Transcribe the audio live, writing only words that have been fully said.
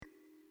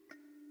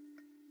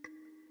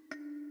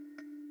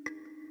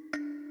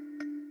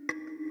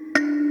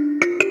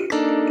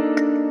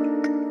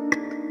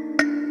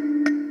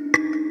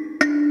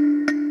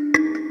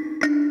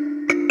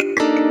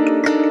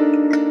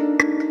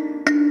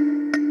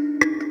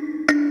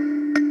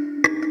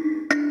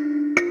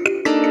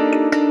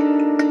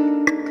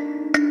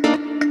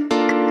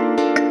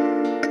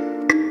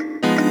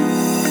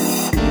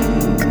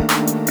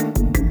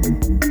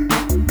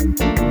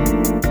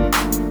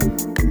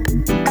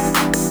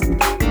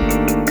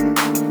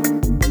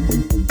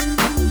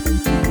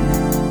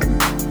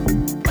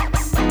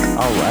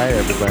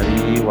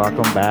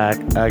Welcome back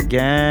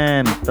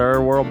again.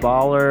 Third World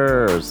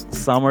Ballers.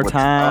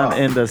 Summertime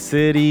in the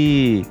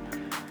city.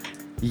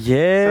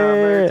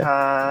 Yeah.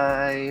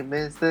 Summertime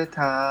is the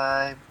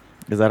time.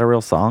 Is that a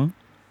real song?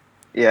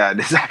 Yeah, it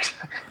is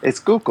actually. It's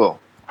Kuko,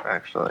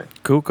 actually.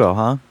 Kuko,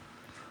 huh?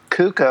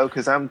 Kuko,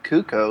 because I'm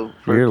Kuko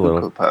for You're Kuko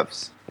little...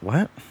 Puffs.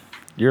 What?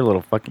 You're a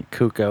little fucking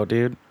Kuko,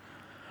 dude.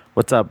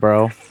 What's up,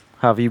 bro?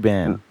 How have you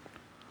been?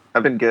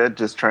 I've been good,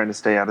 just trying to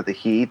stay out of the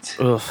heat.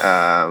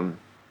 Ugh.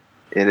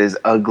 It is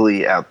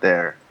ugly out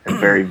there and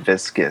very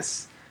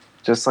viscous.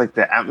 Just like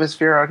the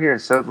atmosphere out here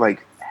is so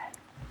like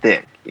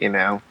thick, you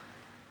know?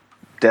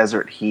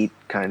 Desert heat,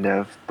 kind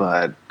of,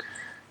 but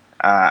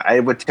I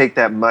would take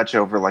that much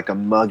over like a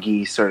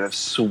muggy, sort of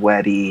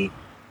sweaty,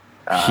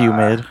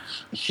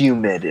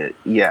 humidity.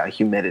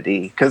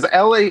 Because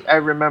LA, I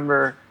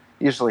remember,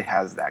 usually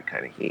has that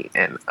kind of heat,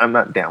 and I'm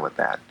not down with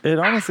that. It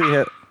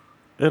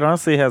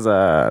honestly has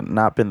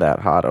not been that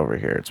hot over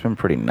here. It's been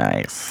pretty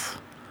nice,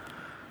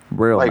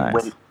 real like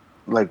nice.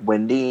 Like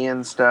windy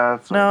and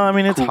stuff. No, I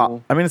mean it's cool.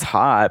 hot. I mean it's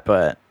hot,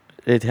 but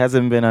it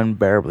hasn't been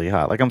unbearably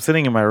hot. Like I'm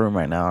sitting in my room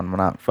right now, and I'm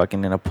not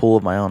fucking in a pool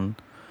of my own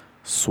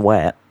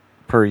sweat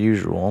per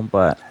usual,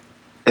 but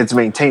it's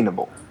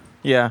maintainable.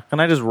 Yeah, and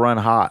I just run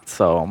hot,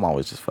 so I'm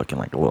always just fucking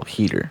like a little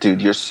heater.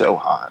 Dude, you're so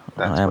hot.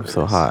 I am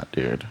so hot,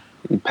 dude.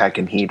 You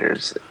packing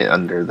heaters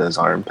under those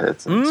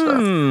armpits and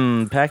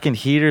stuff. Packing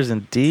heaters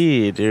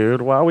indeed,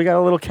 dude. Well, we got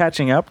a little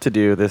catching up to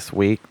do this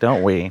week,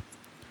 don't we?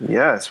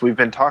 Yes, we've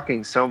been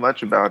talking so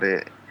much about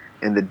it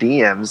in the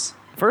DMs.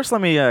 First, let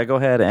me go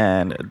ahead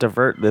and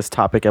divert this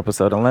topic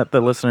episode and let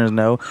the listeners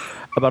know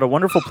about a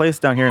wonderful place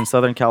down here in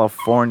Southern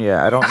California.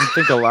 I don't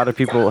think a lot of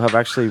people have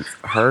actually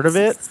heard of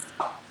it.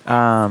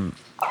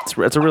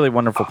 It's a really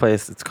wonderful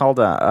place. It's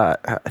called, I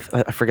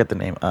forget the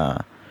name.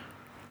 I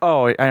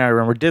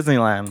remember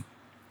Disneyland.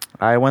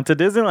 I went to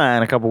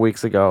Disneyland a couple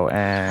weeks ago,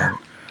 and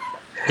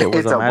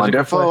it's a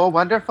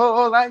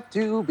wonderful life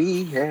to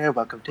be here.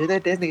 Welcome to the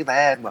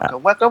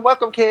Disneyland.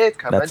 Welcome, kids.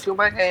 Come into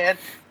my hand.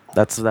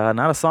 That's not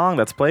a song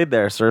that's played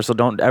there, sir, so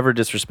don't ever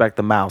disrespect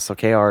the mouse,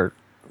 okay? Our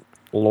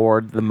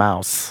Lord the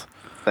Mouse.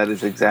 That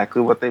is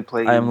exactly what they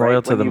play. I am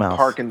loyal to the mouse.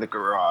 Park in the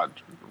garage.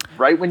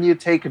 Right when you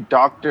take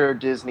Dr.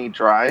 Disney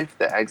Drive,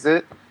 the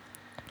exit.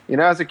 You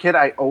know, as a kid,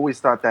 I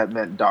always thought that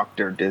meant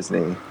Dr.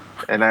 Disney.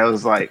 And I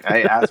was like,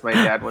 I asked my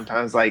dad one time,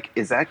 I was like,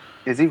 is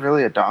he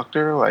really a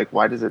doctor? Like,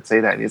 why does it say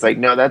that? And he's like,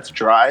 no, that's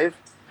Drive.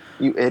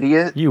 You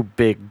idiot. You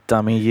big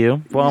dummy,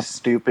 you. Well, you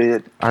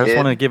stupid kid. I just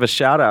want to give a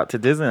shout out to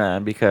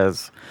Disneyland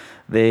because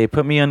they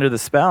put me under the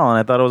spell, and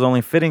I thought it was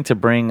only fitting to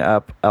bring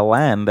up a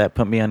land that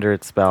put me under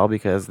its spell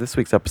because this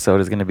week's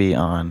episode is going to be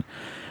on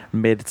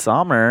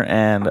Midsummer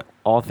and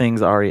all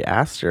things Ari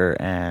Aster,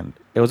 and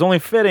it was only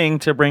fitting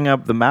to bring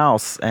up the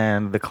mouse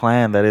and the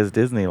clan that is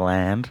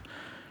Disneyland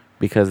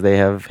because they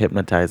have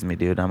hypnotized me,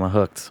 dude. I'm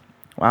hooked.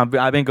 I've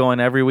been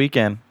going every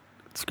weekend.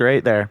 It's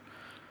great there.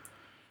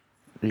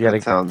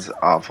 That sounds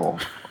awful,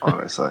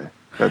 honestly.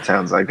 That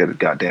sounds like a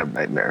goddamn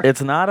nightmare.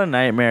 It's not a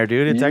nightmare,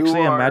 dude. It's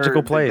actually a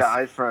magical place. The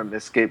guy from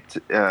Escape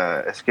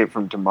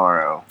from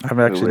Tomorrow. I've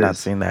actually not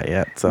seen that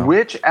yet. So,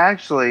 which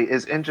actually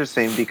is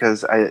interesting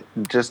because I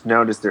just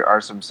noticed there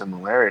are some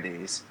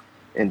similarities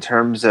in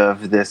terms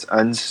of this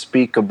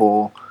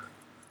unspeakable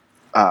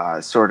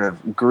sort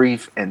of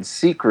grief and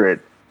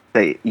secret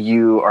that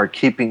you are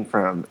keeping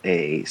from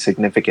a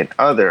significant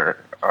other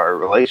or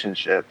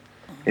relationship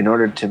in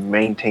order to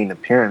maintain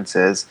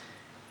appearances,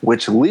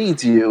 which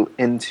leads you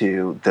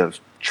into the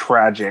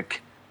tragic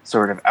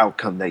sort of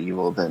outcome that you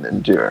will then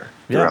endure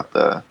throughout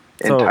the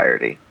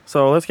entirety.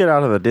 So let's get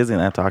out of the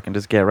Disneyland talk and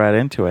just get right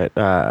into it.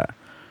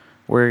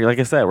 Like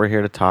I said, we're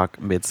here to talk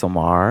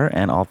Midsommar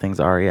and all things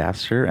Ari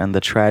Aster and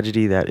the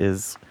tragedy that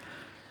is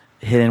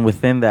hidden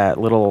within that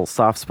little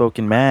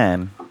soft-spoken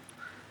man.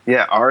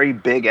 Yeah, Ari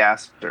Big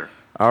Aster.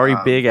 Ari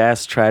Big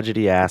Ass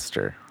Tragedy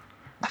Aster.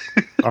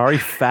 Ari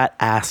Fat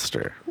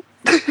Aster.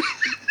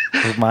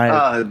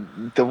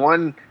 The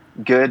one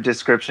good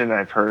description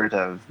I've heard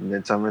of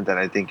Midsommar that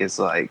I think is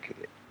like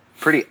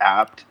pretty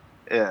apt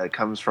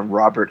comes from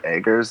Robert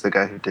Eggers, the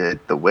guy who did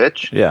The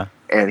Witch. Yeah.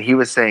 And he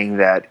was saying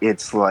that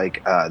it's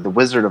like The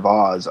Wizard of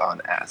Oz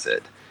on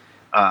acid.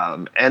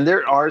 And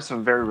there are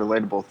some very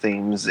relatable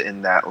themes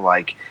in that,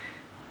 like,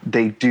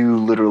 they do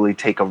literally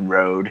take a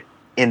road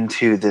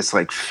into this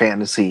like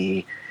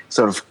fantasy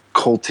sort of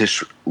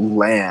cultish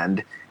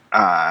land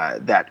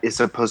that is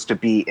supposed to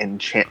be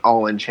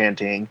all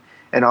enchanting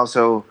and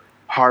also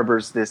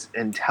harbors this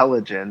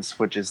intelligence,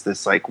 which is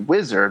this like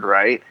wizard,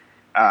 right?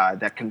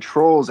 That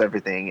controls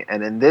everything.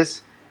 And in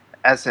this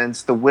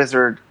essence, the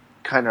wizard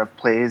kind of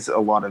plays a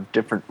lot of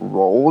different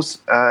roles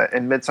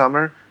in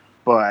Midsommar,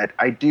 but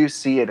I do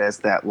see it as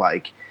that,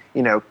 like,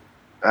 you know,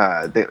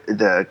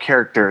 the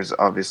characters,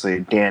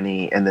 obviously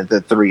Danny and then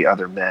the three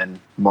other men,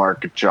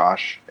 Mark,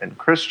 Josh, and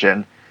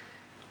Christian,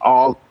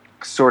 all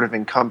sort of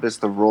encompass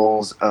the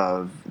roles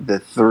of the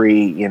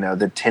three, you know,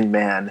 the Tin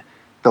Man,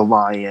 the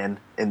lion,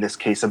 in this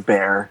case a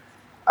bear,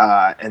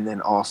 and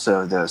then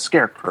also the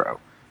Scarecrow.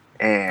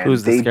 And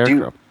who's the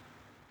Scarecrow?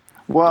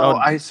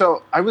 Well,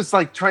 Oh, I was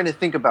like trying to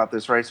think about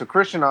this, right? So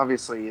Christian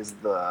obviously is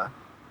the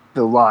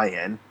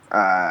lion.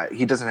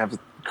 He doesn't have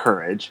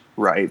courage,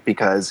 right?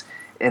 Because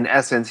in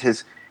essence,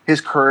 his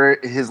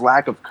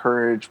lack of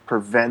courage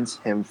prevents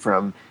him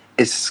from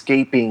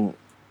escaping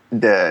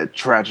the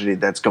tragedy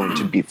that's going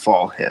to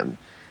befall him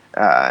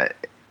uh,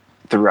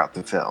 throughout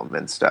the film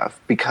and stuff.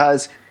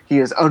 Because he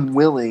is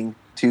unwilling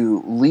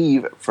to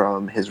leave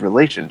from his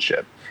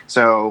relationship.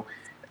 So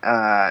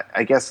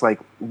I guess like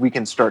we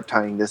can start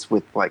tying this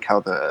with like how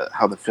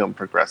the film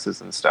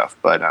progresses and stuff.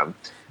 But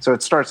so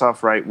it starts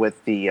off right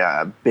with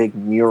the big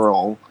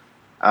mural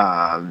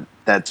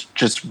that's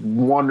just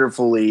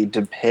wonderfully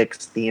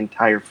depicts the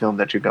entire film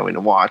that you're going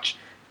to watch.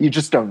 You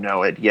just don't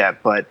know it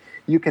yet, but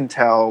you can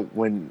tell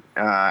when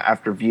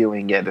after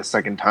viewing it a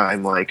second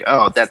time, like,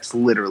 oh, that's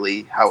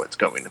literally how it's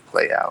going to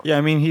play out. yeah.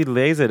 I mean, he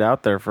lays it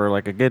out there for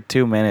like a good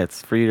 2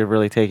 minutes for you to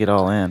really take it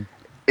all in.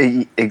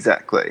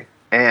 Exactly,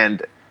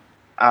 and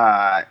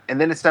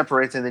then it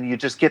separates, and then you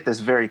just get this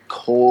very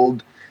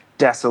cold,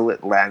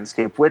 desolate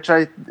landscape, which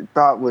I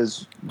thought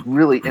was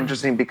really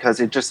interesting because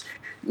it just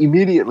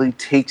immediately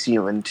takes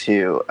you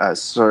into a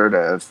sort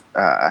of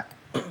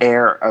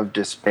air of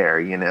despair,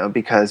 you know,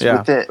 because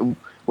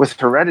with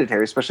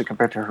Hereditary, especially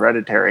compared to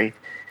Hereditary,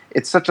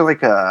 it's such a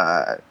like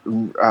a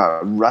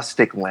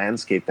rustic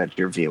landscape that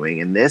you're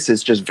viewing, and this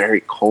is just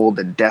very cold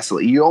and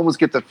desolate. You almost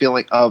get the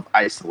feeling of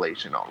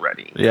isolation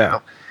already. You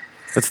know?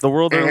 It's the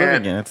world they're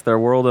living in. It's their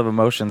world of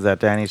emotions that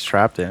Danny's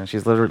trapped in.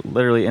 She's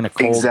literally in a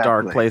cold,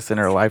 dark place in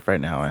her life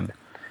right now,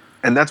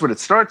 and that's what it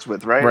starts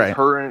with, right? Right.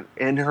 Her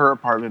in her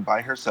apartment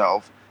by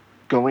herself,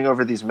 going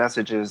over these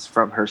messages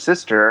from her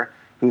sister,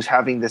 who's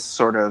having this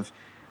sort of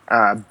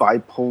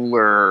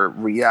bipolar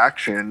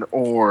reaction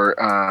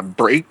or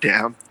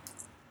breakdown,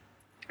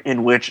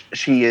 in which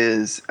she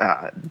is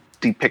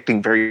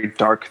depicting very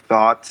dark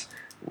thoughts.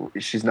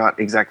 She's not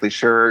exactly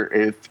sure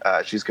if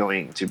she's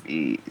going to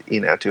be,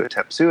 to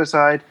attempt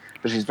suicide,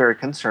 but she's very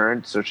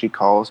concerned. So she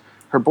calls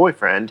her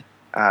boyfriend,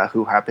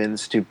 who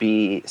happens to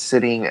be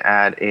sitting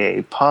at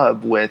a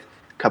pub with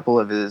a couple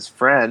of his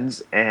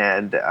friends.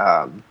 And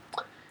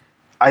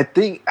I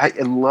think I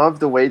love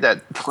the way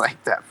that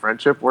like that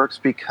friendship works,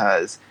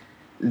 because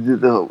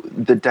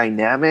the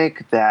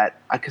dynamic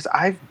because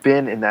I've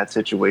been in that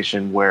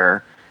situation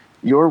where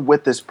you're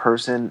with this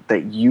person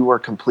that you are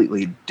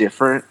completely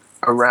different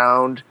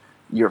around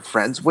your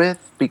friends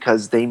with,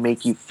 because they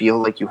make you feel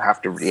like you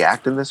have to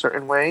react in a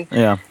certain way.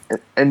 Yeah.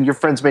 And your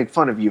friends make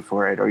fun of you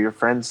for it, or your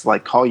friends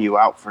like call you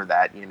out for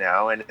that,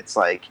 and it's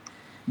like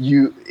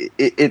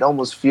it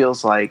almost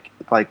feels like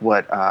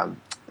what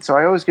so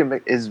I always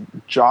get, is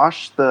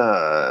Josh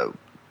the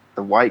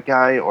white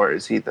guy, or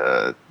is he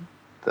the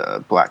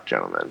black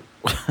gentleman?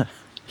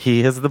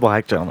 He is the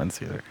black gentleman,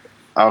 Caesar.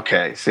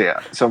 Okay, so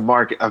yeah. So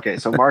Mark's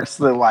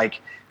the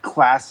like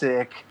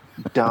classic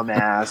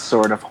dumbass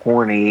sort of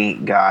horny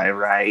guy,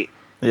 right?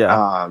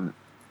 Yeah.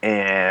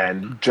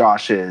 And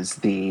Josh is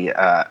the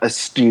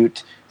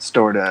astute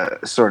sort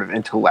of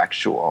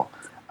intellectual.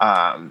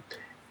 And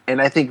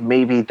I think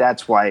maybe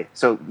that's why.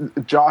 So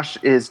Josh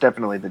is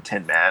definitely the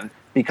Tin Man,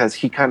 because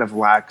he kind of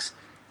lacks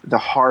the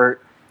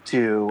heart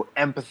to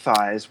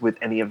empathize with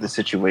any of the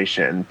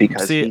situation,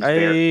 because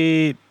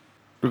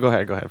Go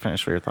ahead.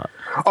 Finish your thought.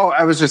 Oh,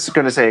 I was just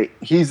going to say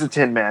he's the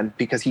Tin Man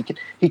because he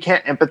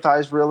can't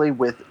empathize really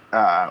with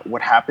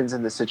what happens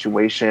in the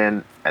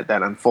situation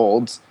that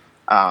unfolds,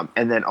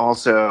 and then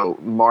also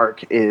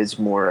Mark is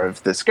more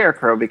of the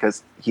Scarecrow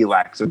because he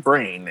lacks a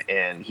brain,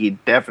 and he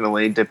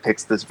definitely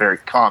depicts this very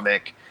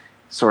comic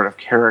sort of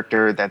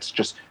character that's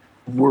just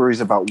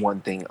worries about one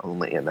thing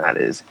only, and that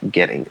is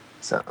getting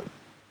some.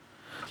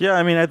 Yeah,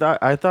 I mean,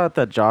 I thought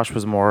that Josh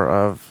was more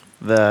of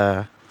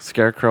the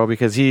Scarecrow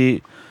because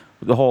the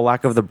whole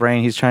lack of the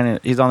brain, he's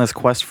on this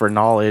quest for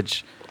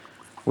knowledge,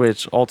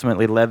 which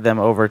ultimately led them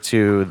over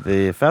to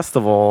the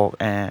festival.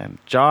 And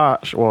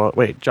Josh was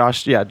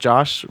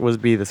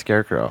be the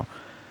Scarecrow,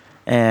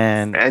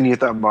 and you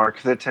thought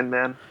Mark the Tin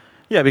Man?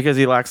 Yeah, because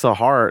he lacks a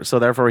heart, so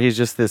therefore he's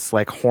just this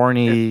like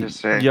horny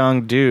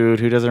young dude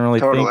who doesn't really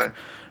think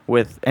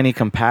with any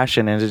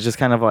compassion, and it's just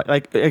kind of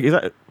like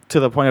to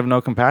the point of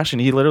no compassion.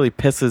 He literally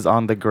pisses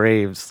on the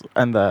graves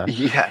and the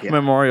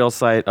memorial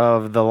site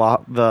of the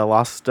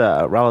lost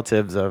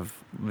relatives of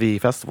the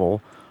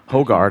festival.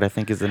 Hogard, I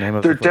think, is the name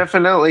of it. They're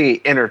definitely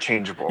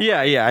interchangeable.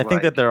 Yeah. I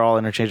think that they're all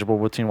interchangeable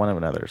between one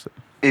another. So.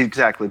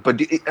 Exactly.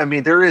 But, I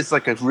mean, there is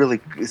like a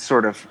really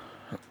sort of,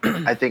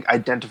 I think,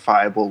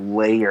 identifiable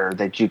layer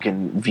that you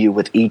can view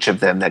with each of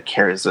them that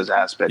carries those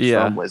aspects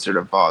from Wizard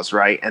of Oz,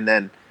 right? And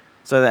then...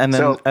 then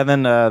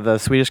the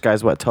Swedish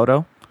guy's what,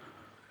 Toto?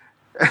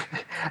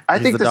 I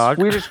think the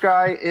Swedish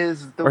guy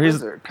is the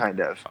wizard, kind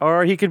of.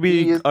 Or he could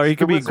be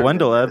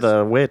Gwendola,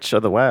 the witch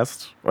of the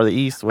West or the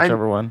East,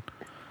 whichever one.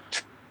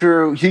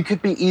 True, he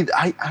could be either.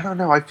 I don't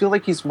know. I feel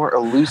like he's more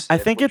elusive. I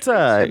think it's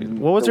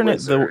what was her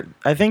name?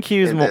 I think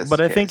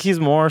he's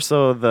more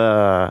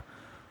so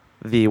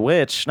the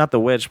witch, not the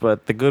witch,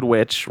 but the good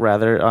witch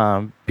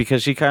rather,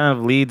 because she kind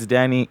of leads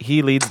Danny.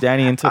 He leads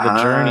Danny into the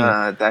journey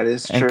That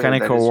is and true. kind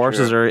of That is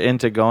coerces true. her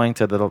into going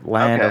to the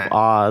land of Okay.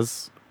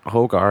 Oz,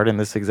 Hogard in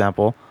this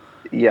example.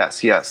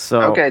 Yes, yes.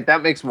 So Okay,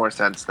 that makes more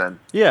sense then.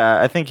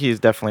 yeah, I think he's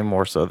definitely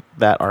more so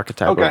that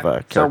archetype Okay, of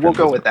character. so we'll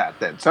go in with this that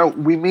then. So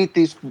we meet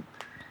these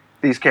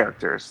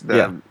characters, the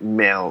Yeah.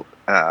 male,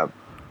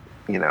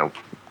 you know,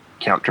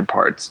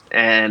 counterparts,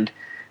 and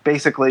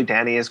basically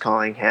Danny is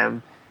calling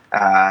him.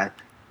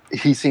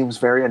 He seems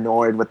very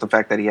annoyed with the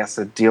fact that he has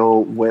to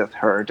deal with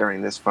her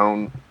during this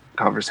phone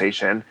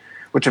conversation,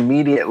 which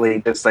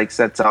immediately just like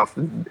sets off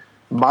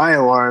my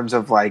alarms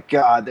of like,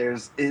 God,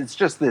 it's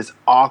just this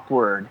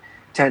awkward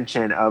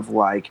tension of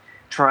like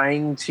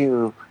trying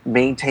to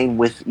maintain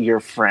with your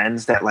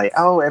friends that like,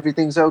 oh,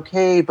 everything's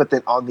okay, but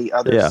then on the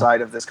other Yeah.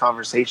 side of this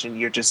conversation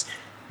you're just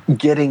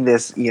getting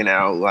this,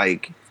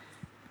 like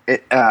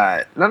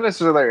not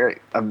necessarily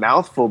a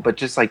mouthful, but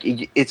just like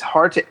it's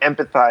hard to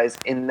empathize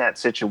in that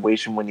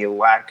situation when you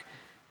lack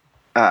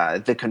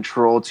the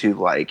control to,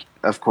 like,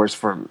 of course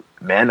for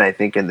men I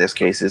think in this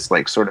case is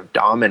like sort of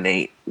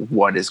dominate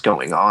what is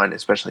going on,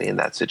 especially in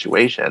that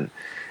situation,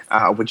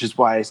 which is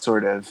why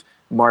sort of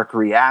Mark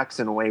reacts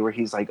in a way where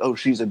he's like, oh,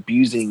 she's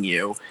abusing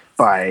you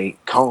by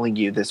calling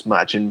you this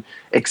much and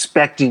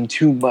expecting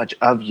too much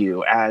of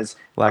you as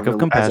Lack of as a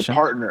compassion.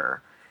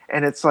 partner.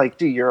 And it's like,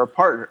 dude, you're a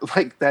partner.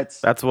 Like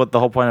that's what the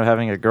whole point of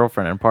having a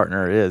girlfriend and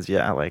partner is.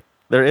 Yeah, like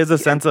there is a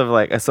sense of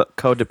like a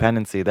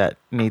codependency that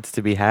needs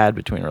to be had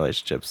between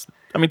relationships.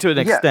 I mean, to an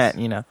Yes.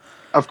 extent,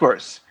 Of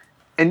course.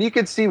 And you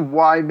could see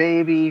why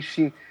maybe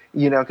she,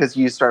 because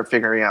you start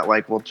figuring out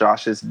like, well,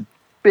 Josh has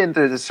been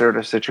through this sort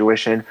of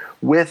situation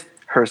with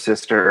her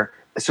sister,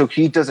 so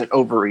he doesn't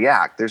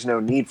overreact. There's no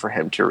need for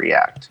him to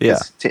react.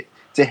 'Cause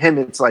to him,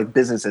 it's like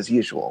business as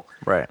usual.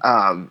 Right.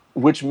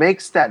 Which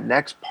makes that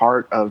next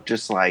part of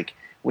just like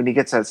when he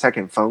gets that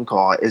second phone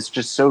call is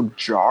just so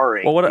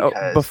jarring. Well,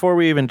 before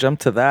we even jump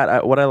to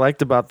that, what I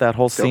liked about that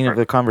whole scene of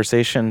the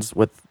conversations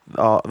with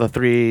the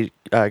three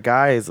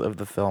guys of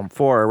the film,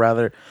 four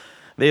rather,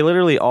 they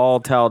literally all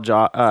tell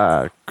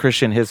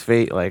Christian his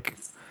fate. Like,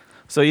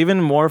 so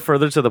even more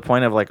further to the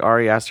point of like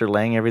Ari Aster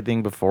laying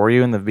everything before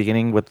you in the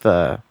beginning with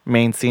the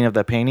main scene of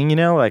the painting,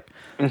 like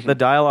the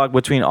dialogue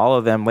between all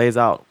of them lays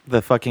out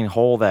the fucking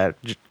hole that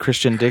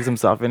Christian digs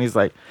himself in. He's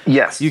like,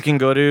 yes, you can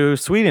go to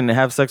Sweden and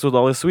have sex with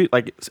all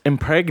the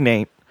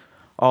impregnate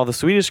all the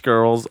Swedish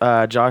girls.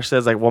 Josh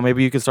says like, well,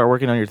 maybe you could start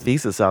working on your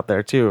thesis out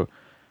there too.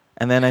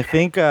 And then I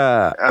think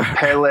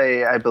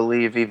Pele, I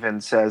believe,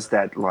 even says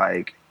that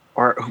like,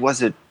 or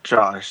was it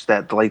Josh,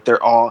 that like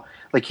they're all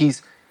like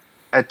he's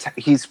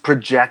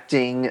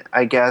projecting,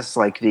 I guess,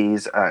 like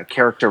these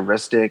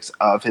characteristics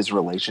of his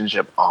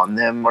relationship on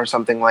them or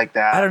something like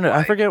that. I don't know. Like,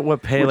 I forget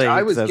what Pele which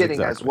I was says getting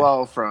exactly. as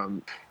well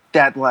from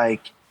that,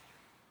 like,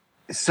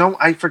 so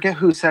I forget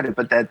who said it,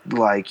 but that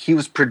like he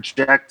was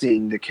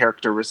projecting the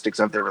characteristics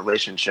of their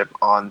relationship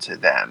onto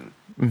them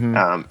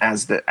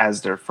as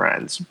their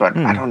friends. But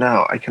I don't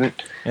know. I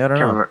couldn't. Yeah, I don't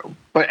know. Remember.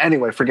 But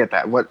anyway, forget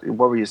that. What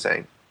were you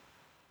saying?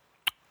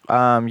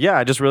 Yeah,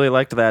 I just really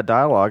liked that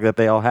dialogue that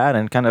they all had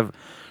and kind of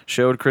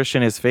showed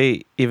Christian his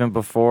fate even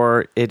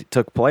before it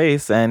took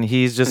place, and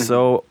he's just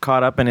so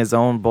caught up in his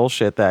own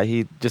bullshit that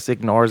he just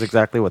ignores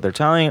exactly what they're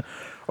telling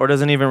or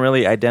doesn't even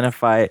really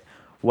identify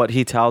what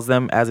he tells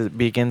them as it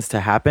begins to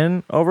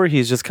happen over.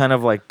 He's just kind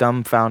of like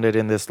dumbfounded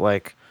in this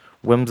like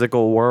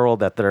whimsical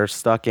world that they're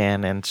stuck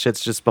in, and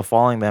shit's just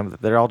befalling them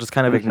that they're all just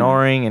kind of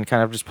ignoring and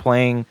kind of just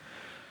playing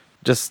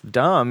just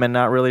dumb and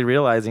not really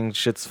realizing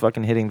shit's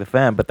fucking hitting the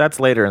fan. But that's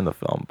later in the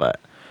film.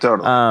 But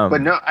totally. But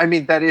no, I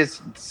mean that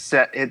is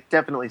set. It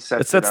definitely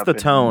sets up the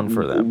tone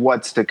for them.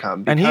 What's to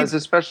come, because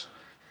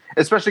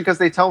especially because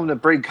they tell him to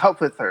break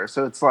up with her.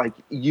 So it's like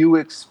you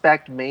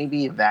expect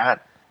maybe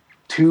that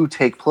to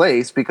take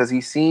place because he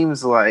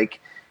seems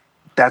like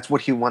that's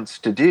what he wants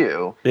to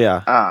do.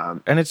 Yeah.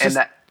 And it's just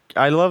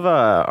I love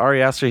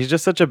Ari Aster. He's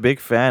just such a big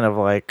fan of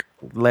like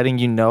letting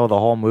you know the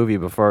whole movie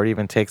before it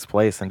even takes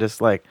place, and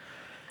just like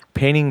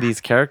painting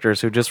these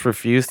characters who just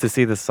refuse to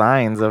see the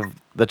signs of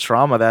the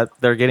trauma that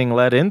they're getting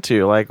led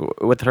into. Like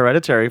with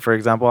Hereditary, for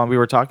example, and we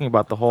were talking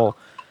about the whole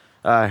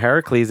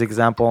Heracles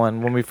example,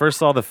 and when we first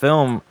saw the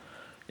film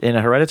in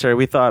Hereditary,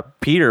 we thought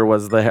Peter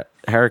was the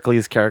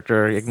Heracles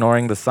character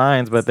ignoring the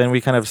signs, but then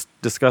we kind of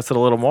discussed it a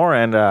little more,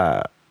 and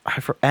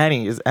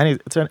Annie's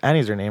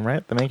her name,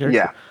 right? The main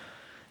character?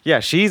 Yeah,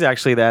 she's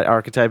actually that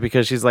archetype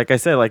because she's, like I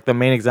said, like the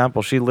main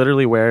example. She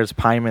literally wears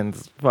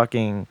Paimon's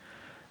fucking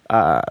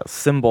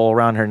symbol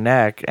around her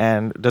neck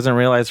and doesn't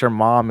realize her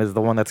mom is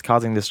the one that's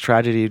causing this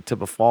tragedy to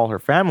befall her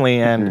family.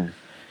 And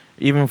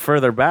even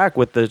further back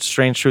with the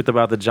strange truth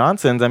about the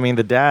Johnsons, I mean,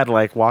 the dad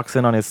like walks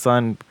in on his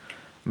son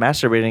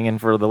masturbating,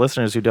 and for the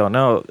listeners who don't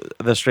know,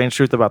 the strange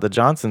truth about the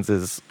Johnsons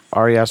is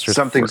Ari Aster's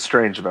Something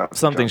strange about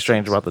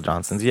the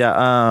Johnsons.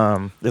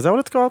 Yeah, is that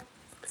what it's called?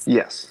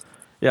 Yes.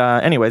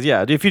 Yeah. Anyways,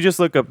 yeah. If you just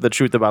look up the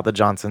truth about the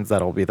Johnsons,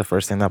 that'll be the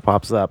first thing that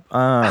pops up.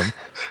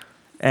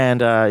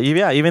 And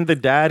yeah, even the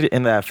dad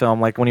in that film,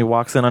 like when he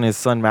walks in on his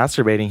son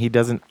masturbating, he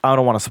doesn't. I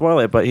don't want to spoil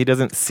it, but he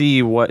doesn't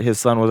see what his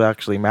son was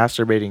actually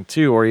masturbating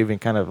to, or even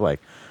kind of like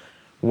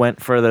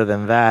went further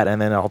than that,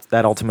 and then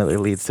that ultimately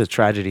leads to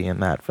tragedy in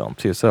that film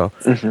too. So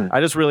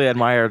I just really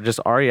admire just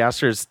Ari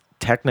Aster's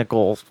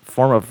technical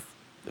form of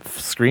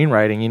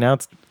screenwriting. You know,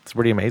 it's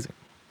pretty amazing.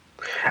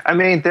 I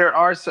mean, there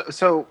are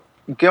so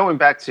going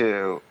back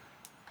to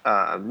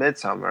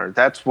Midsummer.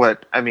 That's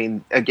what I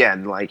mean.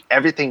 Again, like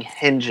everything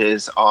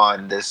hinges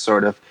on this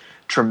sort of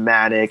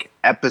traumatic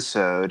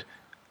episode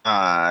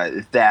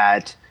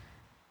that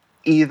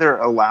either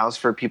allows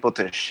for people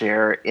to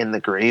share in the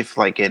grief,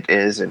 like it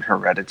is in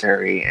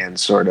Hereditary and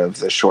sort of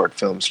the short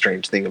film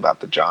Strange Thing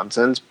About the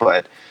Johnsons.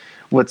 But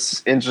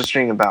what's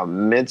interesting about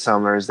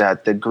Midsummer is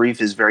that the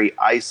grief is very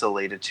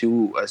isolated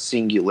to a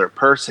singular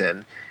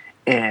person,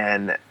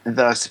 and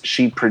thus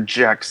she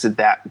projects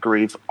that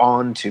grief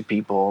onto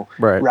people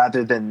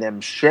rather than them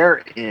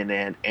share in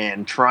it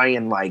and try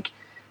and like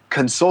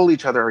console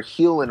each other or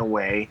heal in a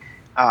way.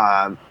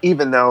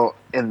 Even though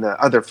in the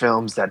other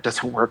films that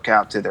doesn't work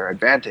out to their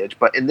advantage,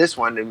 but in this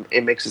one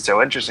it makes it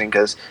so interesting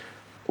because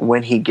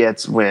when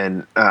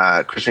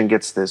Christian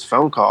gets this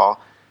phone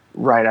call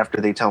right after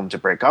they tell him to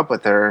break up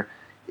with her,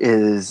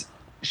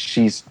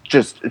 she's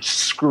just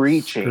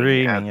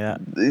screeching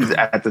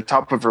at the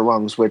top of her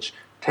lungs, which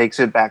takes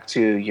it back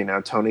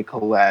to Toni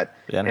Collette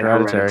in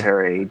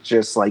Hereditary,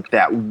 just like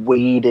that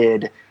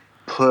weighted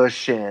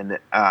pushing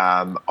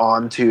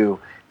onto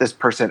this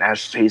person as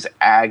she's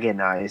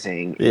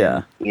agonizing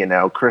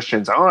in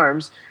Christian's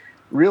arms,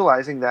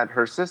 realizing that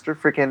her sister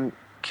freaking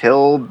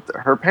killed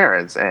her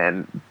parents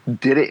and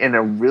did it in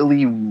a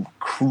really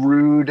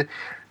crude,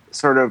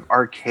 sort of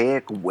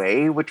archaic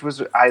way, which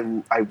was I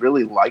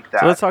really like that.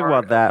 So let's talk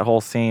about that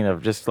whole scene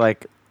of just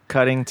like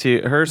cutting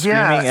to her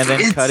screaming and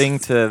then cutting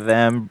to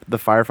them, the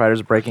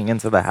firefighters breaking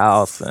into the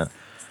house, and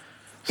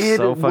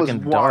so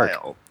fucking dark.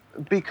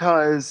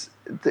 Because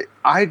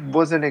I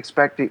wasn't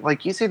expecting,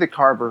 like, you see the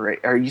carburetor,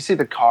 or you see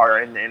the car,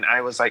 and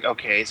I was like,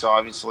 okay, so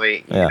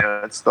obviously,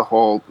 it's the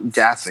whole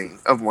gassing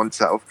of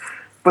oneself.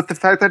 But the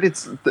fact that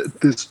it's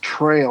this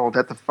trail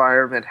that the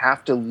firemen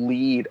have to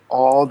lead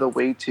all the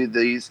way to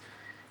their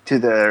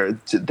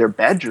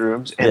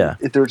bedrooms, and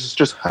there's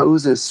just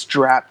hoses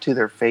strapped to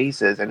their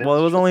faces. And it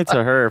was only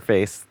to her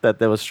face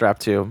that was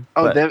strapped to.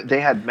 Oh,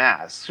 they had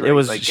masks. Right? It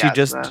was she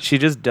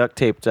just duct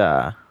taped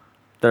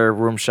their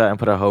room shut and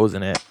put a hose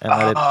in it and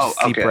let it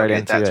seep right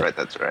into it.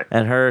 That's right.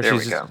 And her,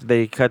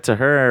 they cut to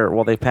her.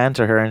 Well, they pan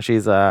to her, and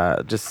she's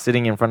just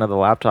sitting in front of the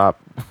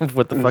laptop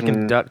with the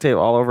fucking duct tape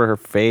all over her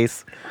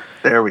face.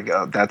 There we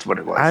go. That's what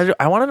it was.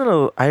 I wanted to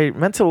know. I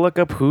meant to look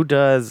up who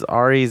does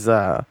Ari's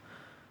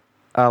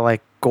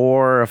like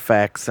gore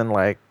effects and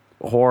like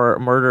horror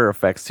murder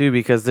effects too,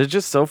 because they're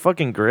just so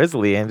fucking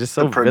grisly and just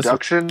so the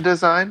production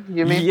design,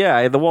 you mean? Yeah,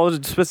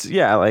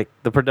 like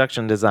the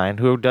production design.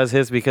 Who does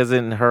his? Because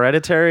in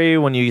Hereditary,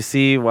 when you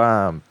see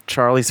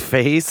Charlie's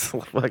face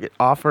like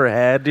off her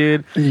head,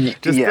 dude,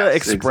 just the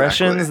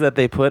expressions that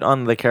they put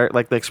on the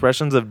like the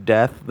expressions of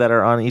death that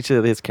are on each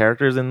of his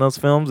characters in those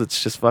films,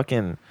 it's just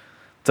fucking,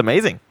 it's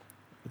amazing.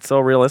 It's so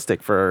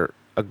realistic for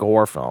a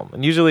gore film,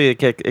 and usually it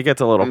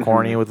gets a little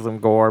corny with some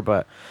gore,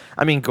 but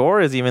I mean, gore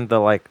is even the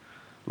like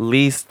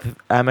least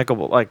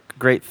amicable, like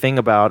great thing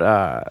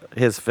about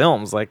his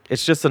films. Like,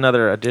 it's just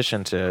another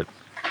addition to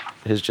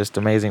his just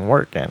amazing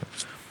work, and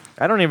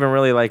I don't even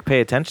really like pay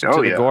attention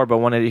to the gore, but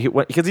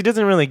because he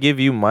doesn't really give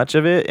you much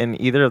of it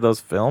in either of those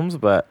films,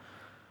 but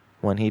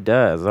when he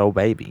does, oh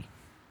baby,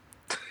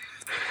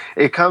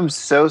 it comes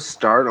so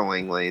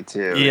startlingly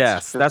too.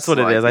 Yes, that's what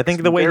it is. I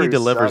think the way he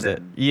delivers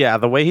it. Yeah,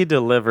 the way he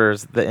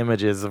delivers the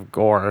images of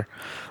gore,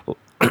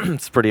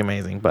 it's pretty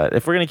amazing. But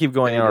if we're gonna keep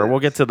going in order, we'll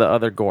get to the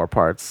other gore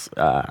parts.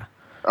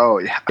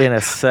 In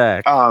a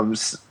sec.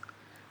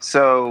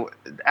 So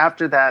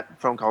after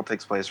that phone call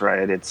takes place,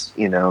 right? It's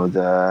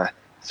the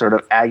sort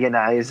of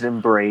agonized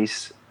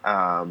embrace,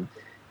 and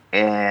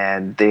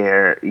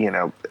they're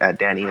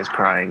Danny is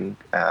crying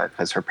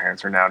because her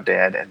parents are now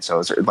dead, and so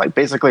it's like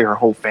basically her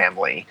whole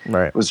family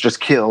was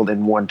just killed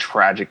in one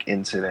tragic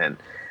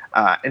incident,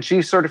 and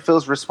she sort of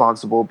feels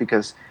responsible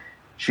because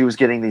she was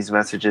getting these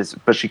messages,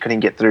 but she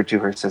couldn't get through to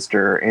her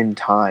sister in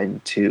time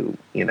to,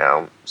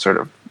 sort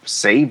of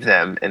save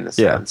them in a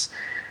sense.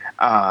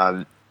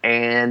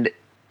 And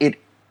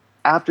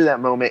after that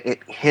moment, it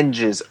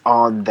hinges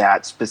on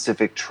that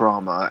specific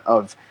trauma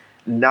of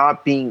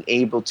not being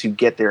able to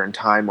get there in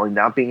time, or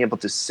not being able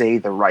to say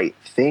the right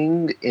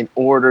thing in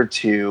order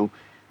to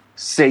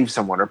save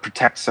someone or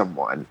protect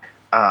someone.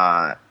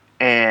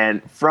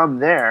 And from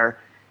there,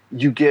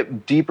 you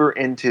get deeper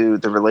into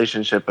the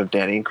relationship of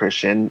Danny and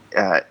Christian.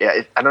 I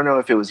don't know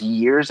if it was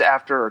years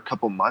after or a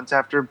couple months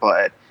after,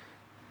 but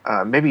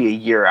maybe a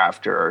year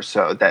after or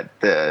so that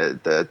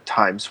the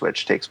time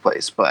switch takes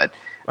place. But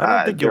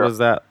I don't think it was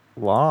that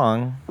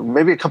long.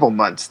 Maybe a couple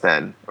months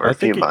then, or a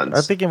few months.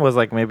 I think it was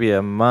like maybe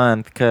a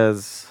month,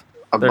 because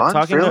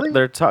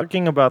they're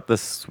talking about the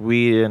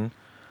Sweden.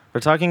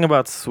 They're talking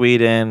about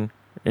Sweden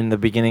in the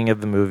beginning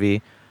of the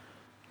movie.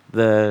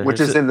 which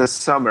is in the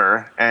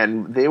summer,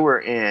 and they were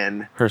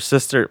in her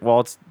sister.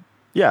 Well,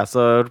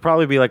 so it'd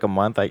probably be like a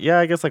month. I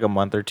guess like a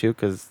month or two,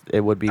 because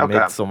it would be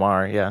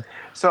Midsommar. Yeah.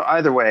 So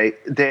either way,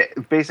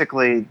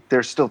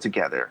 they're still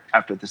together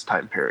after this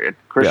time period.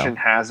 Christian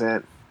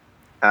hasn't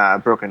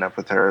broken up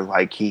with her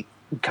like he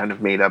kind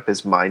of made up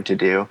his mind to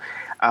do,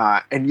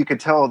 and you could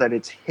tell that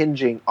it's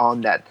hinging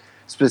on that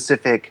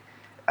specific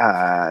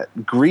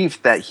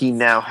grief that he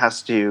now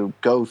has to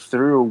go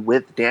through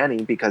with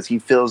Danny, because he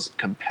feels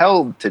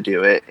compelled to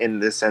do it in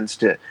the sense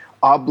to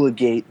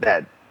obligate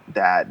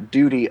that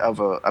duty of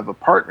a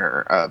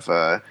partner,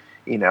 of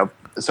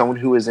someone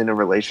who is in a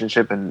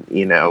relationship and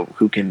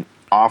who can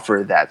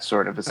offer that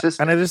sort of assistance.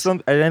 And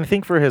I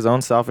think for his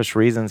own selfish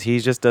reasons, he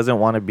just doesn't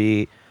want to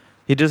be.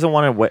 He doesn't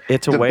want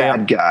it to weigh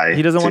on.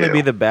 He doesn't want to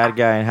be the bad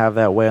guy and have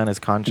that weigh on his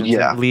conscience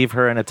and leave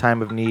her in a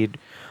time of need.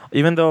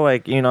 Even though,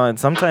 like, in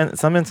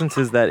some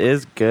instances that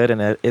is good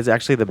and it is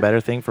actually the better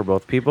thing for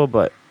both people,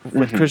 but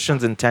with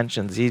Christian's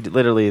intentions, he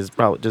literally is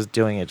probably just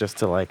doing it just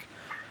to, like,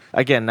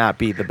 again, not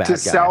be the bad guy. To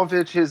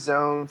salvage his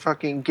own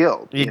fucking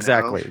guilt.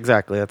 Exactly.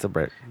 That's a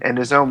break. And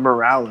his own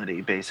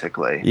morality,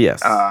 basically.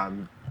 Yes.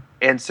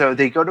 And so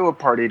they go to a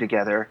party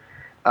together.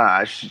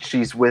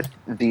 She's with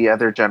the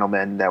other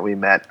gentleman that we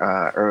met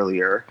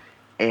earlier,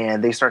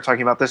 and they start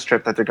talking about this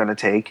trip that they're going to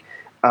take.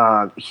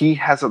 He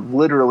has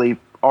literally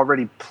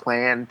already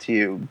planned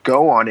to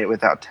go on it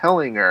without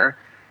telling her,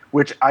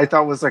 which I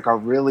thought was like a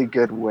really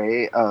good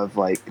way of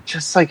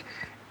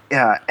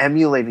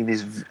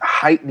emulating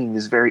heightening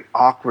these very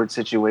awkward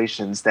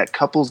situations that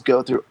couples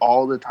go through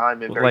all the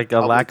time in very like a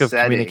lack of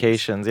settings.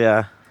 Communications.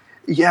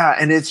 Yeah,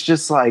 and it's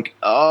just like,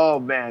 oh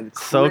man,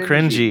 so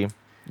cringy.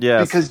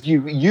 Yes, because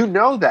you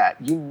know that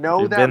You've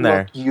that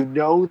look, you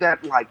know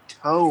that like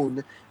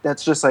tone.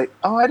 That's just like,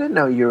 oh, I didn't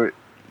know you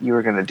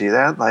were gonna do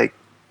that. Like,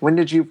 when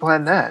did you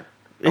plan that?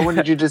 Or when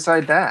did you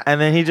decide that? And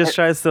then he just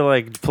tries to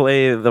like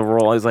play the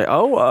role. He's like,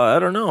 "Oh, I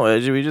don't know.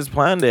 We just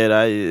planned it.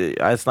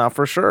 It's not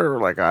for sure.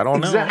 Like, I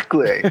don't know."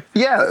 Exactly.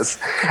 Yes.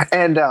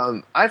 And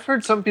I've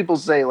heard some people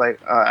say, like,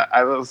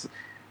 I was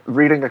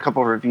reading a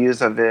couple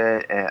reviews of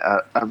it,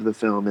 of the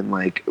film, and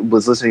like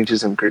was listening to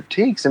some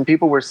critiques, and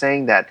people were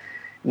saying that,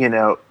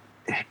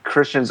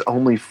 Christian's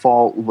only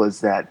fault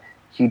was that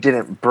he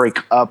didn't break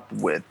up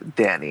with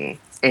Danny.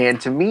 And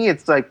to me,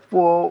 it's like,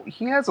 well,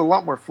 he has a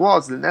lot more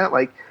flaws than that.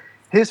 Like,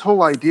 his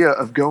whole idea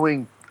of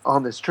going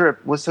on this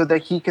trip was so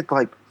that he could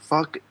like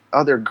fuck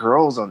other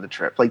girls on the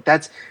trip. Like,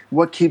 that's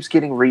what keeps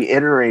getting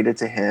reiterated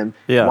to him.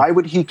 Yeah. Why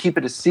would he keep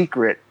it a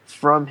secret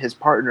from his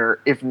partner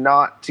if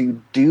not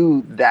to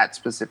do that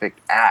specific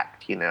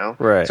act,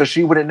 Right. So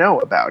she wouldn't know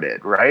about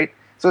it, right?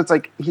 So it's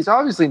like, he's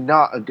obviously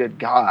not a good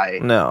guy.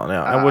 No.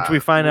 And which we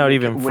find out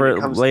even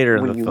later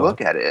in the film. When you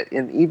look at it,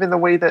 and even the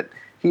way that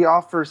he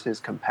offers his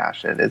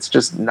compassion, it's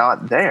just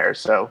not there.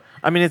 So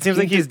I mean, it seems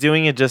like he's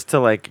doing it just to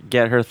like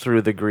get her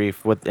through the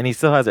grief and he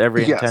still has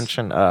every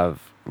intention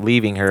of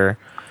leaving her.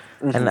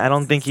 Mm-hmm. And I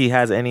don't think he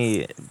has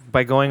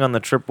by going on the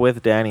trip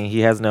with Danny,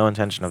 he has no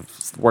intention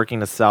of working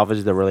to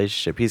salvage the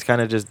relationship. He's kind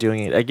of just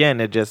doing it again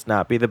to just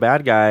not be the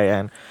bad guy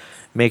and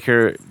make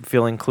her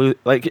feel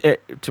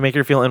to make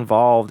her feel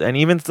involved. And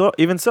even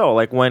so,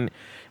 like when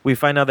we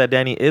find out that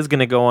Danny is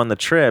gonna go on the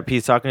trip,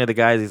 he's talking to the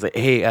guys. He's like,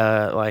 "Hey,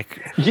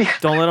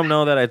 don't let her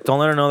know that I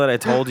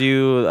told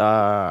you.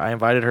 I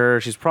invited her.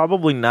 She's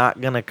probably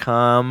not gonna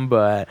come,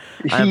 but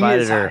I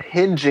invited her."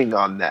 Hinging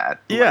on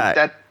that.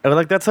 Yeah,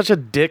 that's such a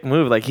dick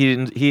move. Like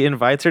he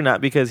invites her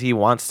not because he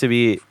wants to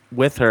be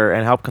with her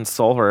and help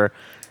console her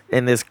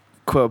in this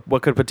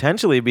what could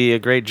potentially be a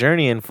great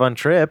journey and fun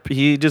trip.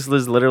 He just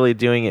was literally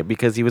doing it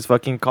because he was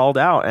fucking called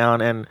out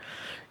and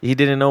he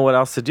didn't know what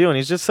else to do, and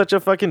he's just such a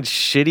fucking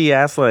shitty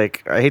ass,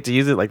 like, I hate to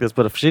use it like this,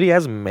 but a shitty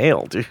ass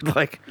male, dude.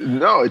 Like,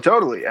 no,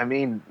 totally. I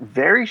mean,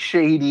 very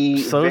shady.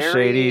 So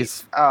shady.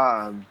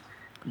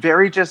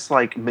 Very just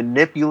like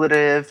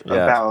manipulative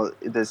about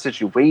the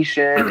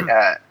situation,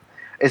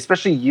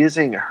 especially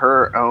using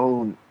her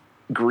own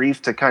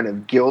grief to kind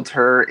of guilt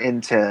her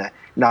into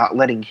not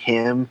letting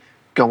him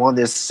go on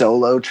this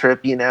solo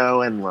trip,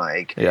 and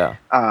like,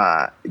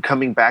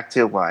 coming back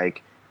to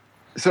like,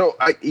 so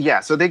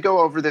they go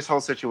over this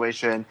whole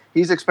situation.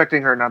 He's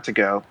expecting her not to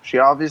go. She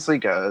obviously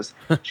goes.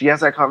 She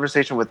has that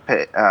conversation with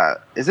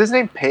is his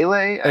name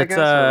Pele? I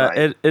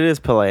guess. It is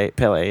Pele.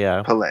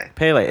 Yeah.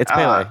 Pele. It's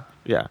Pele.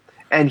 Yeah.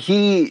 And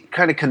he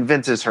kind of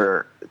convinces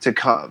her to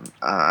come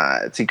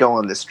to go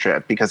on this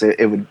trip because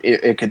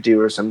it could do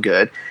her some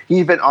good. He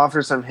even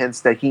offers some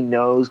hints that he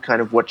knows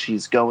kind of what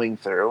she's going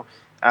through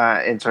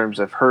in terms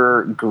of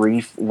her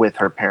grief with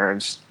her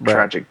parents'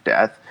 tragic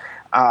death.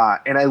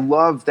 And I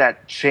love that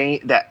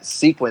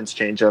sequence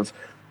change of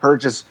her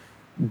just,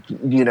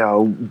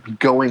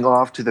 going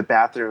off to the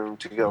bathroom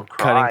to go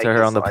cry. Cutting to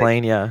her on the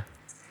plane, yeah.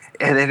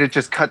 And then it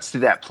just cuts to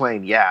that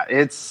plane. Yeah,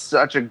 it's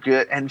such a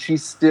good... And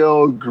she's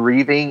still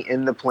grieving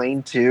in the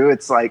plane, too.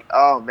 It's like,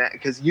 oh, man,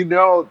 because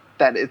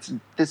that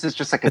this is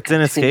just like a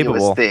continuous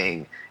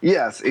thing.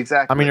 Yes,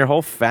 exactly. I mean, your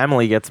whole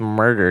family gets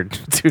murdered.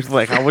 Dude,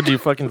 like, how would you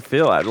fucking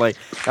feel? Like,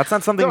 that's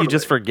not something you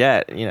just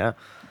forget,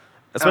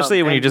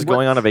 Especially when you're and just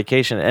going on a what's-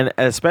 vacation, and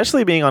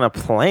especially being on a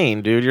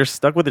plane, dude. You're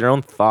stuck with your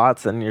own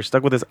thoughts, and you're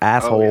stuck with this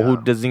asshole who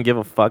yeah. doesn't give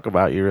a fuck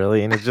about you,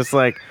 really. And it's just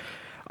like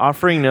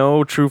offering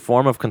no true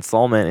form of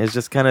consolement is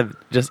just kind of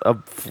just a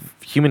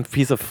human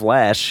piece of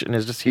flesh, and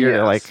is just here to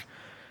Yes. like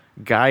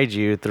guide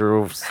you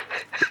through.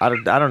 I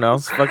don't know.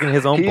 It's fucking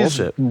his own He's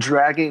bullshit.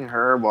 dragging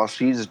her while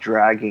she's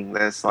dragging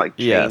this like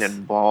chain Yes.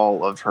 and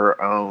ball of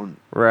her own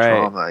Right,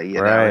 trauma, you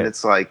know. right. And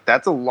it's like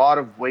that's a lot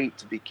of weight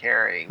to be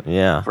carrying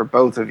Yeah. for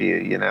both of you,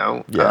 you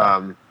know.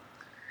 Yeah.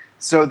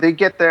 So they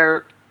get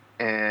there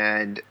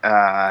and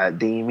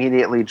they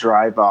immediately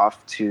drive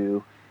off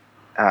to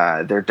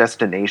their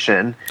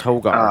destination,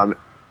 Hogard.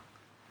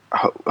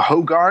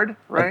 Hogard,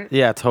 right?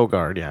 Yeah, it's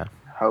Hogard. Yeah.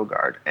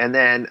 Hogard, and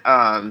then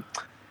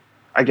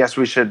I guess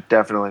we should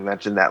definitely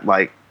mention that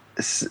like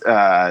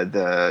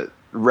the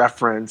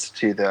reference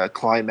to the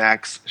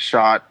climax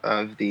shot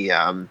of the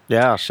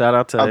Yeah. Shout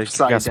out to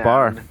Upside Gaspar.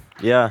 down.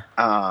 Yeah.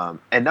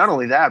 and not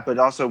only that, but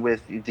also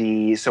with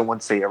so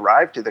once they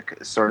arrive to the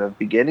sort of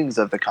beginnings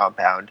of the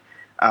compound,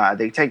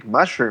 they take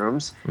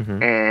mushrooms,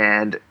 Mhm.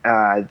 and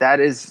that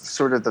is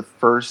sort of the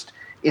first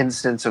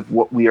instance of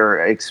what we are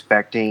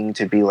expecting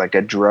to be like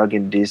a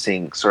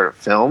drug-inducing sort of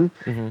film,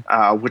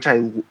 Mhm. which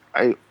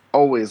I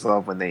always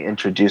love when they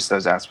introduce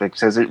those aspects,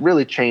 because it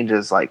really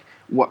changes like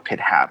what could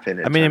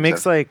happen. I mean, it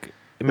makes like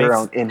it their makes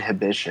own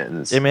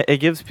inhibitions. it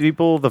gives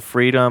people the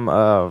freedom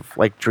of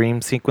like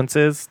dream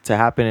sequences to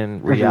happen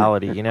in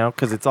reality, you know,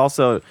 because it's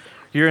also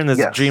you're in this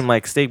Yes.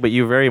 dreamlike state, but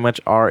you very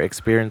much are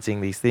experiencing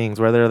these things,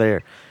 whether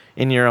they're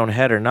in your own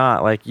head or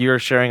not. Like you're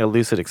sharing a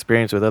lucid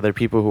experience with other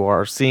people who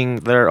are seeing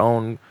their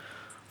own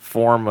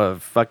form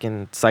of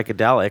fucking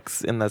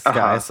psychedelics in the sky.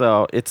 Uh-huh.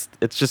 So it's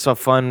just a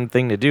fun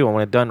thing to do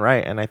when it's done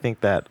right, and I think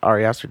that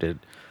Ari Aster did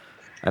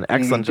an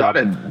excellent You got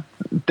job.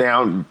 it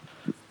down,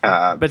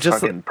 But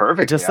just fucking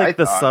perfectly. just like I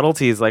the thought.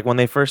 subtleties, like when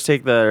they first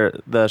take the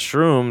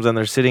shrooms and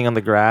they're sitting on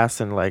the grass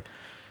and like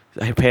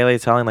Pele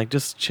telling like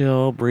just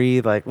chill,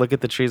 breathe, like look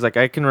at the trees. Like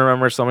I can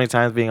remember so many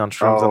times being on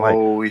shrooms and like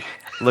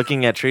Oh,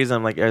 looking at trees and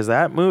I'm like, is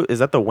that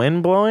the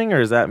wind blowing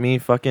or is that me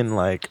fucking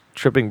like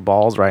tripping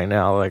balls right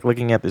now? Like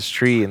looking at this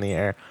tree in the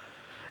air.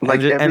 like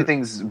and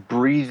everything's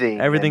breathing.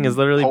 Everything and is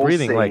literally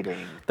breathing. Like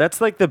pulsating.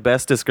 that's like the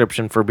best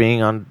description for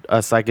being on a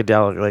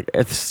psychedelic. Like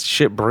it's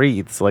shit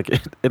breathes. Like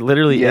it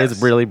literally Yes.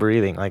 is really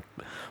breathing. Like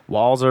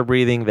walls are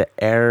breathing, the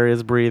air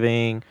is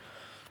breathing.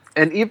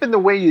 And even the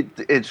way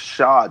it's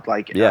shot,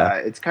 like Yeah.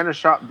 it's kind of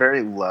shot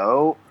very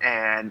low,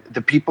 and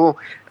the people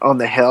on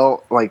the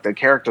hill, like the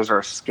characters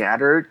are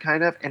scattered,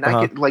 kind of. And Uh-huh.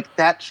 I get like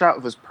that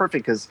shot was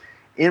perfect because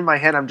in my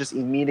head I'm just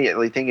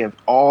immediately thinking of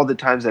all the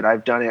times that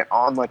I've done it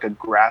on like a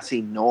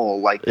grassy knoll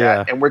like that,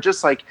 Yeah. and we're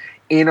just like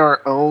in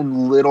our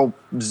own little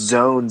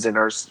zones and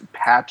our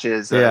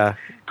patches Yeah. of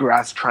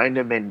grass, trying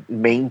to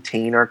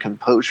maintain our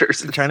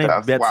composures and Trying to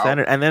stuff. get Wow.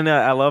 centered. And then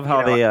I love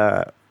how You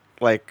know, they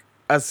like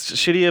as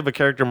shitty of a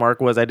character Mark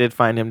was, I did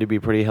find him to be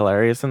pretty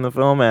hilarious in the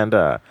film. And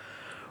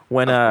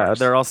when Of course.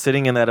 they're all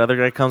sitting and that other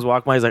guy comes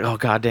walk by, he's like, oh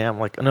goddamn,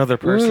 like another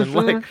person.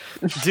 Mhm.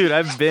 Like, dude,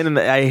 I've been in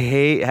I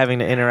hate having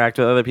to interact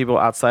with other people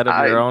outside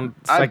of your own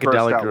I burst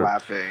psychedelic out group.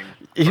 laughing.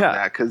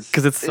 Yeah,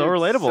 because it's so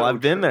relatable. so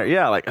I've been true. there.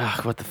 Yeah, like,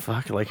 ugh, what the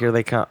fuck? Like, here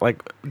they come.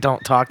 Like, don't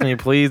talk to me,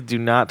 please. Do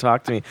not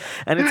talk to me.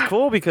 And it's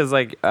cool because,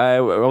 like, I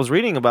was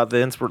reading about the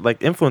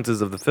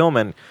influences of the film,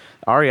 and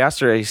Ari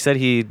Aster, he said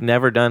he'd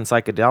never done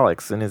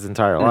psychedelics in his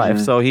entire life,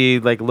 so he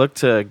like looked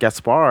to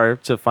Gaspar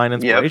to find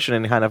inspiration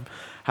and kind of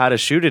how to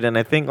shoot it. And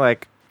I think,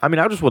 like, I mean,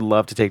 I just would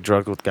love to take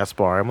drugs with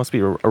Gaspar. It must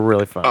be a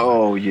really fun.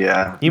 Oh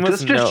yeah, You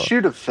must just know.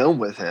 shoot a film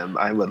with him.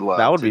 I would love.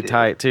 That would to be do.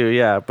 tight too,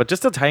 yeah. But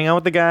just to hang out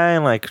with the guy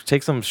and like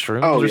take some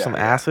shrooms Oh, or yeah, some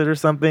yeah. acid or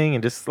something,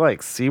 and just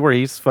like see where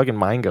his fucking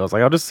mind goes.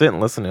 Like I'll just sit and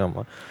listen to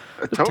him.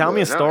 Just tell Totally,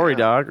 me a no, story, yeah.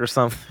 dog, or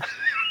something.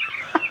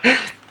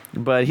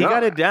 But he No.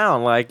 got it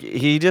down. Like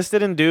he just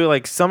didn't do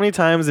like so many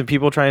times, and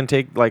people try and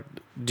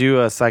do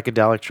a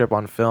psychedelic trip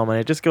on film, and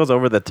it just goes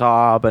over the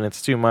top, and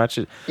it's too much.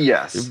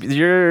 Yes.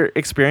 Your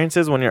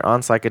experiences when you're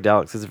on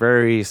psychedelics is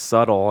very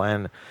subtle,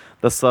 and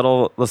the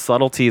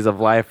subtleties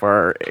of life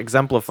are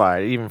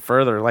exemplified even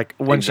further. Like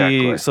when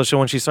Exactly.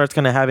 when she starts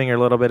kind of having a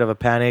little bit of a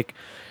panic,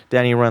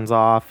 Danny runs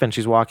off and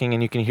she's walking,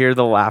 and you can hear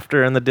the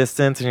laughter in the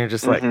distance, and you're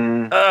just like,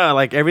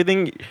 like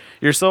everything.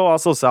 You're so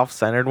also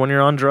self-centered when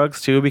you're on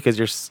drugs too, because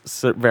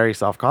you're very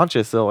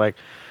self-conscious. So like,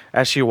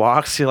 as she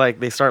walks,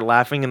 they start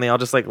laughing, and they all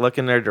just like look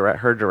in her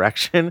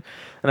direction,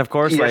 and of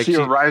course, Yeah, like she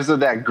arrives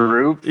with that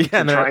group Yeah, to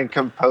and they're- try and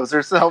compose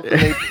herself.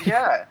 And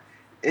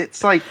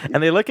it's like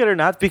and they look at her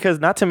not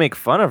to make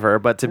fun of her,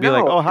 but to be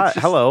like, No, oh hi, it's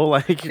just- hello,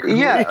 like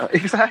yeah,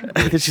 exactly.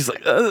 And she's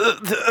like,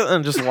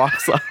 and just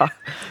walks off.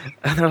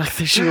 And they're like,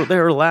 they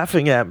were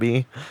laughing at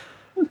me.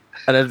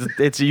 And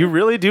it's you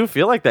really do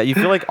feel like that. You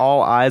feel like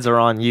all eyes are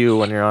on you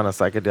when you're on a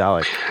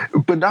psychedelic.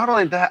 But not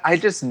only that, I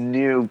just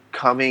knew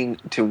coming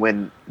to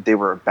when they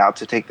were about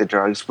to take the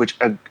drugs, which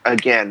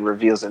again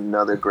reveals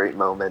another great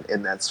moment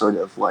in that sort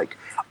of like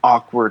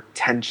awkward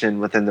tension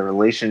within the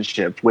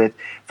relationship with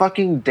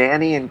fucking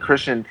Danny and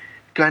Christian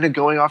kind of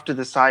going off to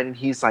the side, and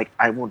he's like,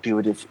 I won't do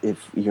it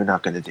if you're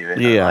not going to do it.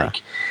 Yeah.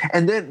 Like,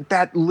 and then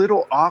that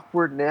little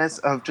awkwardness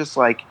of just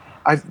like,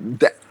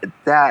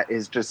 that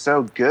is just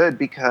so good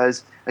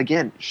because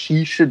again,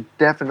 she should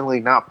definitely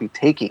not be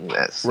taking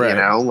this, Right. you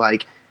know,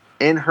 like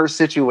in her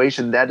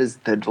situation, that is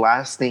the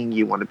last thing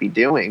you want to be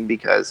doing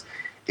because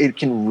it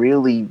can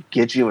really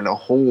get you in a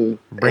hole.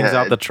 Brings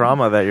out the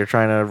trauma that you're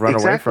trying to run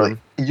away from.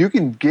 You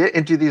can get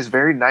into these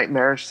very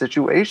nightmarish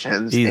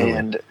situations Easily.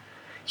 and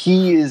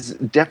he is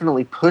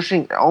definitely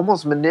pushing,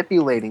 almost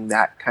manipulating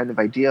that kind of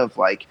idea of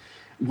like,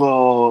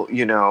 well,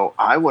 you know,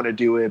 I want to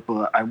do it,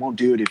 but I won't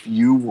do it if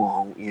you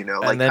won't, you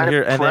know, like kind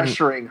of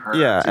pressuring her.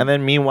 Yeah, and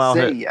then meanwhile,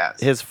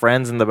 his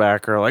friends in the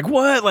back are like,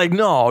 what? Like,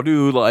 no,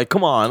 dude, like,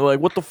 come on. Like,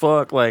 what the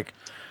fuck? Like,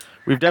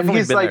 we've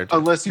definitely been there.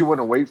 Unless you want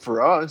to wait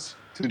for us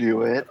to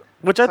do it.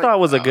 Which I thought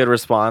was a good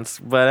response,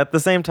 but at the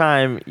same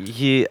time,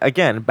 he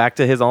again back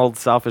to his old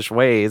selfish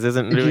ways.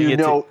 Isn't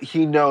doing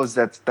he knows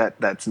that's not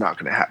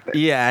going to happen.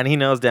 Yeah, and he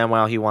knows damn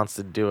well he wants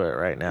to do it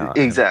right now.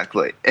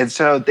 Exactly, and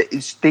so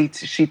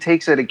she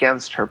takes it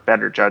against her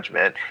better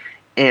judgment,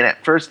 and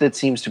at first it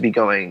seems to be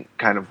going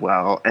kind of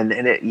well, and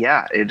then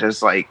it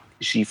just like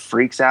she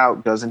freaks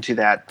out, goes into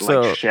that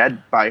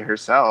shed by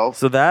herself.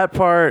 So that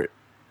part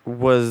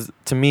was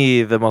to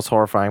me the most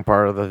horrifying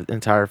part of the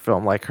entire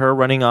film, like her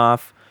running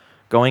off,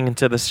 going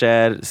into the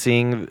shed,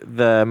 seeing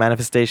the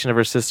manifestation of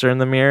her sister in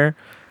the mirror,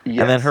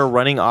 and then her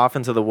running off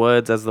into the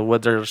woods as the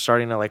woods are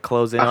starting to like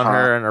close in on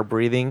her and her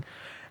breathing.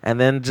 And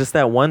then just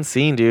that one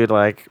scene, dude,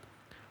 like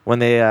when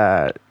they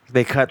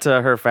cut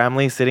to her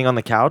family sitting on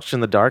the couch in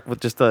the dark with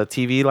just a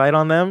TV light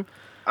on them.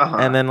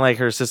 And then like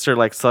her sister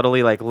like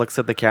subtly like looks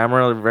at the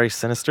camera very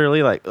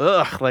sinisterly, like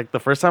ugh. Like the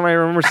first time I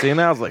remember seeing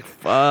that, I was like,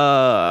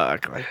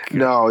 fuck. Like,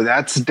 no,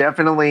 that's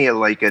definitely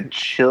like a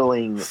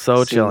chilling.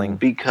 So chilling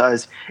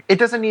because it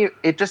doesn't even.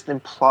 It just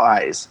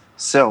implies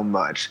so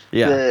much.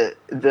 Yeah.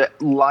 The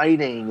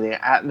lighting,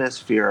 the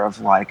atmosphere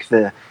of like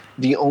the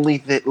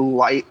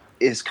light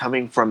is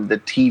coming from the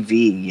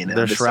TV. You know,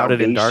 they're the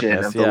shrouded in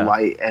darkness of the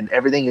light, and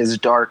everything is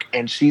dark,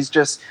 and she's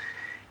just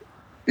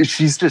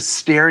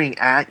staring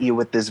at you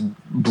with this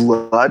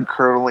blood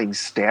curdling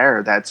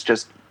stare that's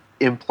just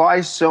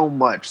implies so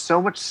much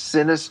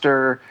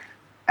sinister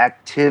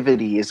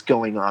activity is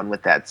going on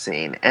with that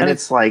scene. And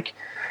it's like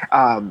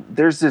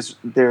there's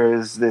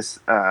this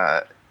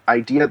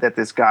idea that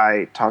this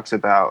guy talks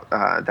about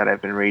that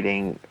I've been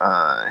reading.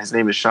 His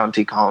name is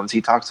Shanti Collins.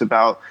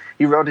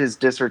 He wrote his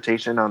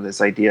dissertation on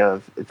this idea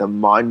of the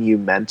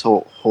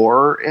monumental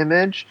horror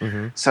image.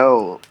 Mm-hmm.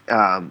 So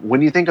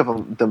when you think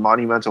of the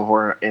monumental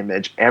horror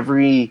image,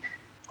 every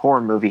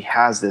horror movie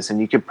has this, and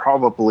you could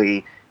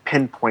probably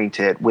pinpoint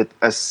it with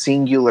a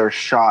singular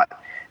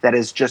shot that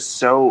is just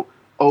so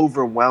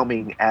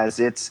overwhelming, as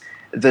it's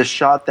the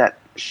shot that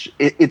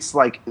it's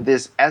like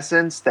this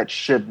essence that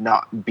should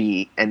not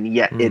be, and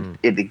yet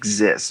it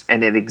exists,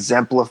 and it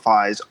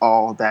exemplifies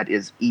all that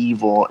is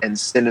evil and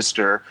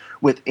sinister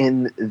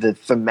within the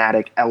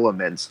thematic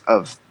elements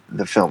of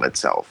the film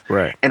itself.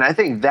 Right. And I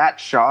think that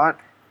shot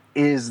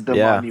is the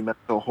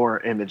monumental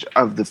horror image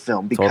of the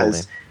film,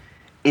 because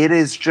it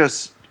is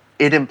just,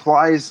 it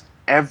implies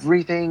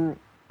everything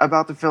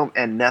about the film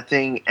and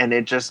nothing, and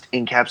it just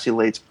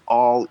encapsulates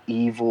all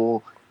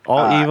evil,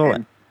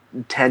 and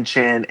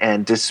tension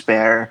and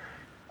despair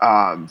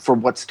for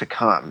what's to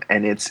come,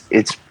 and it's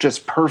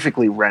just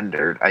perfectly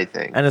rendered, I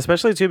think. And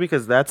especially too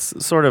because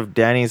that's sort of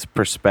Danny's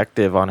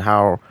perspective on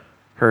how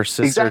her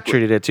sister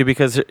treated it too,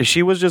 because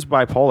she was just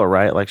bipolar,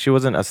 right? Like she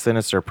wasn't a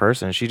sinister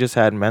person, she just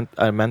had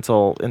a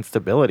mental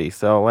instability.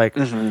 So like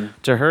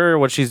to her,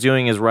 what she's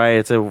doing is right.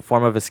 It's a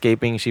form of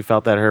escaping. She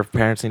felt that her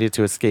parents needed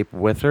to escape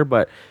with her,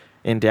 but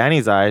in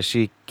Danny's eyes,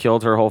 she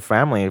killed her whole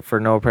family for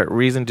no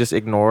reason, just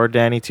ignored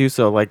Danny too.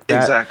 So like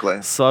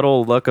that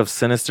subtle look of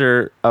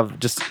sinister, of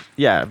just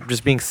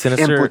being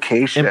sinister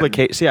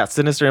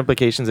sinister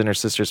implications in her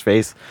sister's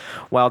face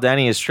while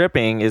Danny is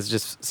stripping is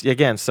just,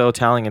 again, so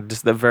telling, and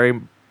just the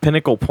very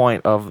pinnacle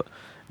point of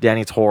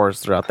Danny's horrors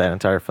throughout that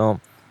entire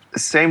film.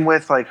 Same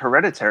with like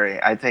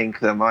Hereditary. I think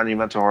the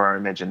monumental horror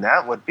image in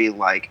that would be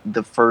like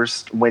the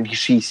first, when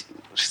she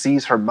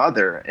sees her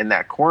mother in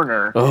that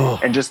corner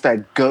and just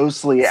that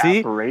ghostly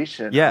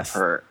apparition of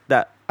her.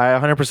 That I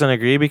 100%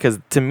 agree, because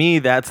to me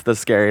that's the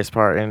scariest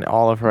part in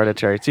all of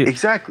Hereditary too.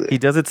 Exactly. He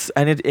does it,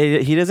 and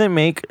he doesn't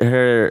make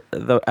her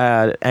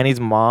Annie's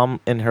mom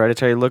in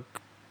Hereditary look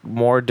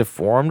more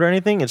deformed or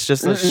anything. It's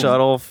just a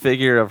subtle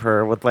figure of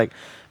her with like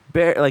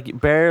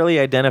barely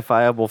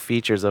identifiable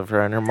features of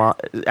her, and her mom.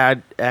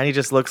 Annie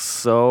just looks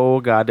so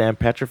goddamn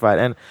petrified,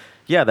 and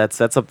that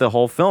sets up the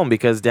whole film,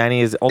 because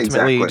Danny is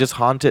ultimately just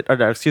haunted.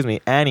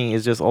 Annie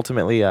is just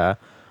ultimately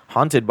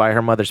haunted by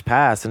her mother's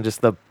past and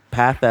just the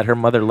path that her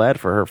mother led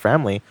for her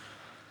family.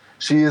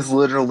 She is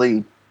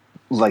literally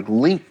like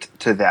linked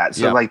to that.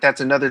 So like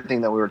that's another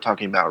thing that we were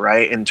talking about,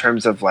 right? In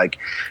terms of like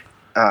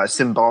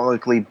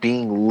symbolically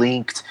being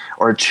linked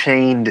or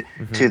chained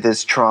to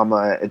this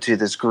trauma, to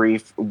this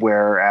grief,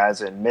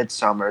 whereas in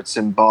Midsummer it's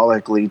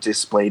symbolically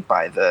displayed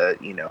by the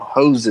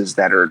hoses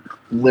that are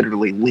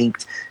literally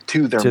linked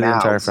to their To the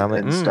entire mouths family.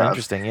 and stuff.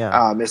 Interesting,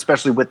 yeah.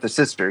 Especially with the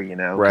sister,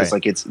 because Right.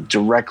 like it's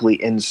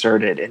directly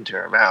inserted into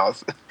her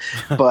mouth.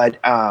 But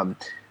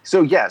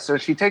so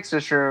she takes the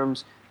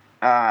shrooms.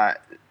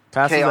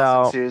 Passes Chaos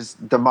out. ensues.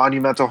 The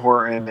monumental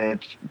horror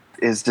image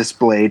is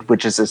displayed,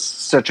 which is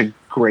such a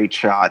great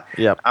shot.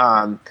 Yep.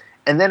 And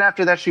then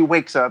after that, she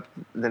wakes up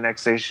the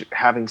next day,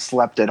 having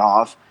slept it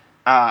off.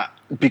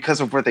 Because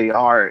of where they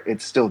are,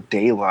 it's still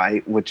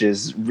daylight, which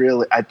is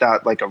really, I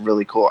thought, like a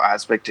really cool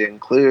aspect to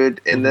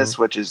include in this,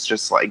 which is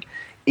just like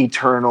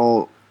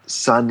eternal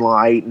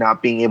sunlight,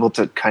 not being able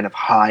to kind of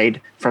hide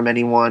from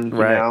anyone, you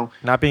know?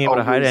 Not being able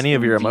to hide Always any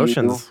of your in view.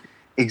 emotions.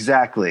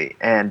 Exactly.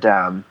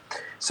 And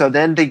so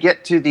then they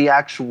get to the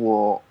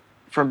actual,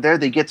 from there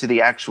they get to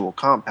the actual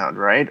compound,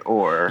 right?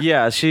 Or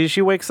Yeah,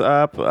 she wakes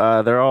up.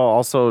 They're all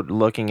also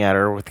looking at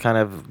her with kind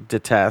of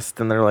detest,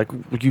 and they're like,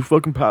 "You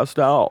fucking passed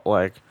out."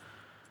 Like,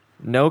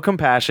 no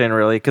compassion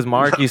really, because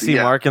Mark, you see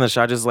Yeah. Mark in the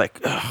shot just like,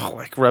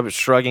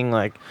 shrugging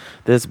like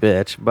this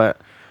bitch, but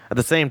at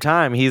the same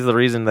time, he's the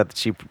reason that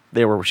she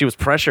was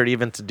pressured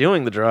even to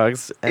doing the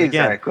drugs. And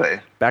exactly.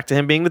 again, back to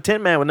him being the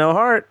Tin Man with no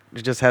heart.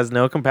 He just has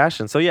no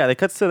compassion. So yeah, they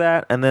cuts to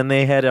that, and then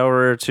they head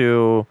over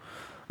to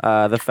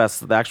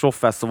the actual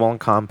festival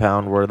and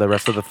compound where the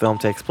rest of the film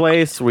takes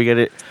place. We get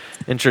it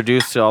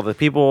introduced to all the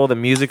people. The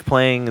music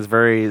playing is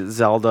very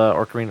Zelda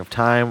Ocarina of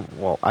Time.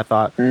 Well, I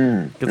thought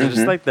because it's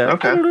just like that.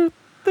 Okay.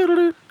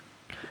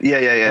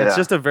 Yeah. It's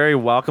just a very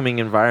welcoming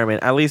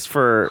environment, at least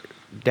for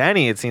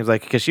Danny, it seems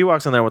like, because she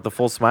walks in there with a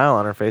full smile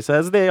on her face,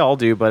 as they all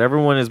do, but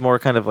everyone is more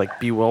kind of like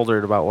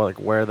bewildered about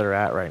where they're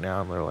at right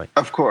now, and they're like,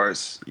 of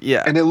course.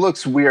 Yeah. And it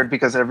looks weird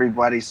because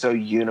everybody's so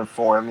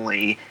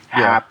uniformly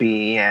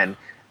happy and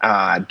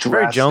dressed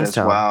Very as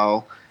Jonestown.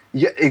 well.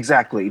 Yeah,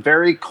 exactly.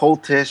 Very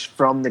cultish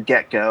from the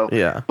get-go.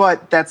 Yeah.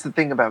 But that's the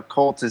thing about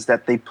cults, is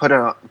that they put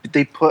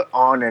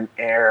on an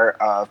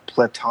air of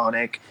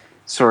platonic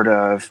sort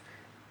of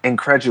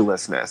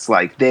incredulousness.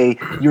 Like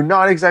you're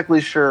not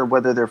exactly sure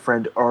whether they're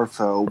friend or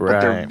foe,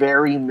 but they're Right.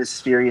 very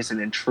mysterious and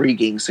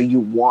intriguing, so you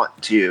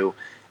want to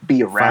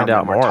be around find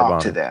out them or more talk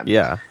about to it. them.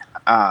 Yeah.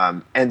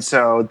 And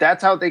so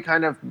that's how they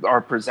kind of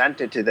are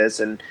presented to this,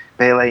 and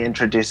Bailey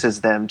introduces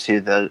them to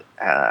the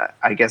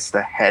I guess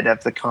the head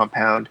of the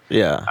compound.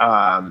 Yeah.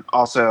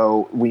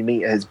 Also we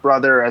meet his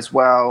brother as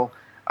well,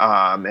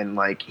 and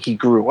like he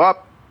grew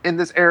up in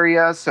this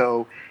area,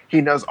 so he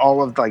knows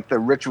all of like the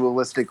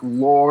ritualistic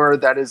lore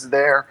that is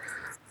there,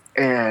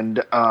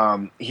 and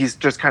he's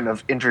just kind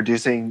of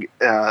introducing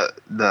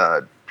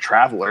the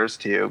travelers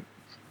to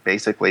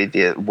basically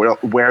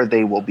where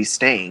they will be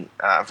staying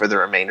for the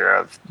remainder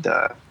of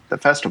the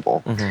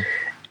festival.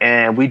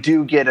 And we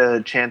do get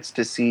a chance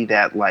to see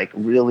that like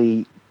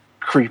really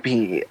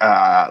creepy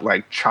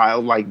like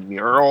childlike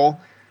mural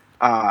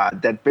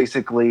that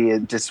basically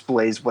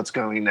displays what's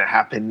going to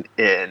happen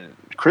in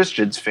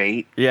Christian's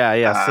fate.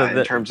 Yeah. So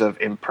in terms of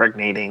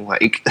impregnating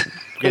like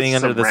getting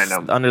some under the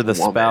random woman.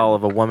 spell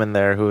of a woman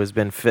there who has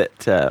been fit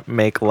to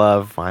make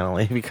love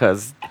finally,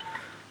 because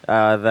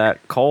that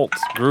cult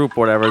group,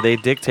 whatever, they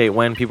dictate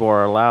when people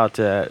are allowed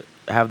to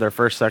have their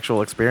first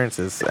sexual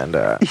experiences, and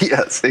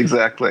Yes,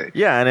 exactly.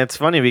 yeah, and it's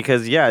funny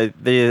because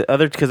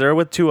because they're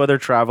with two other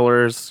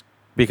travelers,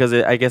 because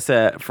I guess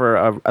as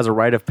a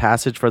rite of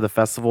passage for the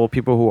festival,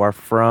 people who are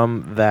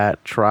from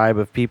that tribe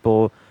of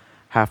people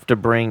have to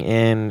bring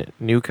in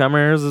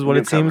newcomers, is what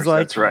it seems Newcomers, like.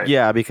 that's right.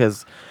 Yeah,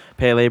 because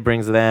Pele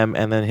brings them,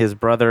 and then his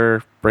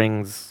brother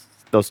brings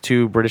those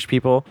two British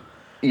people.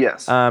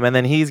 Yes. And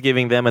then he's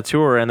giving them a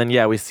tour, and then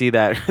we see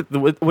that,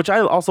 which I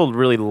also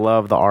really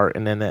love the art,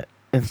 and then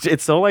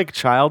it's so like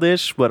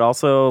childish, but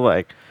also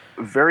like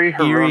Very eerie.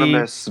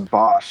 Hieronymus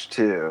Bosch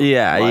too.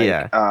 Yeah, Like,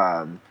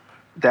 yeah.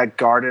 That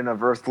Garden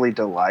of Earthly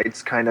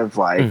Delights, kind of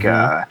like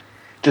Mm-hmm.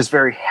 just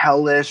very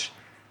hellish,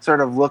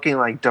 sort of looking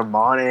like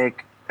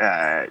demonic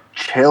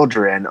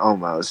children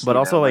almost. But you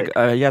also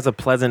know, he has a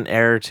pleasant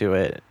air to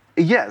it.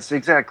 yes,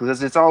 exactly,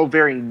 because it's all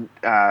very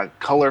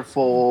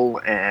colorful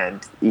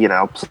and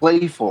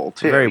playful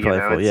too. Very you know,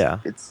 playful, yeah.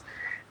 It's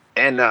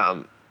and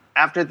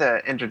after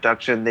the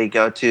introduction, they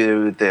go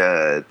to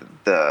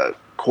the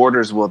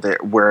quarters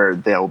where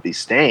they'll be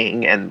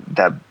staying, and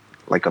that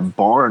like a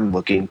barn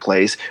looking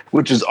place,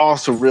 which is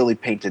also really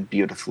painted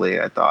beautifully.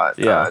 I thought,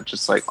 Yeah.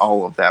 just like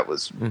all of that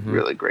was Mhm.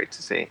 really great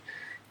to see.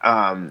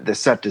 The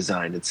set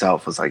design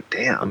itself was like,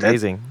 damn,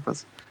 Amazing.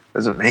 That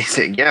was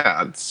amazing.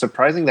 Yeah, it's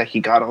surprising that he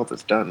got all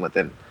this done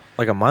within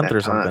Like a month that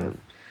or something. time.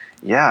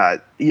 Yeah,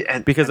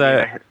 and, Because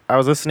I I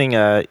was listening,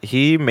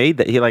 he made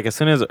that, as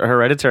soon as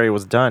Hereditary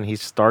was done, he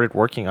started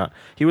working on,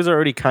 he was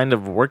already kind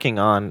of working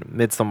on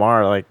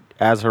Midsommar, like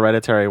as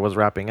Hereditary was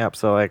wrapping up.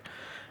 So like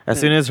as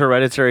soon as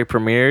Hereditary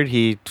premiered,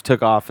 he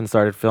took off and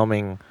started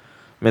filming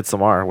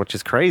Midsommar, which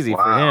is crazy for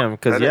Wow, him,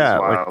 because that is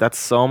like wild. that's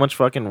so much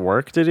fucking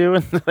work to do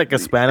in like a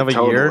span of a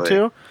year or Totally.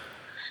 two.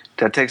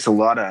 That takes a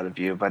lot out of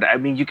you, but I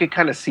mean, you could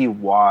kind of see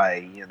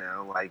why.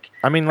 Like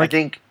I mean, I like,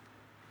 think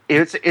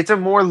it's a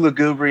more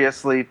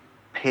lugubriously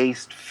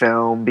paced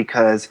film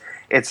because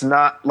it's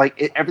not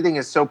like everything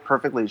is so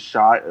perfectly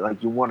shot.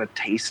 Like you want to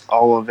taste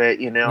all of it,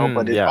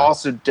 but it yeah.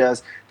 also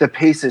does. The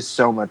pace is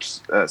so much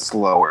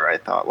slower. I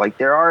thought like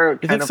there are You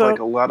kind think of so? like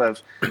a lot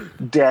of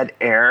dead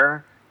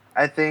air.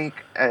 I think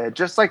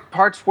just like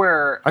parts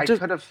where I I just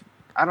could have.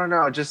 I don't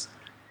know. Just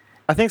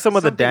I think some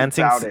of the something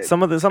dancing, about it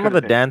some of could the have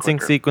been dancing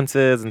quicker.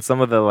 sequences and some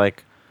of the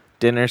like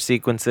dinner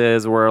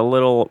sequences were a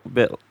little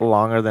bit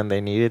longer than they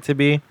needed to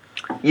be.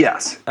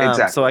 Yes,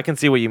 exactly. So I can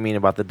see what you mean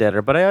about the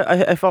deader, but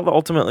I felt that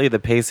ultimately the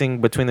pacing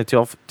between the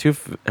two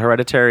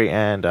Hereditary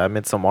and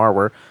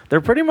Midsommar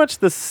they're pretty much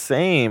the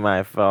same.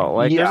 I felt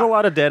like there's a Yeah.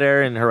 lot of dead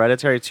air in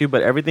Hereditary too,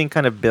 but everything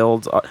kind of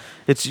builds.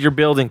 You're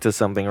building to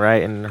something,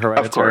 right? In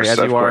Hereditary, as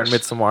Of you are in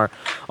course. Midsommar.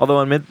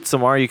 Although in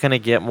Midsommar you kind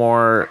of get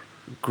more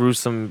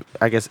gruesome,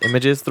 I guess,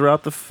 images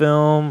throughout the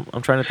film.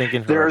 I'm trying to think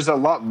in There's a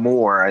lot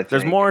more, I think.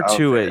 there's more of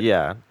to it,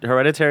 yeah.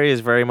 Hereditary is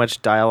very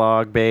much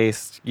dialogue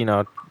based,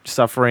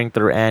 suffering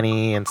through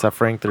Annie and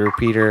suffering through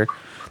Peter.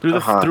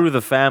 Uh-huh. Through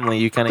the family,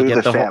 you kind of Through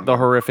get the the family.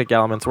 horrific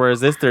elements.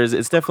 Whereas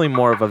it's definitely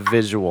more of a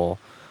visual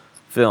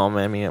film.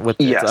 I mean, it's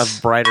a Yes.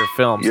 brighter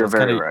film, so You're it's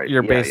kind very of right.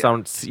 you're Yeah, based yeah.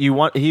 on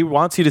he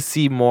wants you to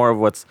see more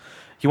of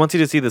he wants you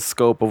to see the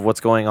scope of what's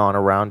going on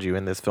around you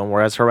in this film.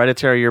 Whereas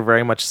Hereditary, you're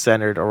very much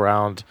centered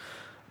around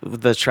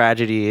the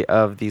tragedy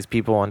of these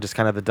people and just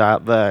kind of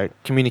the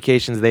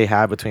communications they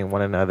have between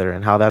one another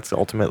and how that's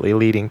ultimately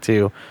leading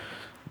to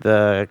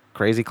the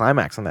crazy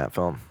climax in that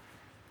film.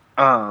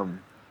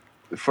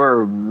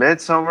 For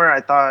Midsummer,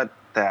 I thought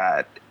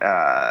that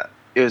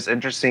it was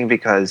interesting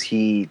because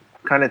he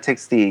kind of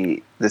takes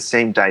the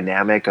same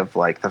dynamic of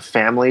like the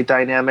family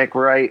dynamic,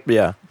 right?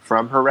 Yeah.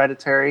 From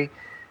Hereditary.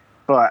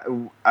 But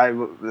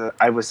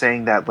I was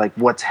saying that like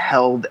what's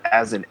held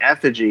as an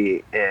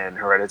effigy in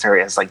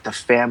Hereditary is like the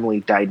family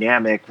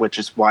dynamic, which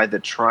is why the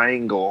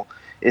triangle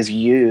is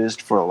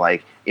used for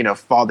like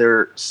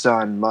father,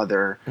 son,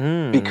 mother,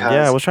 Yeah, I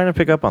because was trying to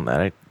pick up on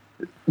that.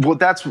 well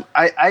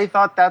I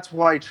thought that's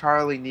why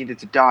Charlie needed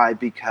to die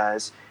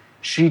because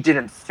she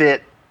didn't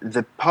fit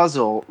the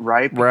puzzle,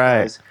 right? Right.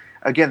 Because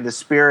again, the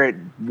spirit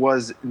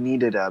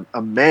needed a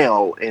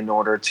male in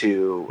order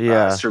to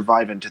Yeah.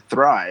 survive and to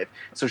thrive.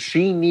 So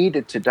she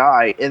needed to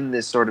die in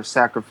this sort of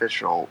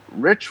sacrificial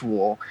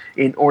ritual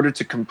in order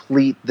to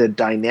complete the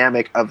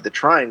dynamic of the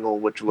triangle,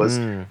 which was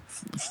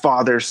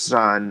father,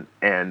 son,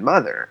 and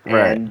mother.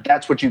 Right. And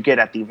that's what you get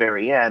at the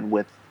very end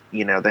with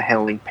the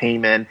hailing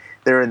payment.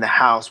 They're in the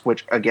house,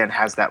 which again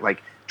has that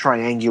like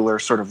triangular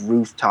sort of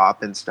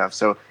rooftop and stuff.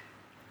 So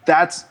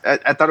I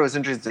thought it was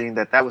interesting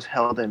that was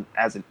held in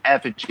as an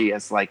effigy,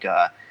 as like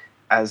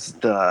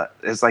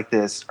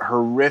this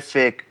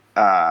horrific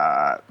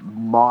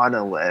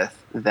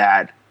monolith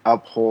that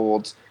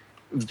upholds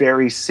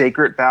very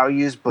sacred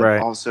values, but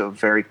Right. also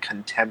very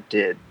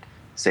contempted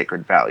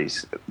sacred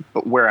values.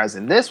 But whereas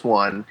in this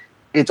one,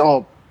 it's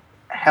all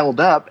held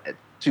up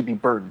to be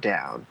burned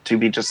down, to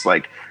be just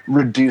like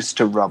reduced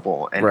to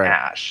rubble and Right.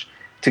 ash,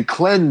 to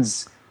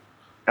cleanse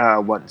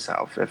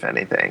oneself, if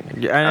anything,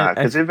 Yeah,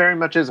 because it very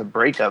much is a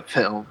breakup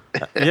film.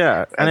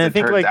 yeah, and as I it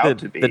think turns like out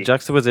to be. the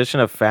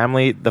juxtaposition of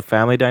the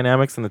family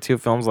dynamics in the two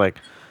films, like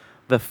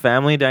the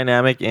family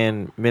dynamic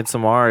in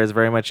Midsommar is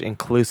very much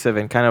inclusive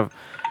and kind of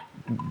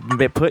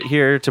put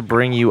here to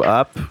bring you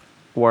up,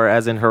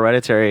 whereas in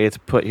Hereditary, it's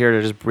put here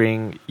to just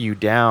bring you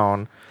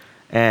down.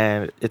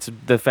 And it's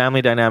the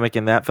family dynamic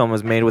in that film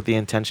was made with the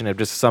intention of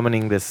just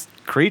summoning this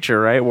creature,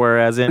 right?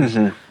 Whereas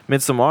in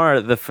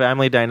Midsommar, the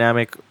family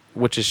dynamic,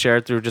 which is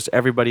shared through just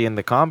everybody in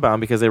the compound,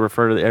 because they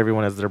refer to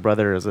everyone as their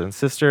brothers and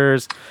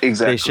sisters.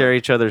 Exactly. They share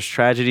each other's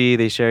tragedy.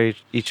 They share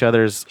each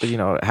other's,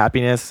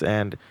 happiness,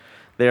 and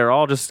they are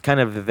all just kind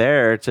of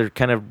there to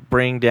kind of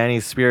bring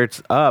Danny's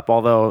spirits up,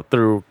 although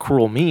through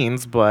cruel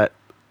means. But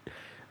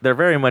they're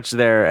very much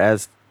there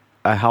as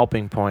a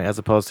helping point, as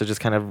opposed to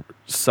just kind of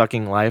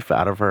sucking life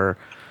out of her,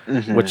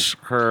 which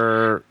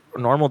her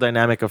normal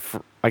dynamic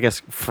of, I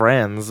guess,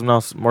 friends,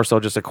 more so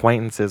just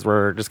acquaintances,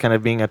 were just kind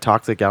of being a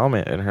toxic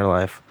element in her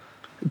life.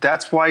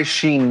 That's why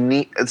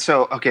she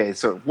so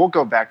we'll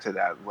go back to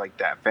that, like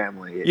that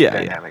family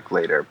dynamic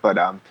later. But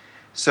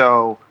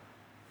so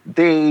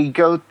they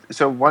go.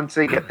 So once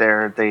they get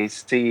there, they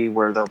see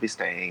where they'll be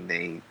staying.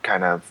 They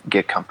kind of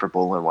get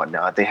comfortable and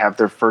whatnot. They have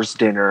their first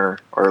dinner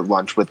or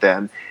lunch with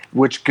them,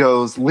 which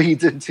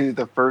leads into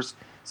the first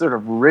sort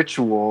of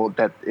ritual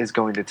that is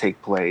going to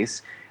take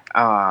place,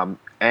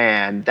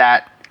 and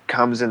that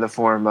comes in the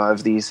form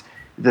of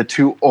the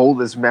two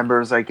oldest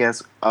members, I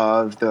guess,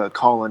 of the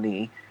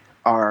colony.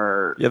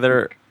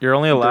 You're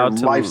only allowed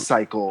to life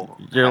cycle.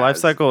 Your life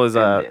cycle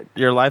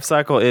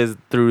is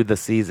through the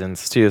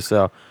seasons too.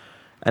 So.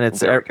 And it's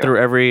through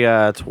every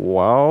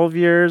 12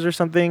 years or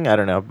something. I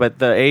don't know. But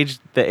the age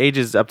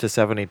is up to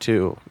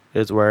 72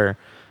 is where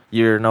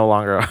you're no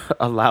longer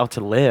allowed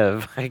to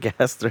live, I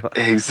guess.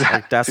 Exactly.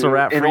 Like, that's a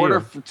wrap for you. In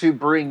order to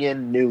bring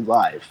in new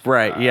life.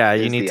 Right, yeah.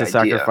 You need to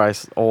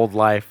sacrifice old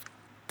life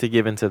to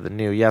give into the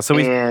new. Yeah, so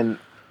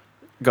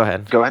Go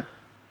ahead. Go ahead.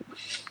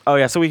 Oh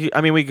yeah, so we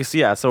can see,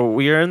 yeah. So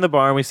we are in the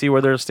barn. We see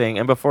where they're staying,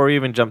 and before we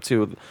even jump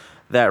to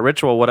that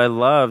ritual, what I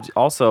loved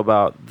also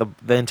about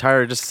the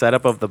entire just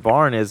setup of the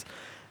barn is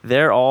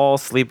they're all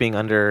sleeping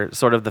under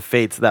sort of the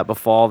fates that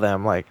befall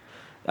them. Like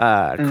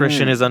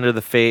Christian is under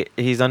the fate.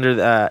 He's under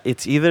the.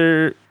 It's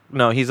either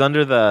no, he's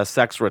under the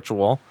sex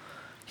ritual.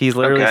 He's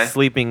literally Okay.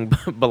 sleeping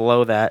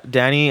below that.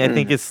 Danny, I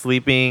think, is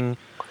sleeping.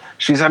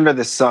 She's under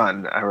the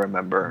sun, I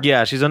remember.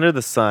 Yeah, she's under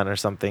the sun or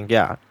something.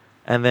 Yeah,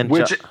 and then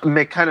Which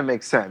kind of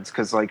makes sense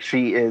because like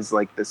she is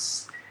like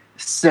this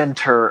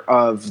center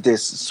of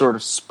this sort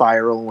of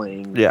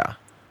spiraling, yeah.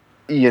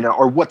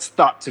 or what's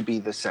thought to be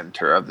the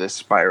center of this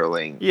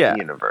spiraling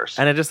universe.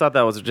 And I just thought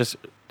that was just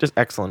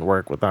excellent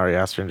work with Ari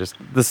Aster, and just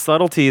the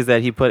subtleties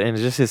that he put in,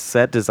 just his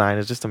set design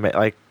is just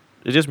like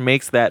it just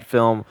makes that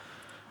film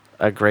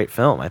a great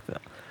film, I think.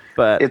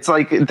 But it's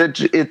like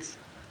it's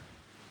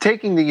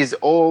taking these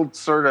old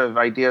sort of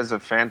ideas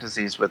of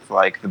fantasies with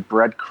like the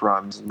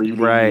breadcrumbs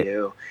leading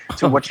you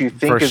to what you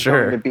think is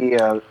going to be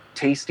a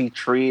tasty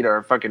treat or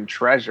a fucking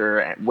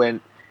treasure, when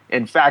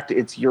in fact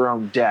it's your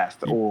own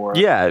death or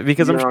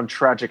because your own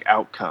tragic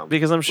outcome.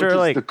 Because I'm sure which is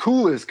like the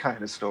coolest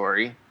kind of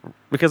story.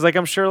 Because like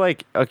I'm sure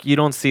like you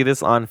don't see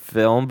this on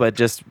film, but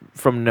just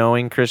from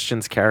knowing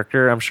Christian's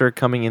character, I'm sure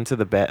coming into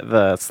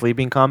the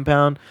sleeping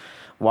compound,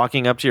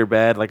 walking up to your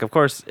bed, like of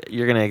course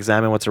you're gonna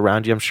examine what's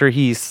around you. I'm sure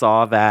he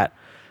saw that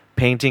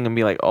painting and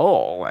be like,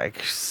 oh,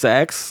 like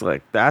sex,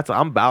 like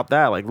I'm about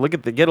that. Like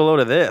get a load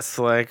of this,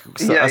 like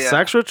a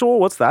sex ritual.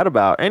 What's that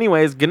about?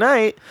 Anyways, good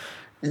night.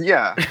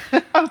 Yeah,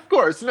 of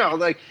course. No,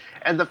 like,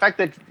 and the fact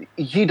that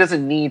he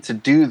doesn't need to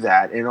do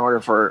that in order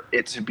for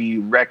it to be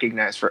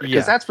recognized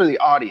because that's for the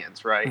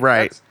audience, right?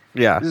 Right.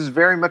 This is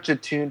very much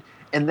attuned,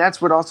 and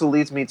that's what also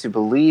leads me to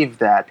believe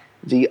that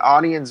the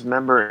audience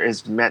member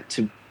is meant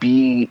to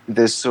be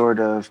this sort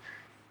of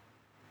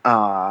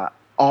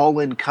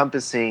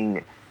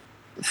all-encompassing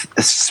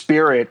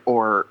spirit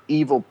or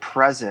evil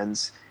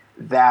presence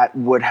that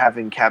would have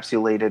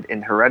encapsulated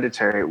in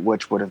Hereditary,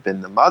 which would have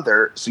been the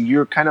mother. So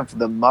you're kind of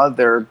the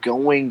mother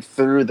going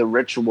through the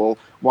ritual,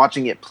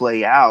 watching it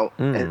play out,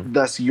 and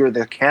thus you're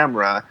the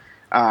camera.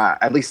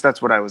 At least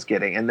that's what I was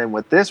getting. And then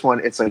with this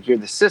one, it's like you're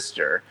the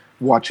sister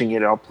watching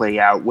it all play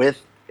out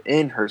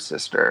within her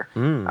sister,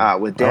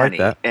 with Danny.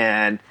 I like that.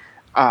 And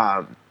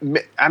I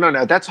don't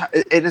know. That's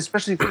it,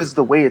 especially because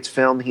the way it's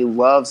filmed. He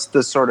loves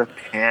the sort of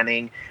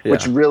panning,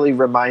 which really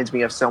reminds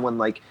me of someone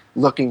like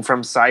looking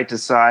from side to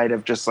side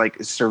of just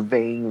like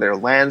surveying their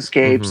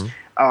landscapes,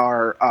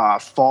 or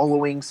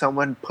following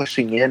someone,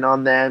 pushing in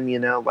on them.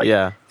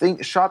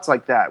 Shots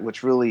like that,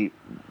 which really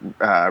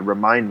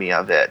remind me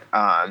of it.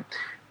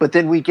 But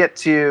then we get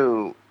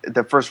to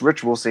the first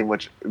ritual scene,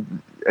 which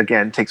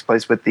again takes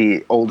place with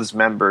the oldest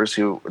members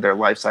who their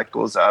life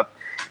cycle is up.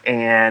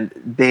 And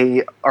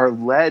they are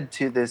led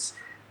to this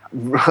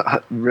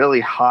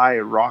really high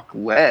rock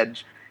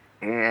ledge.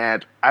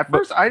 And at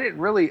first, I didn't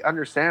really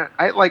understand.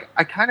 I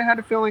kind of had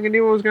a feeling I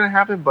knew what was going to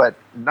happen, but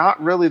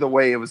not really the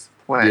way it was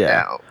planned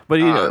out. But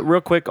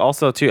real quick,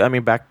 also too, I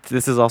mean,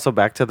 this is also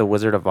back to the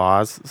Wizard of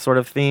Oz sort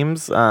of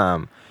themes.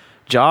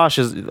 Josh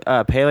is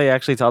Pele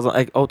actually tells him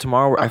like, oh,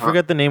 tomorrow I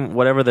forget the name,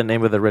 whatever the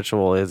name of the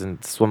ritual is,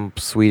 in some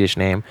Swedish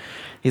name.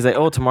 He's like,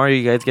 oh, tomorrow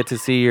you guys get to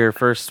see your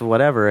first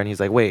whatever, and he's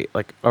like, wait,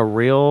 like a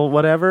real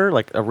whatever,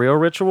 like a real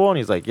ritual, and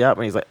he's like, yep,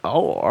 and he's like,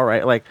 oh, all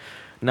right, like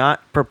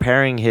not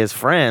preparing his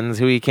friends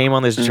who he came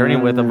on this journey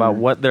with about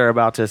what they're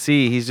about to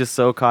see. He's just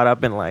so caught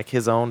up in like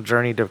his own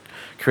journey to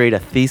create a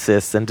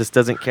thesis and just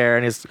doesn't care,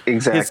 and his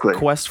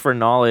quest for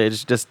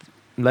knowledge just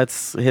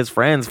lets his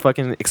friends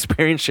fucking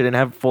experience shit and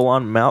have full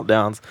on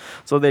meltdowns.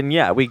 So then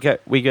we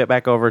get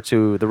back over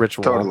to the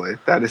ritual. Totally,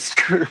 that is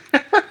true.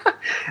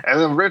 And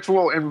the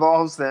ritual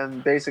involves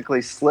them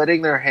basically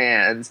slitting their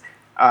hands,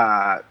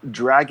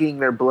 dragging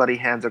their bloody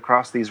hands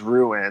across these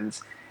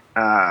ruins,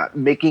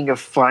 making a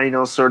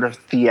final sort of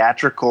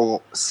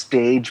theatrical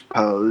stage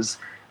pose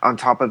on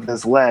top of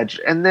this ledge,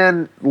 and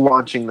then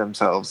launching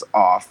themselves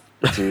off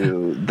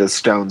to the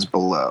stones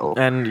below.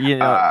 And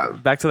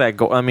back to that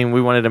gore. I mean,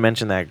 we wanted to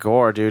mention that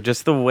gore, dude.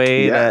 Just the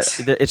way that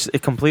it's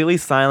completely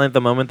silent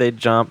the moment they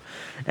jump,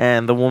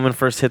 and the woman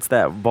first hits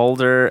that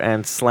boulder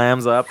and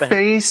slams up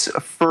face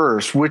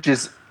first, which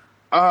is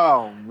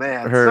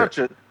such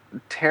a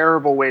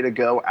terrible way to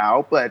go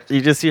out. But you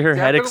just see her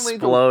head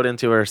explode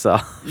into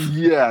herself.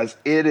 Yes,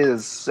 it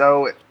is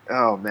so.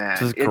 Oh man,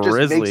 it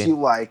just makes you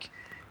like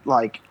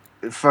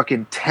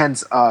fucking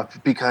tense up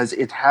because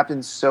it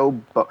happens so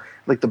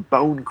like the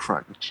bone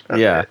crunch of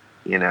it,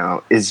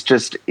 is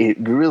just, it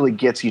really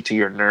gets you to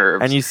your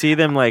nerves. And you see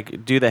them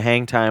like do the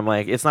hang time,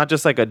 like it's not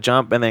just like a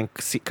jump and then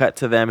cut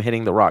to them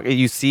hitting the rock.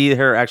 You see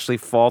her actually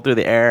fall through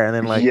the air and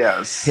then like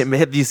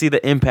you see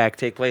the impact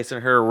take place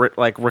and her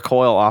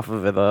recoil off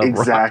of it.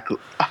 Exactly.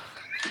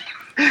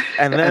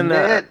 And then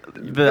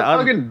the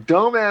fucking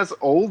dumbass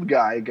old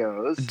guy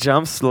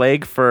jumps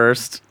leg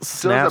first,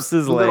 snaps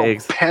his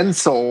legs.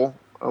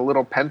 A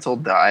little pencil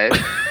dive.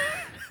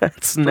 For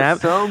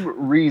some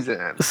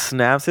reason.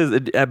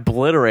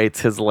 Obliterates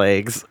his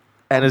legs.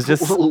 and it's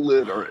just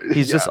literally,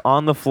 he's just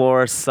on the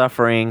floor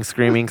suffering,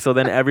 screaming. So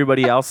then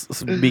everybody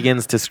else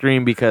begins to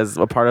scream because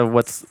a part of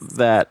what's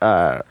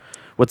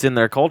in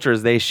their culture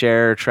is they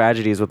share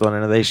tragedies with one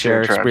another. They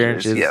share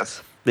experiences.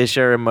 Yes. They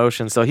share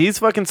emotions. So he's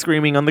fucking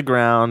screaming on the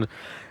ground,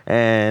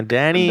 and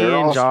Danny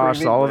and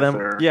Josh, all of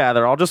them,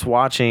 they're all just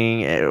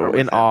watching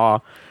in awe,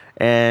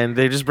 and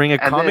they just bring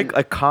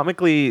a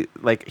comically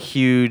like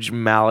huge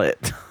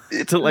mallet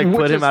to like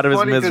put him out of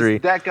his misery.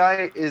 That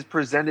guy is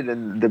presented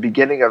in the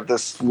beginning of the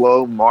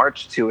slow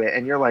march to it,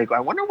 and you're like, I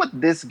wonder what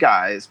this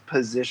guy's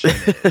position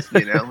is.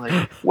 You know,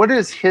 like what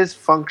is his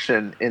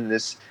function in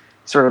this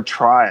sort of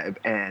tribe?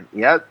 And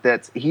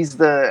he's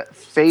the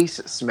face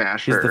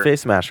smasher. He's the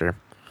face smasher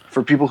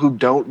for people who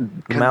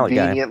don't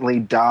conveniently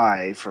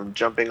die from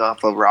jumping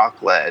off a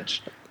rock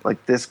ledge.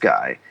 Like this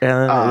guy.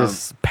 And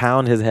just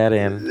pound his head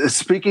in.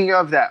 Speaking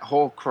of that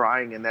whole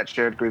crying and that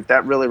shared grief,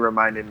 that really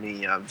reminded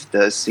me of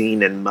the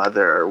scene in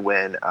Mother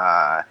when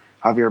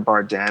Javier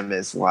Bardem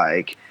is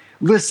like,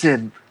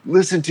 listen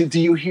do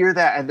you hear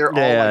that? And they're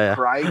all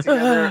crying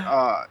together.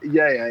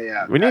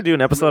 Yeah. We need to do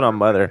an episode on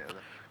Mother.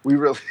 We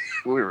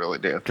really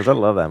do. Because I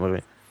love that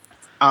movie.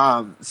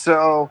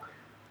 So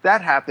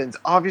that happens.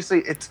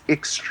 Obviously, it's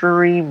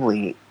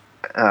extremely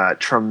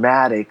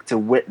traumatic to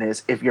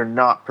witness if you're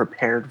not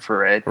prepared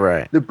for it.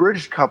 Right. The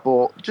British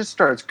couple just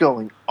starts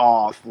going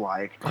off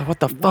like, what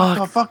the fuck? What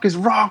the fuck is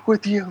wrong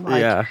with you?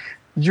 Like,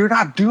 you're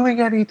not doing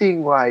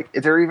anything. Like,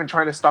 they're even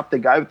trying to stop the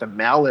guy with the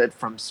mallet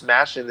from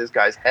smashing this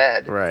guy's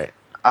head. Right.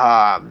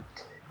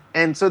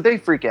 And so they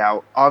freak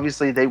out.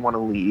 Obviously, they want to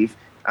leave.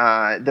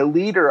 The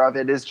leader of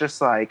it is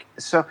just like,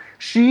 so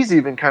she's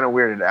even kind of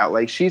weirded out.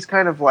 Like, she's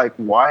kind of like,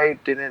 why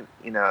didn't,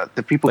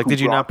 the people like, did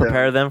you not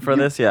prepare them for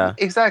this? Yeah.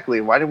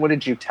 Exactly. What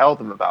did you tell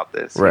them about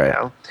this? Right. You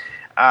know?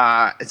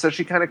 And so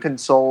she kind of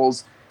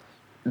consoles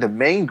the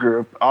main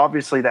group.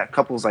 Obviously, that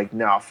couple's like,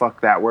 no,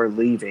 fuck that. We're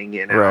leaving,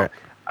 Right.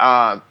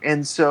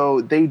 And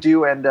so they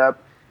do end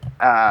up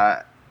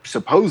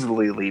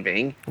supposedly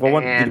leaving.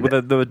 Well,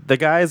 the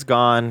guy's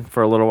gone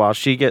for a little while.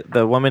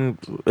 The woman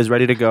is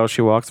ready to go.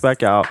 She walks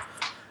back out.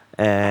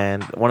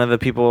 And one of the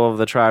people of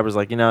the tribe was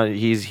like,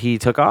 he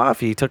took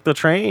off. He took the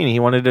train. He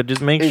wanted to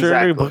just make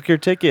sure to book your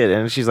ticket.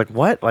 And she's like,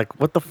 what? Like,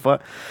 what the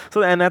fuck?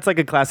 So, and that's like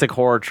a classic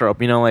horror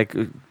trope, like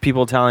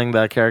people telling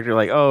the character,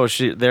 like, oh,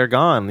 they're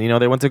gone.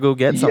 They went to go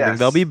get something. Yes.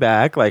 They'll be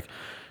back. Like,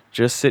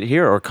 just sit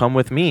here or come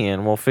with me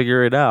and we'll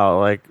figure it out.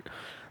 Like,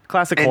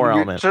 classic horror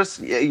element.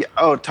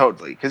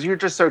 Totally. Because you're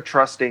just so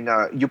trusting.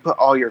 You put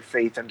all your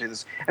faith into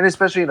this. And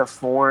especially in a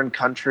foreign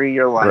country,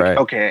 you're like,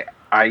 okay,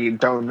 I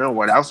don't know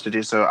what else to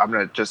do, so I'm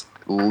going to just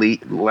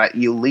let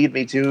you lead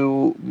me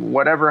to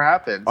whatever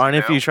happens. And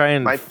if you try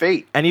and... my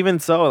fate. And even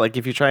so, like,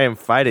 if you try and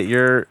fight it,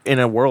 you're in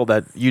a world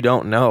that you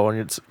don't know, and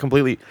it's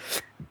completely...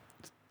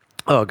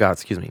 Oh, God,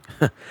 excuse me.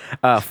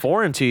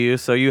 Foreign to you,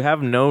 so you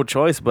have no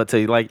choice but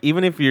to, like,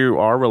 even if you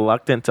are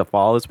reluctant to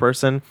follow this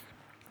person,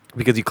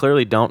 because you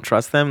clearly don't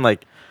trust them,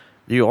 like,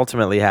 you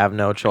ultimately have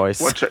no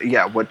choice. What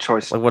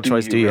choice? Like, what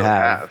choice do you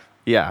have?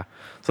 Yeah.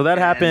 So that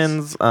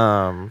happens...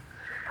 and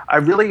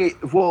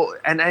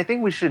I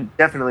think we should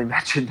definitely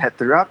mention that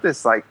throughout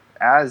this, like,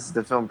 as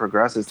the film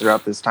progresses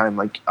throughout this time,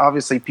 like,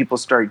 obviously people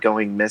start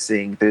going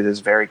missing through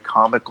this very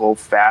comical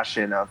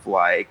fashion of,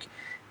 like,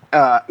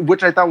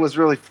 which I thought was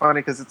really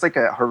funny because it's like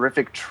a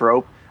horrific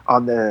trope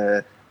on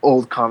the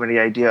old comedy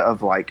idea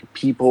of, like,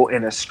 people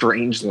in a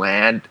strange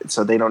land,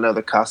 so they don't know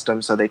the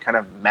customs, so they kind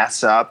of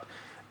mess up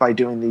by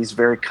doing these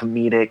very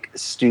comedic,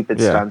 stupid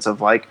stunts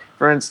of, like,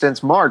 for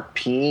instance, Mark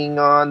peeing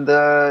on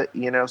the,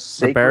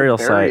 sacred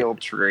burial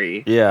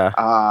tree. Yeah.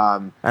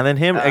 And then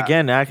him,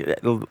 again,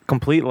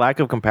 complete lack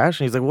of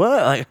compassion. He's like,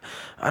 what? Like,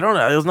 I don't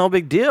know. It was no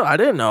big deal. I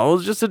didn't know. It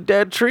was just a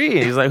dead tree.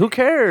 And he's like, who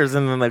cares?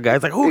 And then the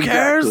guy's like, who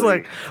cares?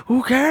 Like,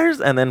 who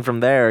cares? And then from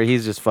there,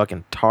 he's just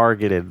fucking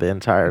targeted the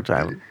entire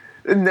time.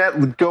 And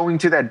that going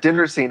to that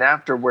dinner scene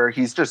after where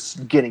he's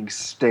just getting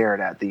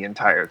stared at the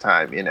entire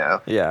time,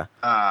 Yeah.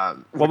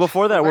 Well,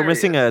 before that, we're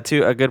missing a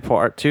good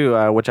part too,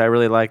 which I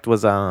really liked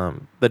was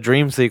the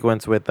dream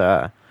sequence with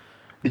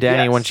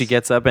Danny when she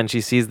gets up and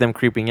she sees them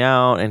creeping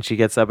out, and she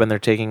gets up and they're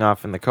taking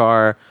off in the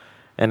car,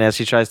 and as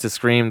she tries to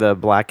scream, the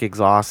black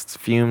exhaust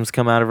fumes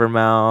come out of her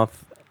mouth.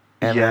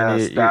 And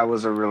that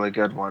was a really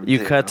good one.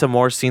 You cut to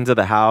more scenes of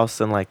the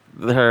house and, like,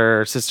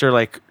 her sister,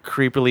 like,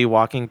 creepily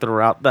walking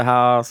throughout the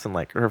house, and,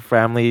 like, her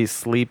family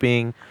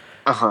sleeping.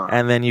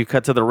 And then you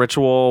cut to the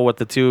ritual with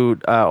the two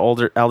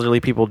elderly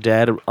people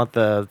dead at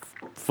the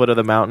foot of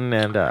the mountain,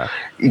 and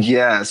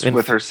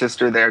with her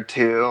sister there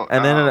too.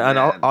 And then an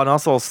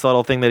also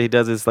subtle thing that he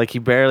does is, like, he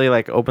barely,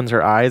 like, opens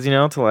her eyes,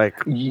 to,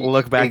 like,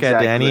 look back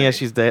at Danny as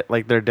she's dead,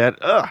 like, they're dead.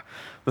 Ugh.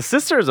 The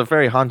sister is a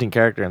very haunting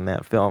character in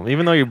that film,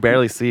 even though you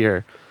barely see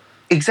her.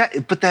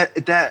 Exactly, but that's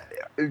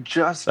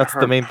her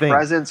the main thing.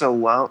 Presence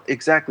alone.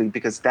 Exactly,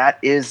 because that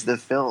is the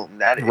film.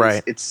 That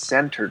is it's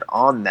centered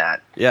on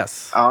that.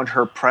 Yes, on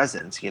her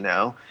presence,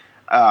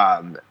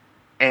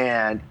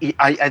 And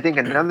I think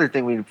another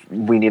thing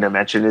we need to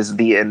mention is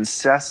the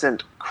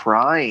incessant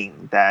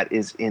crying that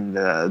is in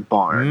the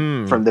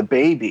barn from the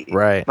baby,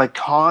 right? Like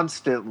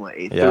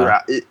constantly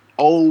throughout, it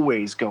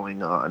always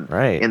going on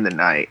in the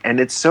night, and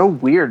it's so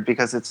weird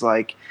because it's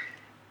like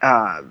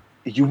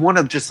you want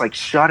to just like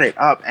shut it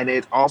up, and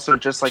it also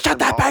just like shut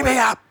that baby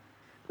up.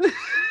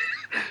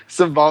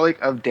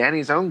 Symbolic of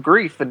Danny's own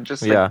grief and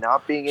just like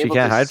not being able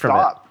to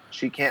stop.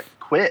 She can't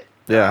quit.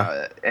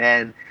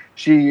 And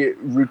she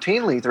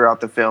routinely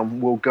throughout the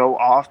film will go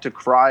off to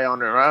cry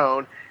on her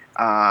own,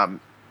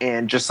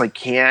 and just like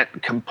can't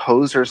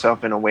compose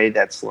herself in a way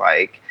that's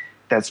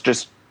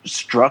just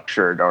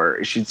structured,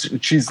 or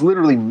she's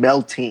literally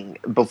melting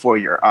before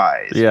your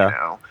eyes, you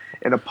know,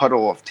 in a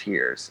puddle of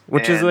tears,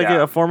 which is like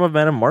a form of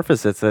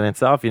metamorphosis in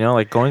itself, you know,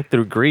 like going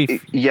through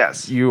grief.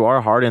 Yes, you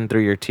are hardened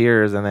through your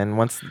tears, and then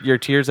once your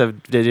tears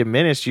have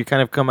diminished, you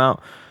kind of come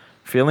out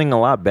feeling a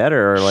lot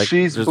better, or like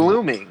she's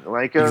blooming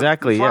like a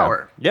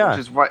flower. Yeah, which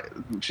is why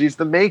she's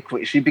the May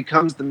Queen. She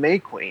becomes the May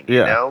Queen.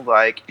 You know,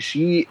 like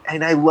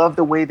and I love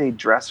the way they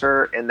dress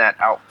her in that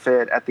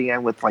outfit at the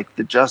end with like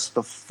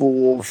the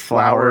full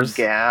flowers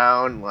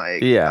gown.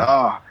 Like,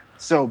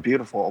 so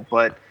beautiful.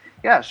 But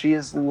yeah, she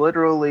is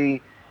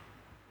literally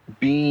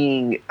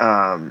being.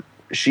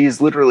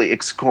 She's literally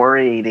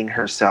excoriating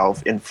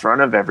herself in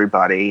front of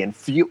everybody in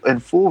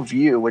full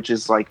view, which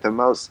is like the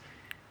most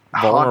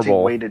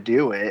haunting way to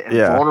do it, and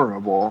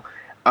vulnerable,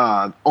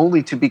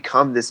 only to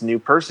become this new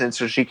person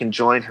so she can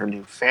join her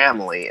new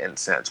family in a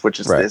sense, which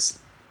is this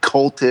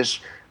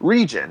cultish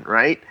region,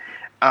 right?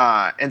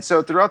 And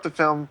so throughout the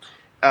film,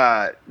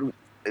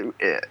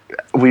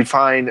 we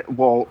find,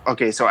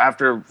 so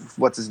after,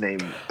 what's his name?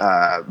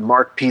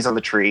 Mark pees on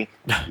the tree.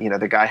 You know,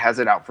 the guy has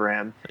it out for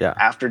him.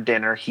 After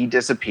dinner, he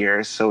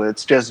disappears. So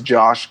it's just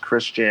Josh,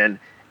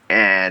 Christian,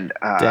 and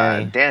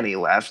Danny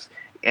left.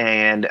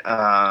 And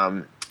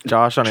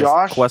Josh on his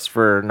quest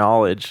for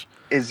knowledge.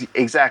 Is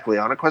exactly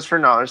on a quest for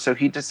knowledge. So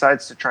he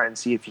decides to try and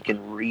see if he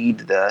can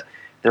read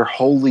their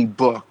holy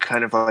book,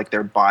 kind of like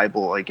their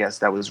Bible, I guess,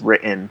 that was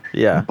written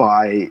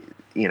by,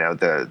 you know,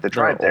 the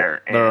tribe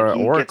there. And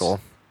the oracle.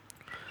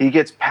 He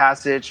gets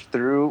passage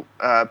through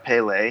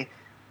Pele,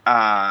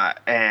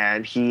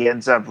 and he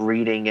ends up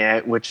reading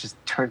it, which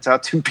turns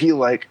out to be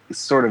like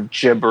sort of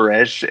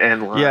gibberish.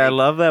 And like, I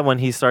love that when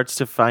he starts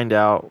to find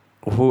out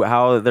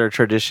how their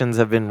traditions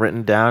have been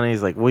written down, and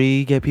he's like,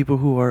 we get people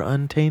who are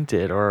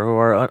untainted, or who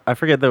are I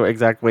forget the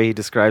exact way he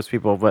describes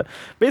people, but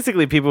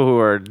basically people who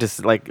are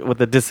just like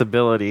with a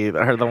disability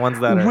are the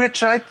ones that are,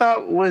 which I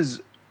thought was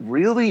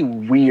really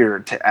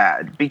weird to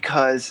add,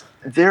 because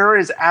there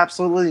is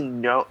absolutely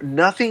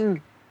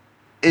nothing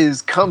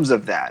comes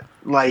of that.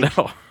 Like,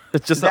 no,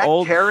 it's just an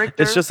old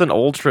character. It's just an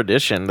old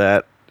tradition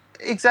that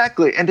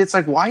exactly, and it's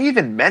like, why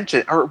even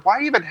mention, or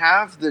why even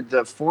have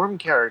the form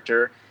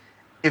character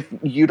if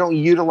you don't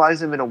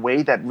utilize him in a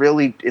way that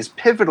really is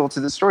pivotal to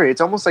the story?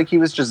 It's almost like he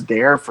was just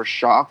there for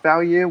shock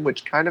value,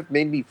 which kind of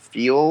made me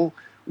feel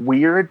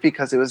weird,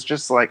 because it was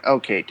just like,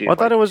 okay, dude. Well, I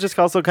thought it was just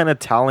also kind of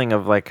telling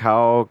of like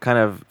how kind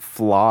of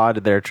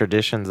flawed their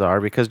traditions are,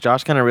 because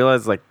Josh kind of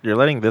realized, like, you're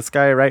letting this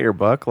guy write your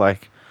book,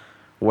 like,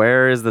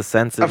 where is the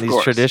sense in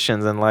these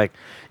traditions? And like,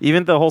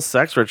 even the whole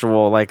sex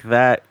ritual, like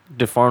that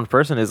deformed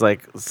person is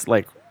like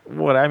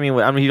what I mean,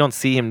 you don't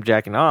see him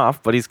jacking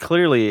off, but he's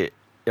clearly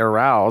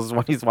aroused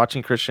when he's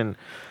watching Christian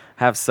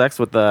have sex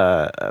with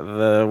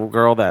the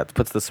girl that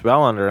puts the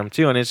spell under him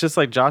too. And it's just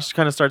like Josh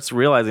kind of starts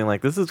realizing,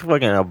 like, this is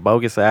fucking a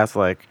bogus ass,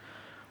 like,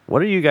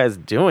 what are you guys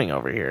doing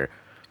over here?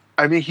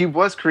 I mean, he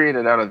was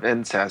created out of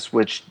incest,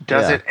 which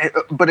doesn't,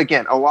 but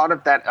again, a lot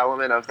of that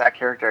element of that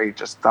character I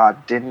just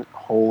thought didn't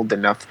hold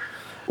enough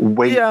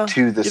weight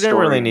to the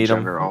story really in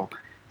general.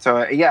 So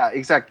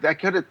exactly.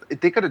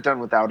 They could have done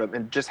without him,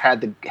 and just had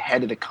the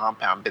head of the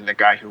compound been the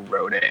guy who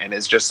wrote it, and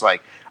it's just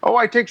like, oh,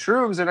 I take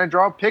shrooms and I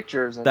draw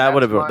pictures. And that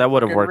would have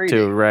worked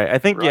too, right? I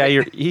think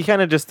he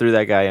kind of just threw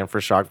that guy in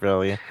for shock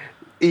value.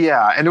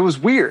 Yeah, and it was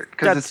weird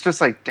because it's just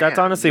like, damn, that's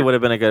honestly would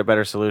have been a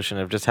better solution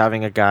of just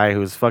having a guy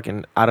who's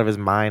fucking out of his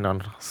mind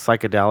on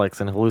psychedelics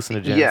and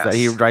hallucinogens. Yes. That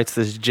he writes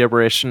this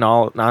gibberish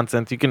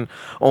nonsense. You can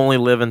only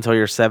live until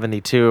you're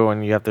 72,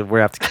 and we have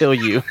to kill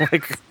you.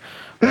 Like,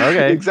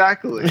 okay,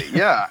 exactly,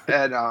 yeah.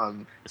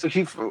 And so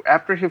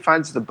after he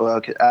finds the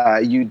book,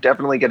 you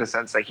definitely get a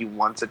sense that he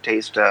wants a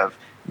taste of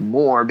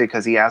more,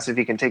 because he asks if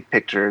he can take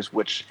pictures,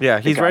 which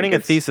he's writing a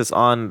thesis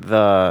on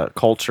the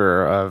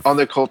culture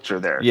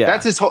there.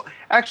 That's his whole,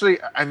 actually,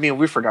 I mean,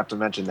 we forgot to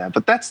mention that,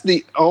 but that's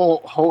the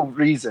whole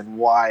reason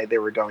why they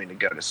were going to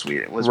go to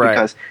Sweden, was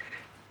because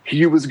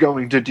he was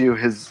going to do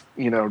his,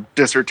 you know,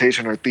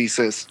 dissertation or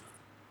thesis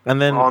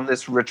and then on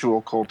this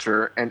ritual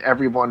culture, and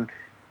everyone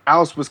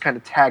else was kind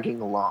of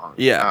tagging along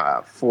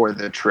for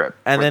the trip.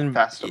 And then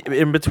festival.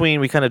 In between,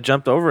 we kind of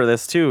jumped over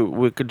this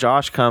too.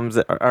 Josh comes,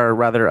 or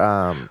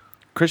rather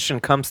Christian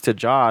comes to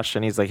Josh,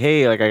 and he's like,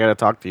 hey, like, I gotta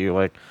talk to you.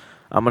 Like,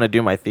 I'm gonna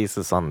do my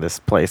thesis on this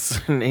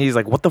place. And he's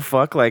like, what the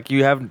fuck? Like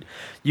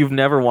you've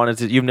never wanted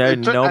to. You've never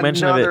no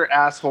mention of it. Another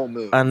asshole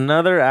move.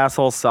 Another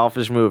asshole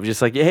selfish move.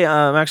 Just like, hey,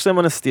 actually, I'm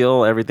gonna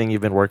steal everything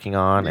you've been working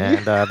on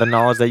and the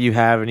knowledge that you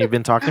have and you've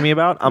been talking to me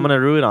about. I'm gonna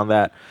ruin on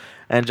that.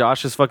 And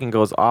Josh just fucking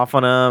goes off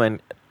on him.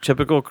 And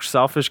typical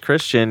selfish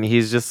Christian,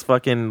 he's just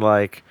fucking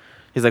like,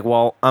 he's like,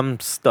 well, I'm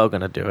still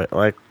gonna do it.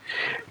 Like,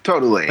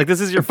 totally. like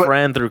this is your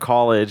friend through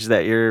college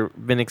that you're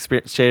been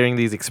sharing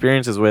these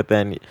experiences with,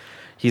 and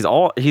he's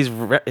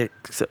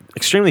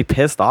extremely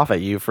pissed off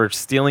at you for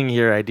stealing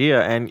your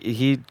idea, and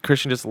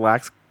Christian just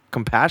lacks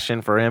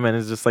compassion for him and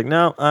is just like,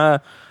 no,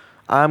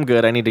 I'm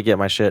good. I need to get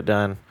my shit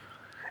done.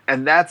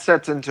 And that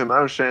sets into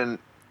motion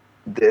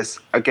this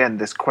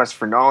quest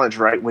for knowledge,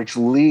 right? Which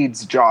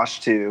leads Josh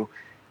to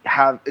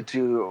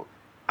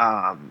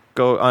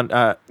go on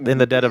in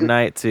the dead of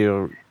night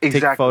to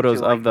take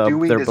photos of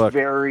their book.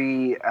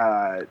 Very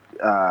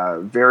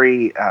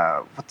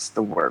what's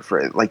the word for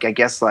it? Like, I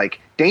guess like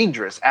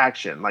dangerous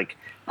action, like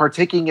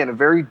partaking in a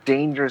very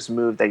dangerous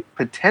move that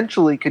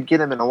potentially could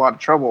get him in a lot of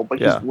trouble, but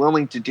he's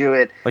willing to do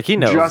it. Like he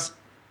knows just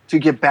to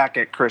get back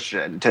at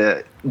Christian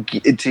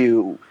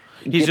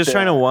He's just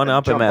trying to one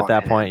up him at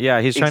that point.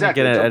 Yeah, he's trying to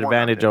get an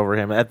advantage over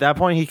him. At that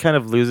point, he kind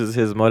of loses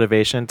his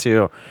motivation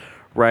to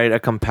write a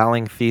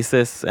compelling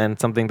thesis and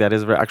something that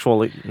is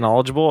actually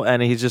knowledgeable,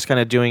 and he's just kind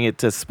of doing it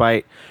to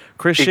spite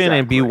Christian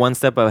and be one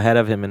step ahead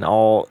of him in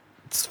all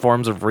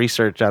forms of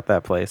research at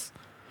that place.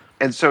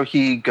 And so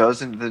he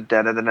goes into the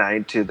dead of the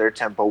night to their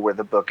temple where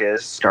the book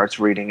is, starts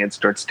reading it,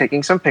 starts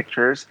taking some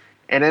pictures,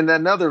 and in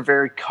another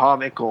very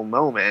comical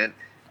moment,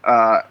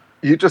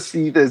 you just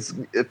see this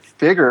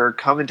figure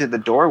come into the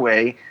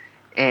doorway,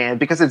 and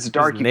because it's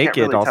dark, you can't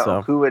really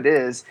tell who it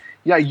is.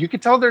 Yeah, you can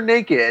tell they're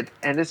naked,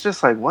 and it's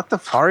just like, what the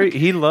fuck?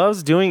 He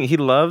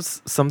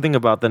loves something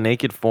about the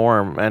naked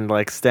form and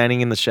like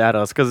standing in the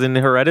shadows. Because in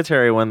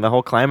Hereditary, when the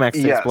whole climax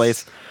takes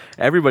place,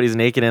 everybody's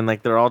naked and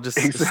like they're all just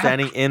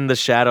standing in the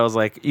shadows.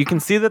 Like you can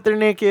see that they're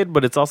naked,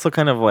 but it's also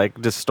kind of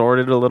like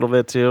distorted a little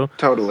bit too.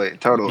 Totally.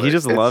 He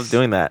just loves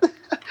doing that.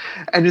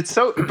 And it's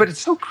so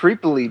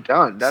creepily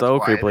done. That's so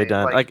creepily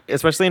done. Like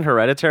especially in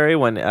Hereditary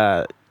when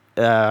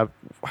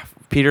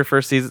Peter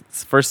first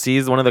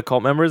sees one of the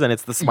cult members, and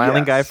it's the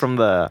smiling guy from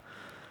that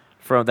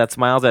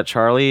smiles at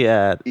Charlie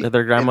at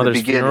their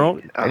grandmother's funeral,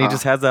 and he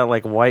just has that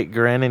like white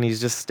grin, and he's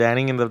just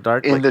standing in the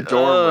dark in the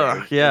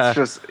doorway. Yeah, it's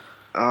just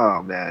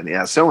oh man,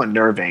 yeah, so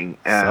unnerving.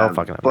 So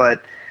fucking unnerving.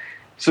 But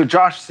so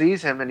Josh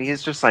sees him, and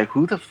he's just like,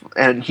 who the?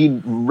 And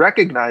he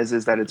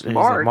recognizes that it's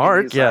Mark.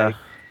 Mark, yeah. Like,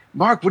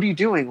 Mark, what are you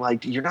doing?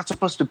 Like, you're not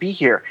supposed to be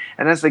here.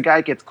 And as the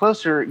guy gets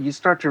closer, you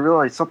start to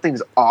realize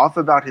something's off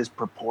about his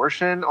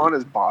proportion on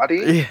his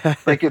body. Yeah.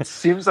 Like, it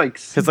seems like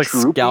his like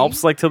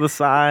scalp's like to the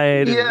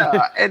side.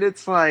 Yeah, and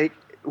it's like,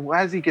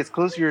 as he gets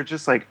closer, you're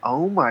just like,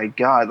 oh my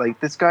god, like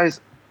this guy's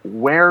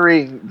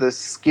wearing the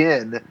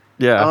skin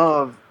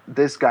of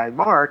this guy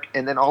Mark,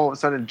 and then all of a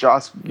sudden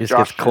Josh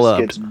just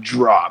gets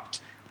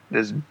dropped.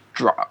 Just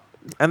dropped.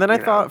 And then I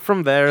thought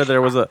from there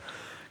was a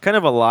kind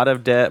of a lot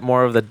of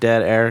more of the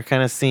dead air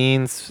kind of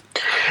scenes.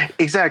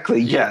 Exactly.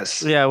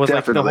 Yes. Yeah, it was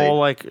definitely. Like the whole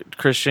like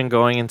Christian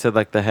going into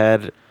like the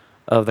head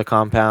of the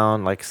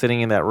compound, like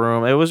sitting in that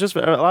room. It was just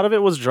a lot of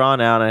it was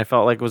drawn out, and I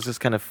felt like it was just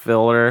kind of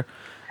filler.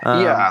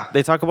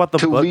 They talk about the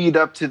book to lead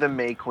up to the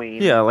May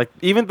Queen. Yeah, like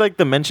even like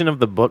the mention of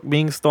the book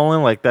being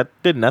stolen, like that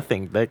did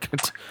nothing. Like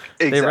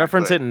they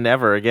reference it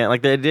never again.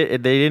 Like they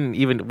didn't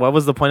even. What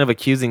was the point of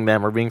accusing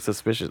them or being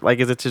suspicious? Like,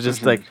 is it to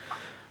just like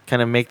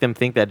kind of make them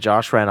think that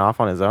Josh ran off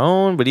on his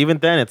own? But even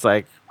then, it's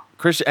like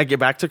Christian. I get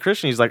back to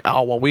Christian. He's like,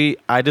 oh well,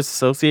 I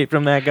disassociate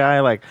from that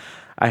guy. Like,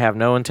 I have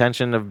no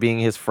intention of being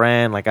his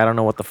friend. Like, I don't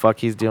know what the fuck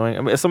he's doing.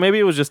 I mean, so maybe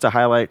it was just to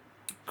highlight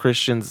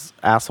Christian's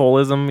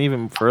assholism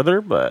even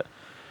further, but.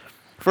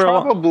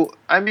 Probably.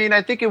 I mean,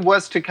 I think it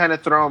was to kind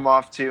of throw him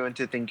off too,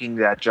 into thinking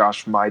that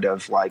Josh might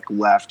have like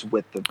left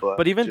with the book.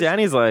 But even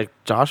Danny's like,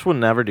 Josh would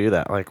never do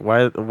that. Like,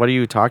 why? What are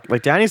you talking?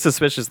 Like, Danny's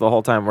suspicious the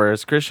whole time,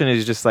 whereas Christian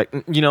is just like,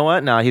 you know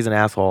what? Nah, he's an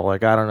asshole.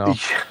 Like, I don't know.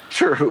 Yeah,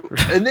 true.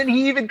 And then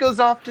he even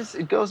goes on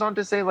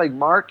to say like,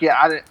 Mark,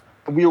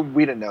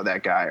 we didn't know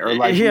that guy, or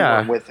like we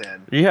weren't with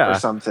him, or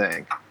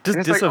something. Just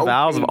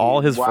disavows of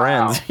all his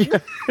friends.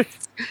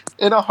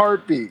 In a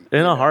heartbeat.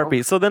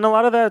 So then a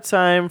lot of that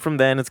time from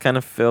then it's kind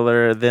of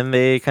filler. Then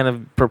they kind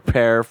of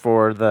prepare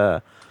for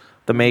the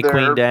May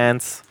Queen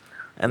dance,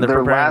 and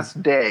their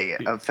last day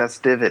of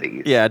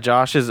festivities. Yeah,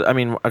 Josh is. I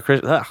mean,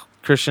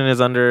 Christian is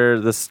under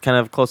this kind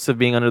of close to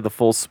being under the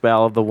full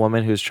spell of the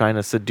woman who's trying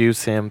to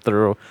seduce him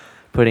through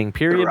putting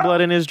period blood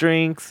in his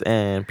drinks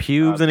and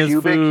pubes in his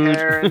food. Pubic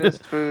hair in his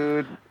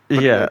food.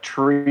 A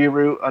tree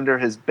root under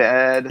his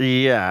bed.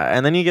 Yeah,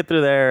 and then you get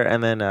through there,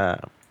 and then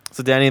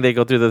so Danny, they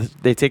go through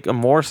they take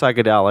more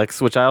psychedelics,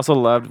 which I also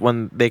loved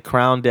when they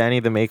crown Danny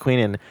the May Queen,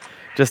 and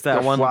just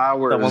that one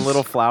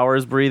little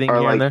flowers breathing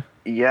here and there.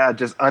 Yeah,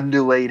 just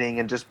undulating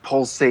and just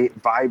pulsate,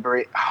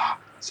 vibrate.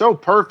 So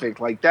perfect,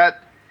 like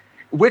that.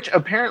 Which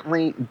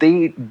apparently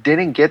they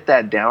didn't get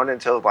that down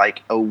until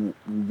like a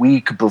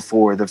week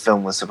before the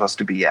film was supposed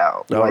to be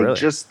out. Oh, really?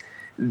 Just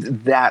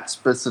that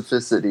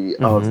specificity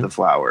of the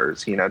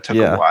flowers, took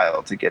a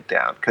while to get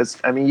down. Because,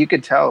 I mean, you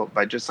could tell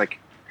by just, like,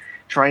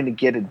 trying to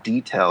get it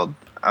detailed.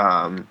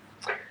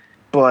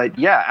 But,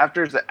 yeah,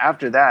 after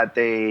that,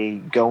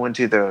 they go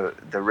into the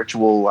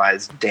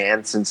ritualized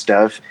dance and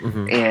stuff.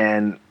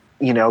 And,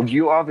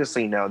 you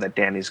obviously know that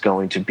Danny's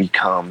going to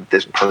become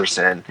this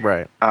person.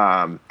 Right.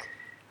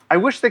 I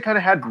wish they kind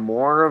of had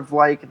more of,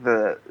 like,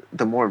 the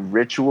more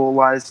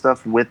ritualized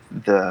stuff with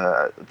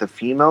the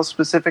female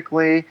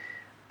specifically.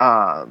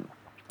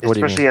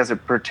 Especially as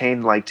it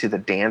pertained, like, to the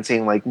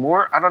dancing, like,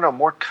 more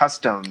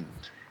custom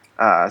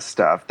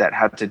stuff that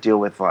had to deal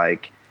with,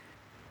 like,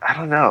 I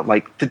don't know,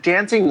 like, the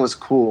dancing was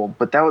cool,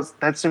 but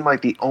that seemed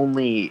like the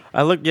only.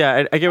 I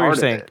get what you're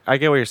saying. I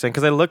get what you're saying,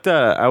 because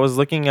I was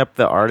looking up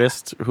the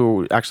artist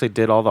who actually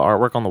did all the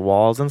artwork on the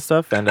walls and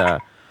stuff, and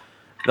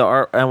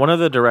one of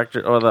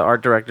the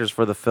art directors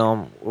for the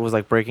film was,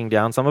 like, breaking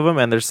down some of them,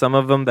 and there's some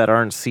of them that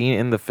aren't seen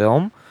in the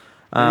film,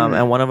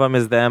 and one of them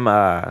is them,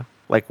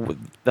 like,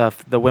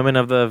 the women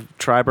of the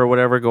tribe or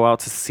whatever go out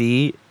to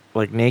sea,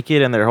 like,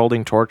 naked, and they're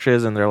holding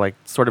torches, and they're, like,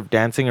 sort of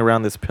dancing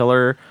around this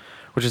pillar,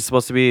 which is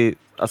supposed to be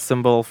a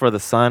symbol for the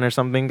sun or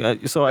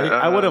something. So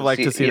I would have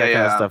liked to see that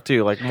kind of stuff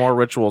too, like more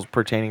rituals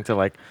pertaining to,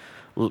 like,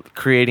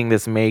 creating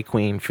this May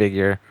Queen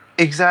figure.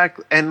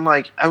 Exactly. And,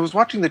 like, I was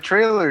watching the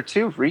trailer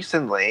too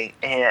recently,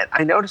 and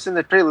I noticed in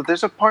the trailer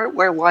there's a part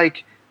where,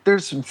 like,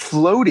 there's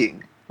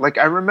floating. Like,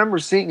 I remember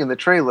seeing in the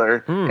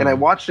trailer, and I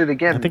watched it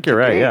again. I think you're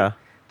right, yeah.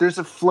 There's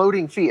a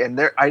floating feet,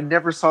 and I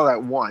never saw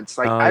that once.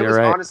 Like, I was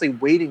honestly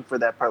waiting for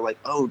that part. Like,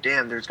 oh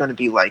damn, there's going to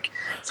be, like,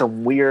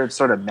 some weird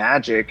sort of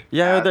magic.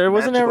 Yeah, there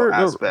wasn't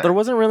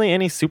really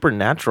any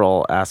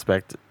supernatural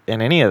aspect in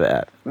any of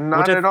that.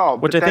 Not at all.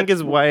 Which I think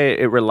is why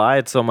it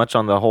relied so much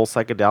on the whole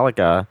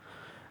psychedelic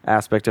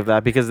aspect of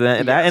that, because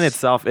that in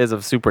itself is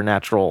a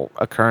supernatural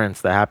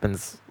occurrence that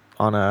happens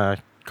on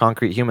a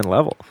concrete human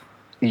level.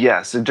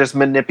 Yes, and just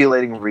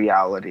manipulating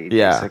reality,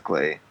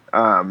 basically.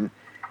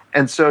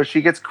 And so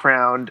she gets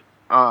crowned.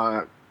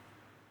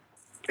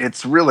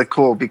 It's really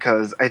cool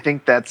because I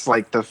think that's,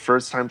 like, the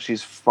first time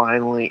she's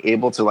finally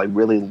able to, like,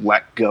 really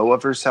let go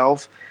of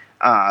herself,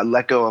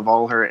 let go of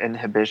all her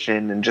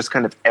inhibition and just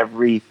kind of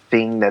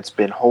everything that's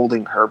been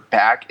holding her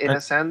back in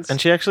a sense. And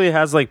she actually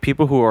has, like,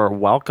 people who are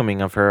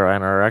welcoming of her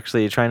and are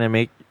actually trying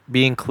to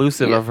be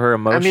inclusive of her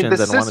emotions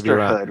and want to be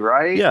around. Sisterhood,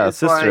 right? Yeah, it's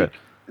sisterhood. Like,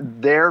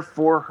 there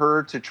for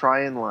her to try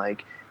and,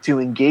 like, to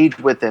engage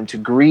with them, to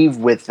grieve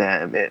with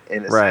them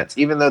in a sense.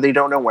 Even though they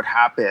don't know what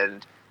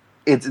happened,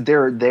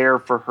 they're there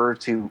for her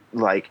to,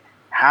 like,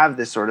 have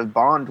this sort of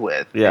bond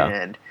with. Yeah.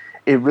 And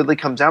it really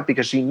comes out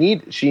because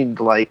she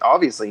like,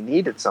 obviously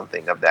needed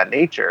something of that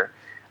nature.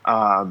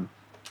 And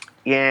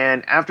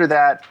after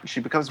that, she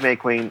becomes May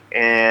Queen,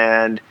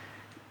 and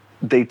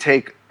they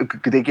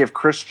give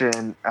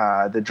Christian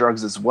the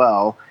drugs as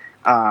well.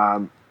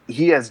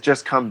 He has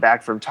just come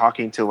back from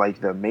talking to, like,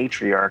 the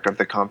matriarch of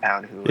the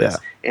compound, who has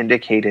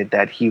indicated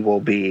that he will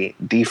be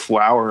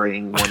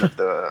deflowering one of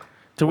the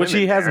to which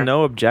he has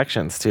no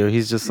objections to.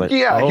 He's just like,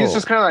 he's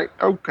just kind of like,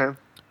 okay.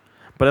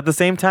 But at the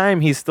same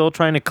time, he's still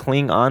trying to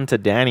cling on to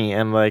Danny,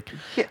 and, like,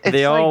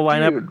 they all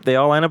line up. They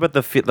all line up at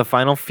the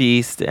final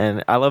feast,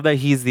 and I love that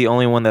he's the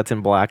only one that's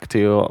in black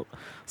too,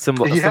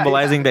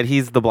 symbolizing that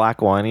he's the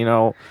black one.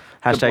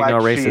 Hashtag no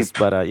racist,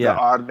 but the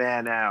odd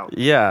man out.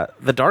 Yeah,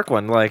 the dark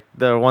one, like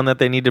the one that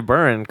they need to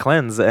burn and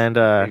cleanse, and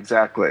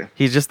exactly.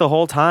 He's just the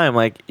whole time,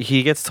 like,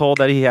 he gets told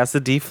that he has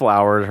to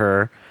deflower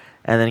her,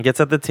 and then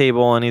gets at the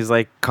table and he's,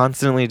 like,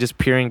 constantly just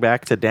peering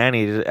back to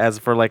Danny as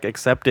for, like,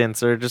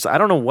 acceptance, or just, I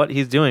don't know what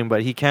he's doing,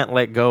 but he can't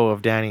let go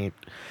of Danny,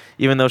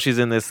 even though she's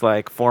in this,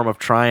 like, form of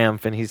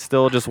triumph, and he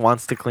still just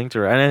wants to cling to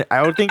her. And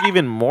I would think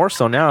even more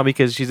so now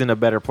because she's in a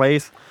better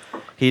place.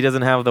 He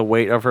doesn't have the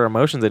weight of her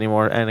emotions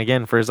anymore. And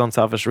again, for his own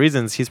selfish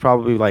reasons, he's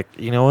probably like,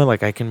 you know what,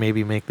 like, I can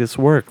maybe make this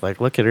work.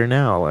 Like, look at her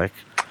now. Like,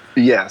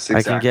 yes, exactly.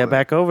 I can get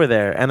back over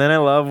there. And then I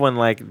love when,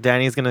 like,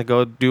 Danny's going to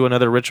go do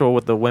another ritual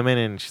with the women,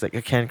 and she's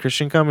like, can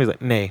Christian come? He's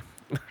like, nay.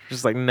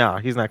 She's like, no,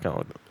 he's not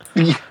going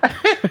with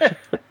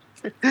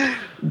them.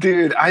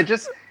 Dude,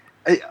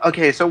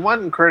 okay, so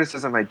one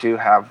criticism I do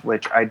have,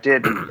 which I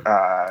did,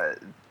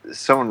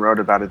 someone wrote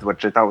about it,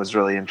 which I thought was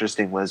really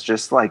interesting, was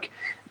just, like,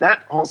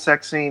 that whole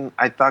sex scene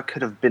I thought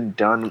could have been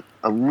done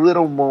a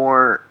little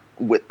more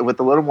with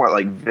a little more,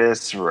 like,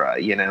 viscera,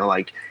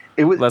 like,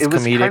 it was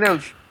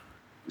comedic.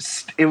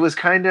 It was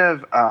kind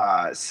of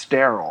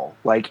sterile.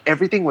 Like,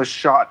 everything was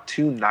shot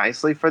too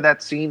nicely for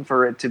that scene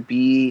for it to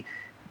be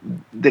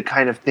the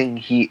kind of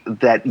thing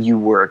that you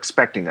were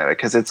expecting of it,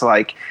 because it's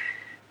like,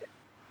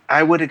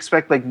 I would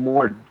expect, like,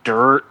 more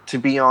dirt to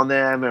be on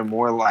them, and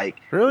more,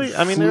 like, really.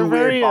 I mean, they're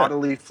very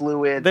bodily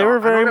fluid. They were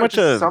very much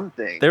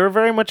something. They were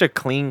very much a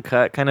clean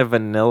cut kind of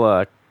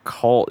vanilla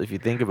cult, if you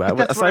think about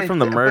it. Aside from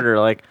the murder,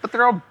 like, but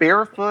they're all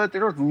barefoot.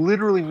 They're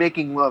literally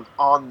making love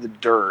on the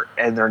dirt,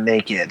 and they're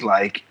naked.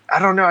 Like, I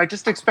don't know. I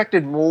just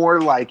expected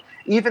more. Like,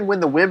 even when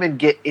the women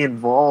get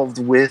involved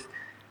with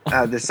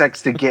the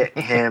sex to get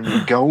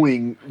him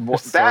going.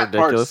 It's so That part's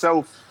ridiculous.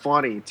 so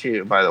funny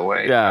too, by the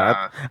way.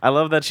 Yeah, I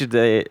love that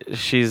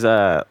she's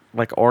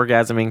like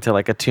orgasming to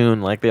like a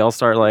tune. Like they all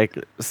start like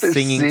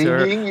singing to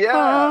her.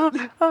 yeah.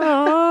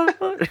 Ah.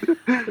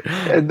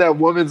 And that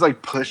woman's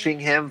like pushing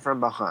him from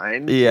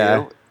behind.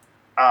 Yeah.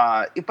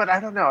 Too. But I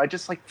don't know. I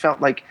just like felt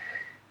like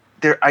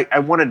I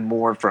wanted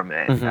more from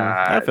it.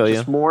 I feel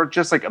just you. more,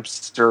 just like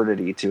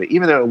absurdity to it,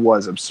 even though it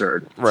was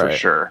absurd for Right.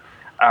 sure.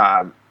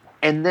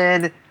 And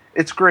then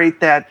it's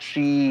great that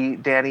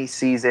Danny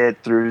sees it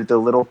through the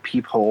little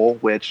peephole,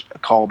 which a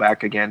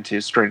callback again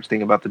to Strange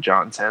Thing About the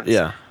Johnsons.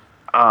 Yeah.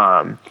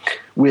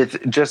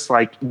 With just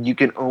like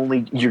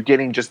you're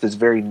getting just this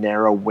very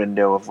narrow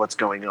window of what's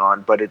going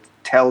on, but it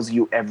tells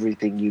you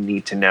everything you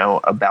need to know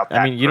about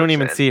that. I mean, you don't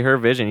even person. see her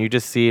vision. You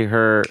just see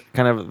her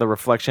kind of the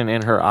reflection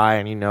in her eye,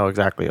 and you know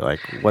exactly like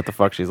what the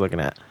fuck she's looking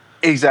at.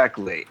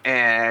 Exactly.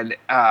 And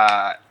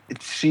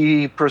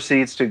she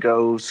proceeds to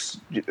go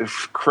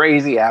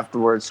crazy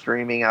afterwards,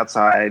 screaming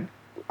outside,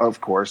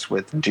 of course,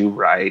 with Do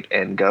Right,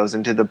 and goes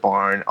into the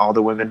barn. All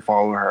the women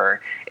follow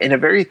her in a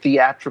very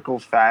theatrical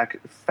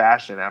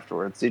fashion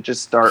afterwards. They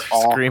just start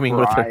all Screaming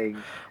with her.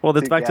 crying. Well,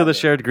 that's back to the together.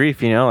 shared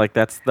grief, you know? Like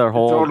that's the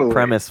whole Totally.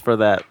 premise for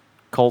that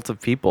cult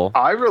of people.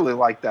 I really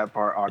liked that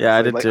part, honestly. Yeah,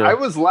 I did like, too. I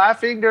was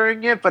laughing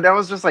during it, but I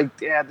was just like,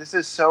 yeah, this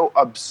is so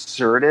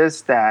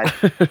absurdist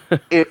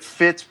that it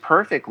fits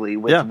perfectly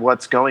with Yeah.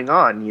 what's going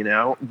on, you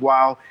know?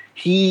 While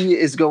he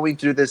is going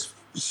through this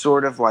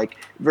sort of like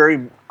very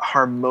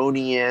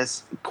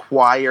harmonious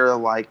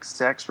choir-like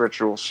sex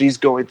ritual, she's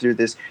going through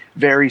this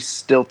very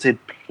stilted,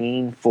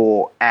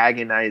 painful,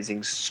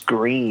 agonizing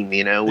scream,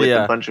 you know, with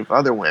Yeah. a bunch of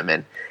other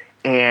women.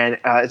 And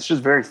it's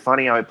just very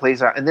funny how it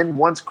plays out. And then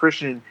once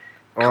Christian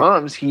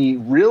comes, he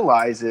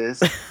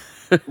realizes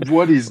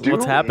what he's doing.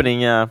 What's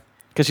happening? Yeah,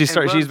 because she's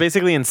runs-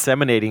 basically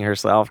inseminating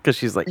herself because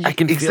she's like, I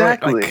can feel it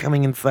Exactly. like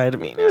coming inside of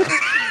me now.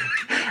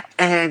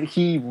 And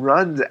he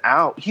runs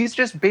out. He's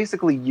just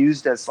basically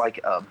used as like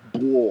a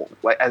bull,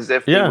 like as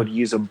if Yeah. they would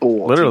use a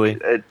bull Literally.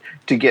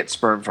 to get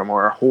sperm from,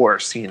 or a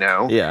horse, you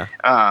know. Yeah,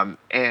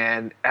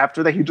 And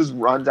after that, he just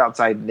runs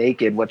outside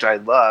naked, which I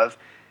love.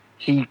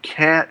 He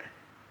can't,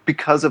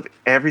 because of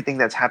everything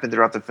that's happened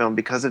throughout the film,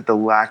 because of the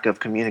lack of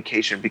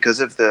communication,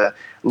 because of the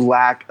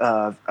lack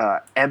of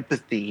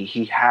empathy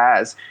he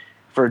has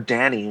for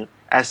Danny.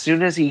 As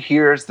soon as he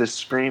hears the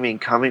screaming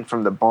coming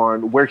from the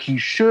barn, where he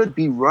should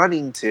be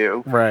running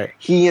to, right.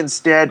 he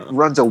instead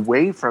runs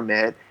away from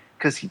it,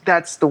 because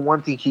that's the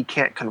one thing he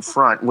can't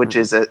confront, which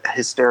is a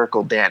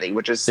hysterical Danny,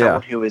 which is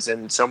someone who is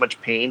in so much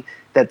pain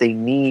that they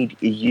need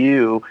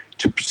you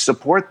to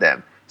support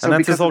them. So And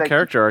that's because his whole of that,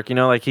 character arc, you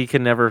know, like he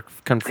could never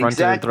confront it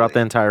Exactly. throughout the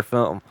entire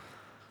film.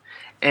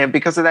 And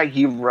because of that,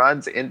 he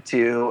runs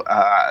into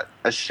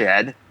a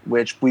shed,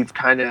 which we've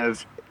kind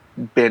of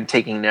been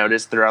taking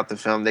notice throughout the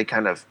film. They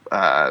kind of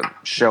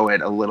show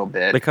it a little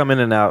bit. They come in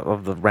and out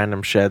of the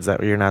random sheds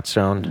that you're not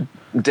shown.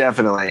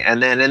 Definitely.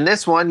 And then in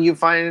this one, you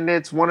find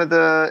it's one of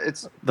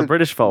the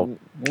British folk.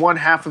 one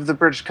half of the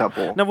British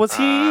couple. Now, was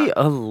he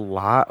a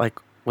lot like?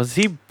 Was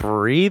he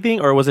breathing,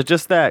 or was it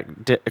just that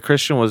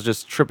Christian was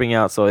just tripping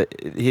out? So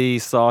he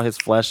saw his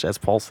flesh as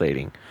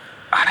pulsating.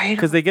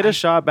 Because they get a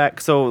shot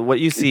back. So what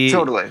you see,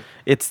 Totally.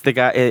 it's the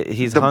guy.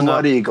 He's The hung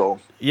Blood up. Eagle.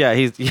 Yeah,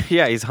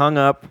 he's hung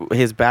up.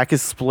 His back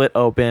is split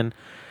open,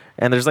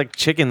 and there's like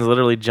chickens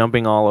literally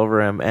jumping all over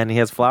him, and he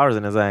has flowers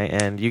in his eye.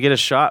 And you get a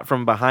shot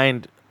from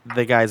behind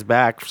the guy's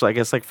back, so I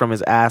guess like from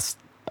his ass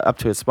up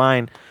to his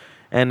spine,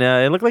 and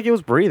it looked like he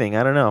was breathing.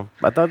 I don't know.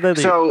 I thought that.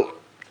 So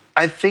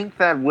I think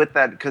that with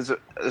that, because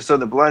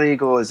the Blood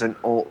Eagle is an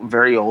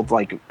very old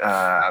like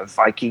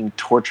Viking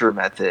torture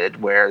method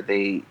where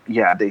they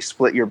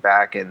split your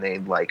back and they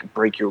like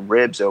break your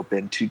ribs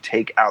open to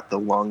take out the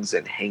lungs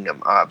and hang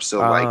them up. So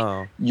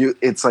like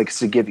it's like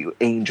to give you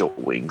angel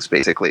wings,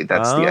 basically.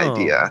 That's the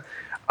idea.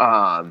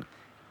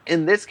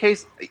 In this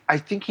case, I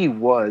think he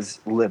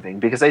was living,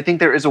 because I think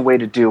there is a way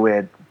to do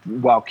it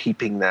while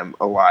keeping them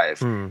alive.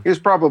 He was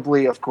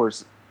probably, of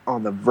course,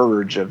 on the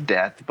verge of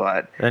death,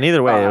 but and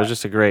either way, it was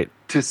just a great.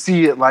 To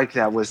see it like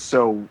that was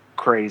so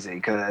crazy,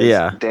 because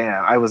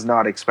damn, I was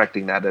not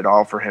expecting that at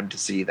all for him to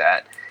see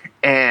that.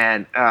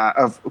 And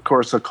of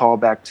course, a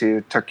callback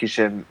to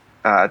Takashi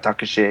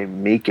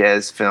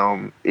Miike's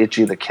film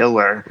Ichi the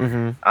Killer.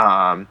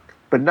 Mm-hmm.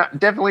 But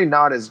definitely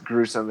not as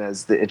gruesome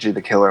as the Itchy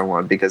the Killer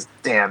one, because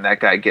damn, that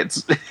guy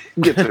gets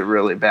it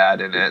really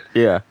bad in it.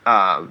 Yeah.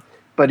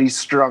 But he's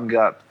strung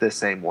up the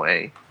same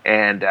way.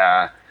 And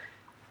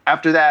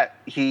after that,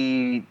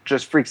 he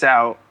just freaks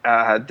out.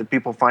 The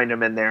people find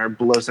him in there,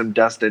 blow some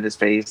dust in his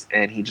face,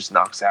 and he just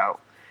knocks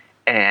out.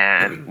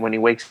 And when he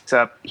wakes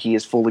up, he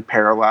is fully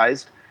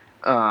paralyzed.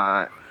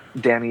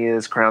 Danny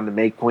is crowned the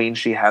May Queen.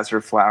 She has her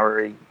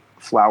flowery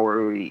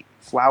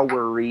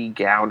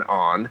gown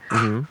on.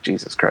 Mm-hmm.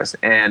 Jesus Christ.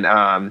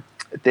 And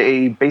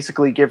they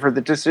basically give her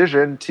the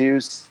decision to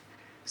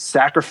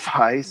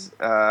sacrifice.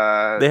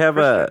 They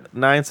have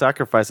 9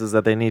 sacrifices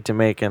that they need to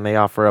make, and they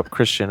offer up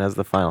Christian as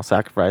the final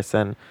sacrifice.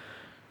 And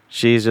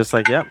she's just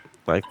like, yep,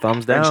 like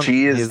thumbs down. And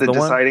she is he's the one.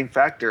 deciding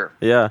factor.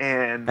 Yeah,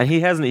 And he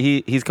hasn't.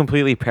 He's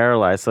completely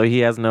paralyzed, so he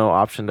has no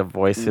option to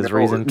voice his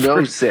reason.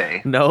 No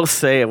say. No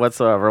say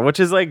whatsoever, which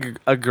is like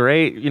a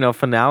great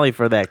finale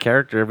for that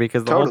character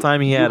because the whole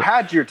time you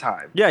had your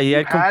time. Yeah,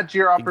 you had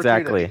your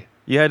opportunity. Exactly.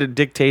 You had a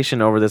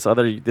dictation over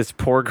this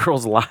poor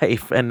girl's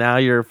life, and now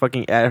you're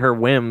fucking at her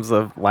whims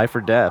of life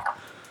or death.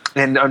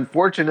 And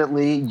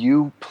unfortunately,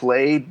 you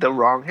played the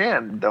wrong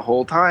hand the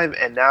whole time,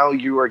 and now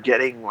you are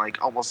getting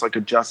like almost like a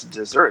just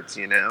desserts,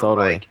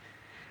 Totally. Like,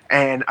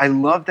 and I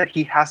love that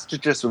he has to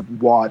just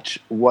watch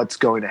what's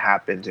going to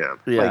happen to him.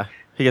 Yeah. Like,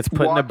 he gets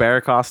put in a bear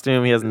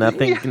costume. He has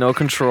nothing, no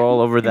control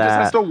over that. He just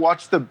has to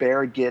watch the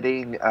bear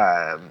getting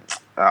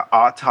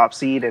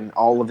autopsied and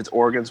all of its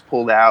organs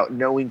pulled out,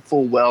 knowing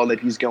full well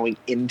that he's going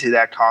into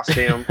that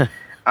costume.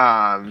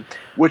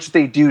 Which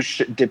they do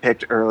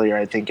depict earlier,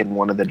 I think, in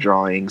one of the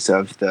drawings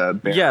of the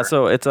bear. Yeah,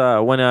 so it's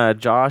when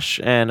Josh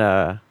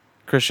and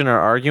Christian are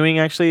arguing.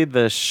 Actually,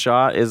 the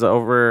shot is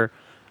over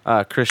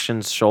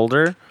Christian's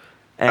shoulder,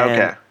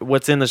 and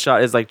what's in the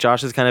shot is like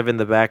Josh is kind of in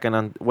the back, and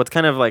on what's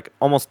kind of like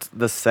almost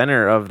the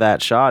center of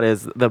that shot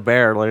is the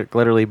bear, like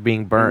literally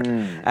being burnt,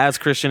 as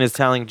Christian is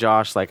telling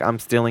Josh, like, "I'm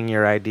stealing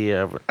your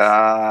idea."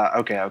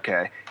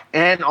 Okay.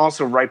 And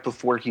also right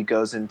before he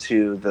goes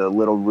into the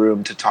little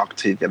room to talk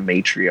to the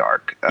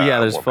matriarch.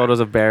 There's photos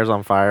of bears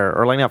on fire.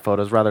 Or like not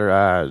photos,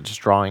 rather just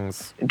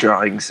drawings.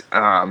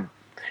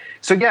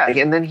 So yeah,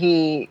 and then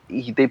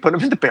they put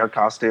him in the bear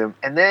costume.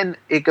 And then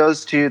it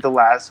goes to the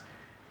last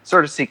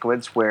sort of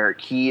sequence where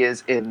he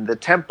is in the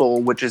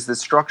temple, which is the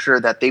structure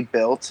that they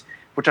built,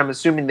 which I'm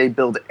assuming they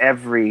build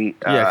every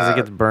because it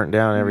gets burnt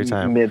down every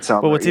time.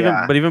 Midsummer.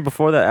 But even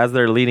before that, as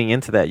they're leading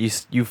into that,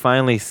 you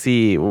finally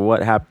see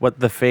what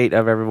the fate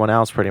of everyone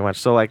else pretty much.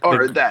 So like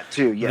that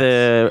too. Yes.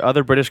 The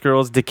other British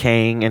girl's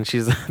decaying, and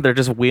they're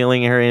just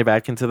wheeling her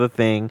back into the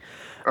thing.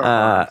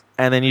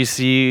 And then you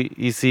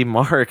see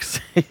Marks.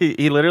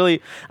 he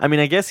literally, I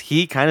mean, I guess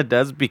he kind of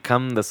does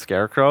become the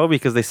Scarecrow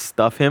because they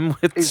stuff him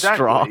with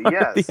straw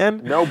at the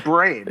end. No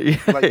brain.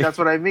 Like, that's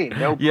what I mean.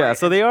 No brain. Yeah,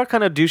 so they all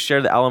kind of do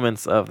share the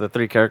elements of the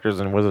three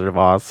characters in Wizard of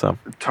Oz. So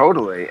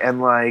totally.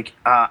 And like,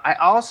 I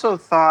also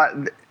thought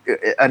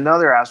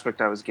another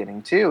aspect I was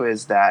getting to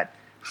is that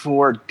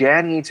for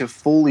Dani to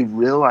fully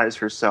realize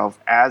herself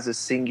as a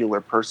singular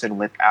person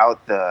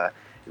without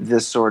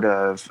this sort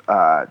of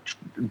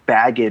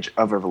baggage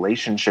of a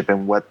relationship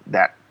and what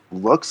that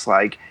looks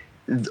like,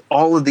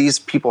 all of these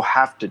people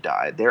have to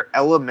die. They're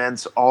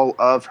elements all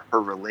of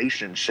her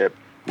relationship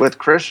with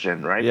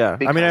Christian, right? Yeah.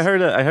 I mean, I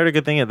heard a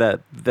good thing of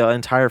that the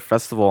entire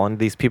festival and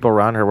these people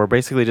around her were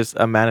basically just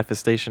a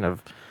manifestation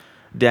of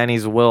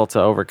Dani's will to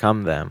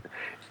overcome them.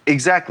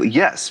 Exactly.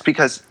 Yes.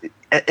 Because,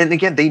 and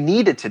again, they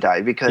needed to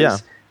die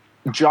because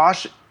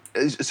Josh,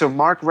 so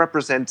Mark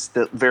represents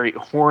the very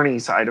horny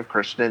side of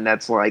Christian.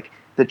 That's like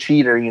the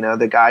cheater,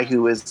 the guy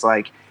who is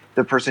like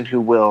the person who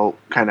will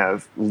kind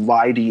of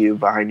lie to you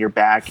behind your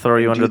back, throw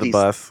you under the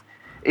bus.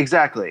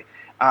 Exactly.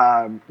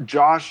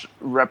 Josh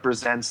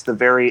represents the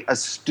very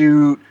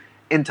astute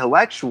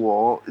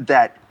intellectual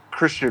that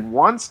Christian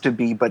wants to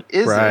be but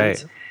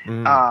isn't.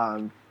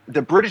 Right.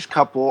 The British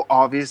couple,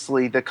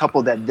 obviously the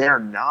couple that they're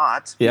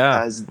not,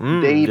 because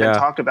they even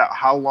talk about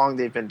how long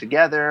they've been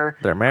together.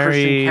 They're married.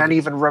 Christian can't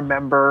even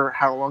remember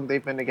how long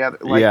they've been together.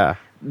 Like,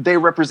 they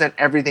represent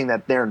everything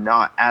that they're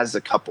not as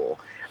a couple.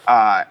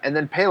 And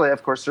then Pele,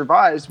 of course,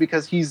 survives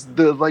because he's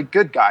the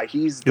good guy.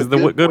 He's the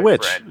good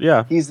witch.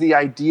 Yeah, he's the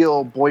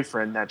ideal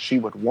boyfriend that she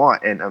would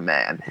want in a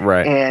man.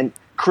 Right. And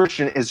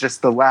Christian is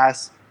just the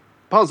last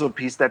puzzle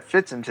piece that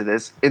fits into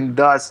this, and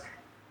thus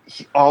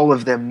all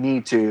of them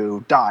need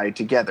to die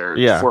together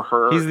for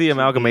her. He's the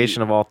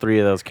amalgamation of all three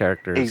of those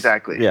characters.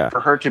 Exactly. Yeah. For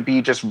her to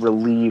be just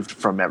relieved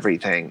from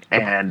everything.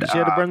 And she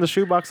had to burn the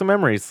shoebox of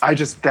memories.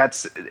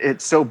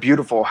 It's so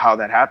beautiful how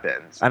that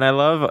happens. And I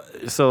love,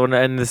 so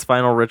in this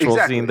final ritual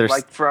scene, there's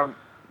like from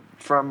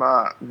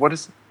what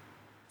is...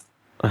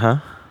 Uh-huh.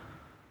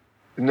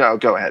 No,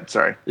 go ahead.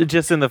 Sorry.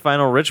 Just in the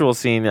final ritual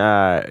scene,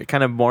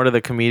 kind of more to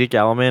the comedic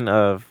element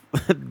of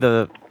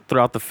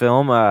throughout the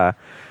film,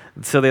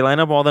 so they line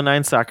up all the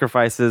 9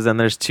 sacrifices, and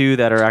there's 2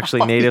 that are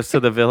actually natives to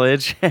the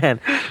village, and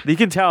you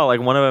can tell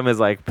like one of them is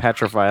like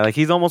petrified, like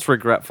he's almost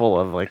regretful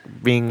of like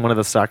being one of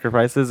the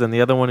sacrifices, and the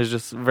other one is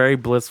just very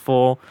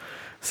blissful,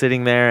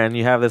 sitting there. And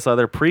you have this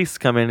other priest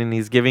come in, and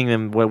he's giving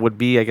them what would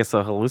be, I guess,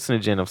 a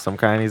hallucinogen of some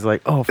kind. He's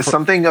like,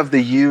 something of the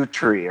yew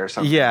tree or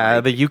something. Yeah,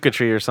 the yucca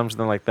tree or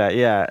something like that.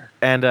 Yeah,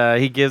 and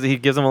he gives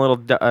them a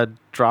little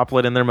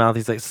droplet in their mouth.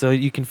 He's like, so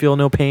you can feel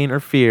no pain or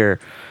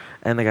fear.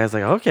 And the guy's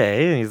like,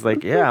 okay. And he's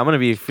like, yeah, I'm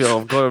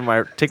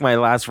gonna take my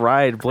last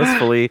ride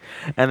blissfully.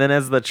 And then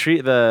as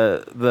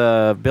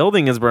the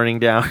building is burning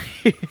down,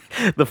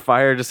 the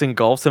fire just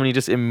engulfs him, and he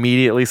just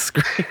immediately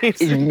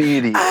screams.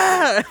 Immediately.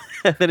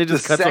 and then it The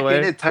just cuts second away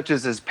it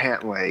touches his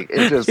pant leg,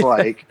 it just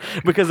like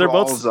because they're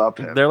crawls both up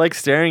him. they're like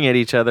staring at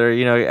each other,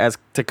 as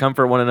to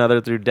comfort one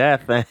another through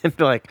death, and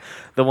like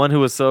the one who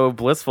was so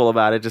blissful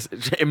about it just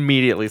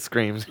immediately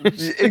screams.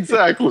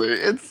 Exactly.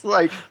 It's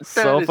like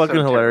So that is fucking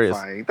hilarious.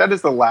 terrifying. That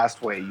is the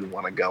last way you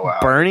want to go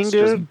out. Burning, It's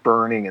dude? just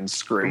burning and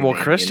screaming. Well,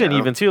 Christian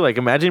even too. Like,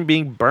 imagine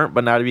being burnt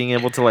but not being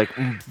able to like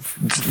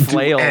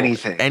flail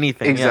anything.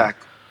 Anything.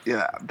 Exactly.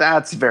 Yeah,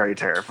 that's very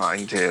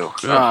terrifying too.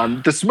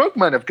 Ugh. The smoke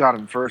might have got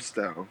him first,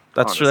 though.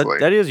 That's true.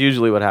 That is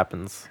usually what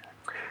happens.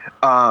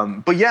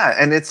 But yeah,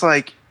 and it's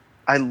like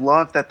I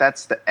love that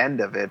that's the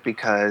end of it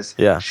because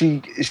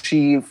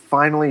she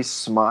finally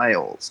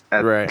smiles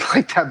at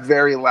like that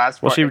very last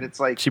part. And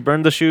it's like she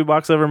burned the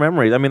shoebox of her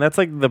memories. I mean, that's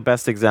like the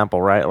best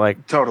example, right?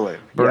 Like totally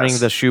burning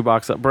the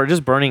shoebox, or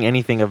just burning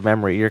anything of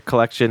memory, your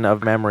collection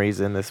of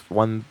memories in this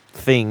one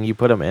thing you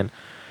put them in.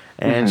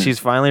 And she's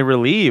finally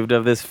relieved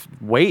of this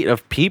weight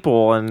of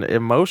people and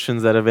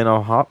emotions that have been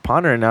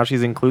upon her. And now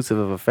she's inclusive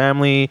of a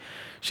family.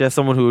 She has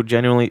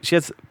she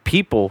has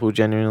people who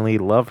genuinely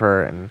love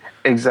her. And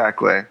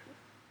exactly.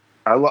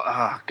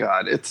 Oh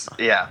God, it's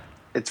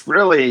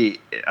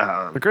really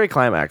a great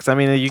climax. I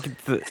mean,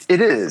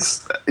 it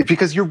is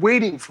because you're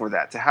waiting for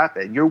that to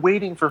happen. You're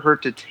waiting for her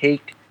to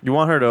take. You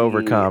want her to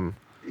overcome.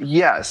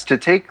 Yes, to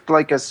take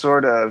like a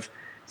sort of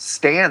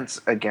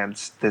stance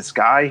against this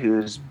guy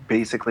who's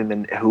basically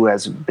who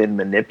has been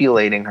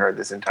manipulating her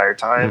this entire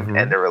time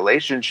and the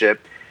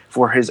relationship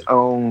for his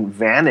own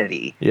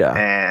vanity. Yeah.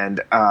 And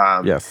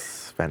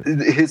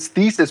vanity. His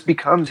thesis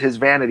becomes his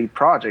vanity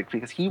project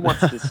because he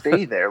wants to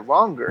stay there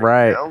longer.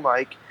 Right.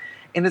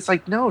 And it's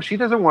like, no, she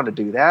doesn't want to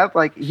do that.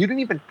 Like, you didn't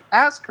even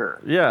ask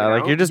her. Yeah,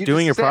 like you're just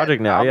doing your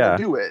project now. I'm gonna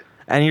do it.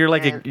 And you're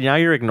like, now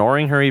you're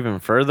ignoring her even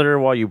further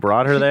while you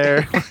brought her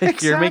there.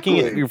 Like, you're making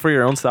it for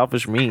your own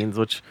selfish means,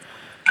 which,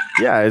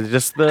 it's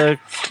just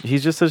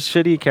he's just a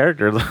shitty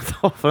character the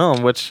whole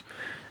film, which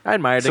I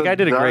admired. The guy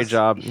did a great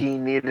job. He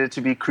needed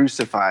to be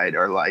crucified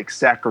or like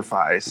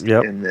sacrificed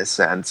in this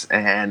sense.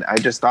 And I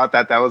just thought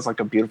that was like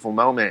a beautiful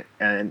moment.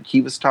 And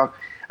he was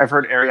I've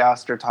heard Ari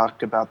Aster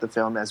talk about the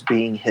film as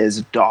being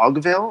his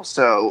Dogville.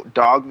 So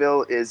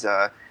Dogville is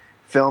a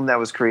film that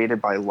was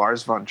created by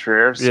Lars von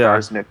Trier,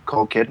 stars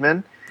Nicole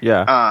Kidman.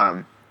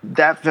 Yeah.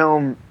 That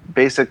film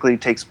basically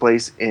takes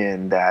place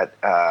in that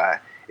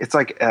it's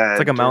like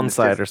a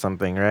mountainside or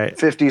something, right?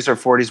 50s or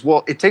 40s.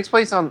 Well, it takes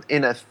place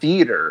in a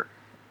theater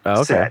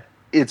set.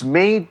 It's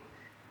made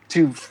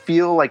to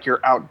feel like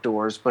you're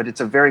outdoors, but it's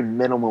a very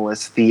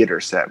minimalist theater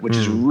set, which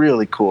is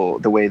really cool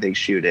the way they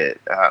shoot it,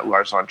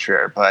 Lars von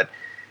Trier. But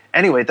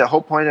anyway, the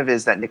whole point of it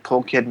is that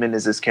Nicole Kidman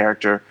is this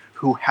character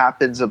who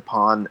happens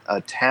upon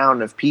a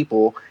town of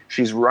people.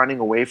 She's running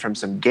away from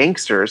some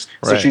gangsters.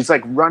 So she's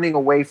like running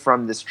away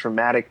from this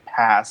traumatic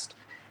past.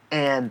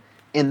 And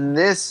in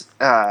this,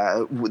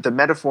 the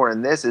metaphor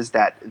in this is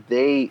that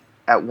they,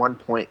 at one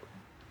point,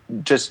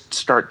 just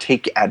start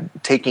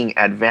taking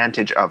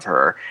advantage of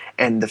her.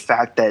 And the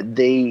fact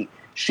that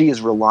she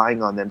is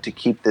relying on them to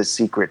keep this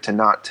secret, to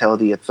not tell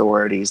the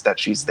authorities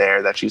that she's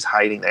there, that she's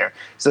hiding there.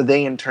 So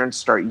they in turn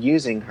start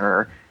using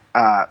her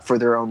for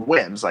their own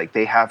whims. Like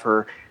they have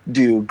her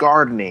do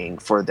gardening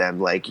for them,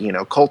 like,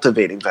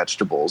 cultivating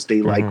vegetables.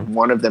 They like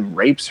one of them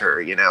rapes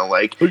her,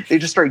 like they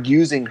just start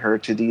using her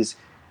to these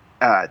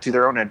to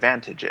their own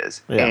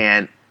advantages. Yeah.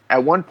 And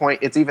at one point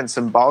it's even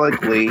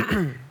symbolically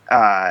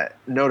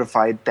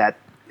notified that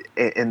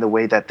in the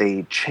way that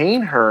they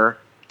chain her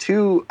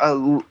to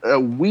a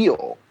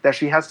wheel that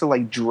she has to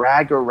like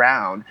drag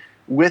around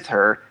with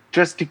her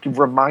just to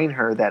remind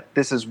her that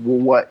this is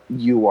what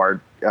you are,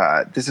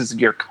 this is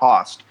your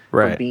cost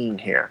for being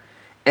here.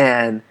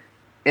 And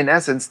in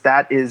essence,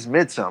 that is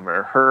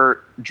Midsommar,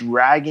 her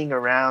dragging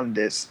around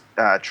this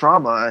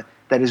trauma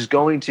that is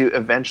going to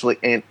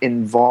eventually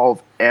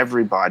involve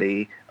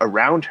everybody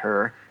around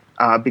her,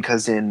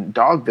 because in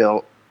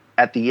Dogville,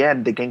 at the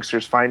end, the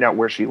gangsters find out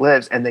where she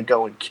lives and they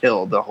go and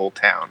kill the whole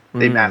town.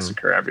 They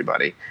massacre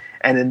everybody.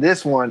 And in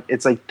this one,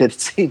 it's like the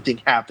same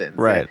thing happens.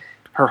 Right.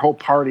 Her whole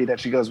party that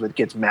she goes with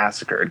gets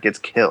massacred, gets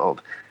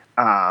killed.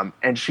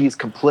 And she's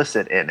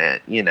complicit in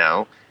it,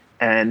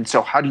 And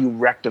so how do you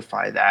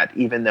rectify that,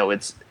 even though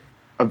it's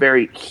a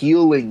very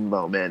healing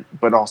moment,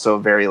 but also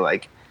very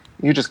like,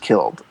 you just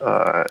killed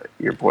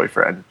your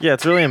boyfriend. Yeah,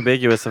 it's really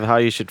ambiguous of how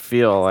you should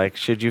feel. Like,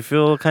 should you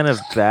feel kind of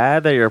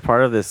bad that you're a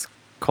part of this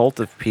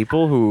cult of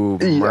people who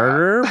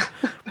murder?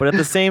 But at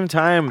the same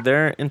time,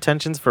 their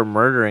intentions for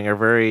murdering are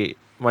very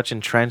much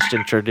entrenched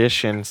in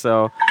tradition.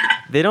 So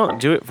they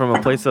don't do it from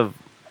a place of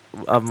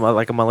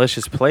like a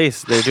malicious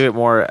place. They do it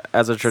more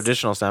as a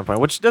traditional standpoint,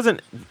 which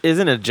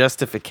isn't a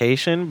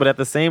justification. But at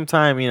the same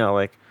time,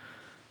 like,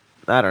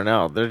 I don't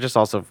know. They're just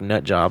also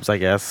nut jobs, I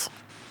guess.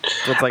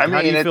 So it's like,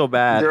 how do you feel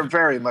bad? They're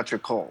very much a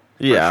cult,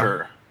 for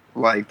sure.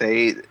 Like,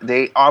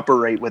 they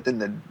operate within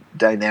the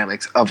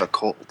dynamics of a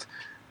cult.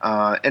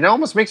 And it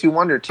almost makes you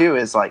wonder, too,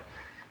 is like,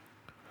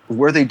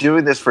 were they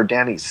doing this for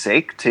Danny's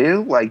sake,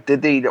 too? Like,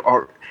 did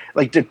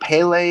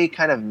Pele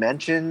kind of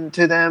mention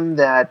to them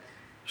that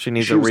She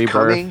needs she a was rebirth.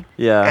 coming,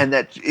 Yeah.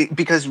 and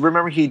because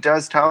remember he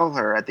does tell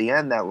her at the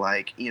end that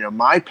like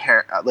my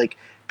parent like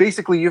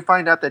basically you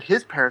find out that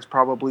his parents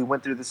probably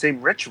went through the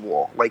same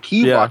ritual. Like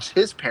he Yeah. watched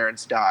his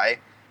parents die,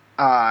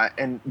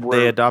 and were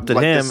They adopted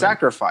like him. the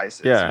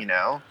sacrifices.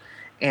 Yeah.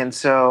 And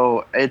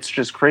so it's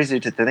just crazy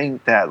to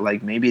think that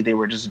like maybe they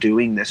were just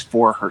doing this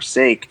for her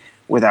sake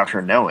without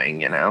her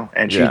knowing,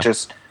 and she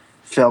just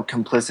felt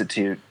complicit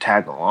to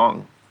tag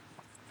along.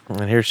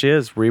 And here she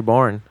is,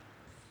 reborn.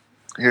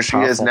 Here she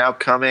is now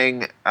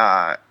coming,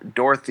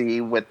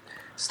 Dorothy with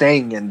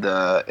staying in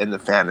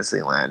the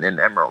fantasy land in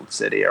Emerald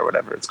City or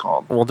whatever it's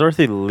called. Well,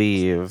 Dorothy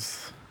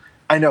leaves.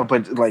 I know,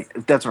 but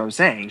like that's what I'm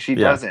saying. She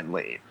doesn't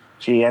leave.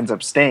 She ends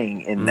up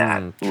staying in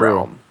that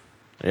realm.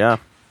 Yeah.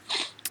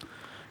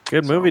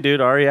 Good movie,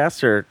 dude. Ari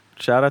Aster.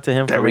 Shout out to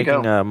him for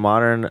making a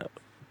modern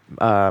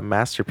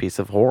masterpiece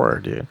of horror,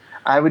 dude.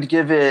 I would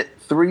give it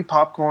 3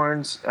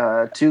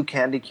 popcorns, 2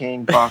 candy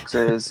cane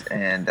boxes,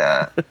 and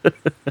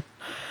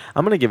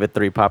I'm gonna give it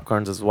 3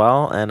 popcorns as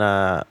well, and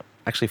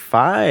actually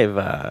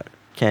 5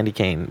 candy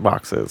cane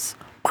boxes.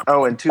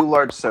 Oh, and 2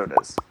 large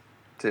sodas,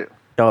 too.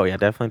 Oh yeah,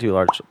 definitely 2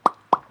 large.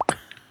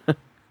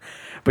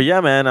 But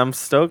yeah, man, I'm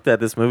stoked that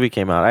this movie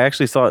came out. I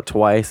actually saw it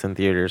twice in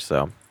theaters,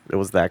 so it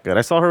was that good.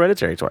 I saw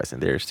Hereditary twice in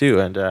theaters too,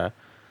 and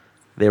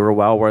they were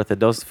well worth it.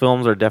 Those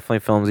films are definitely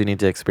films you need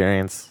to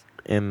experience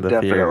in the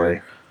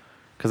theater.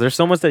 Because there's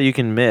so much that you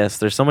can miss.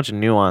 There's so much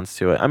nuance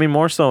to it. I mean,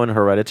 more so in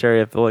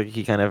Hereditary, I feel like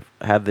he kind of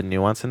had the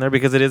nuance in there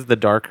because it is the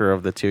darker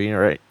of the two,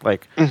 right?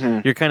 Like,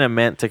 you're kind of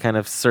meant to kind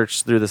of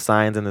search through the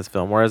signs in this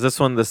film. Whereas this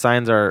one, the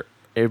signs are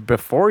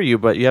before you,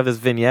 but you have this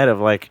vignette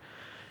of, like,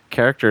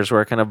 characters who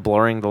are kind of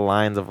blurring the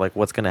lines of, like,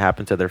 what's going to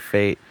happen to their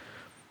fate.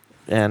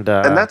 And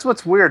that's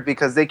what's weird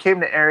because they came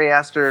to Ari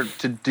Aster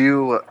to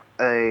do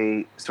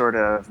a sort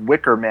of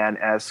Wicker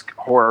Man-esque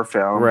horror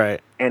film.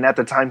 Right. And at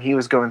the time he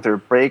was going through a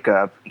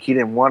breakup, he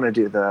didn't want to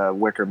do the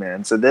Wicker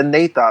Man. So then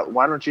they thought,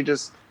 why don't you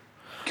just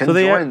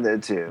conjoin the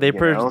two?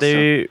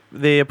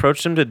 They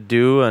approached him to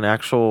do an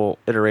actual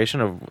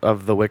iteration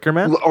of the Wicker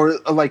Man? Or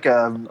like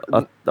a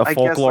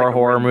folklore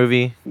horror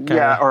movie?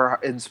 Yeah, or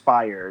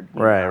inspired.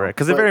 Right.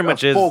 Because it very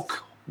much is.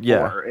 Folk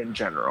horror in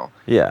general.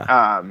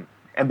 Yeah.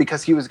 And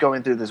because he was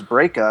going through this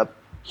breakup,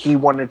 he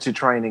wanted to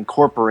try and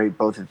incorporate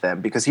both of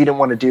them because he didn't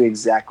want to do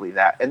exactly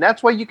that. And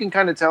that's why you can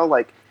kind of tell,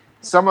 like,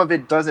 some of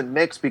it doesn't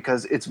mix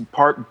because it's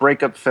part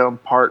breakup film,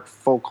 part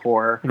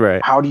folklore.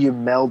 Right. How do you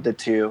meld the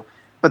two?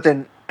 But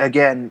then,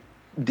 again,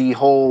 the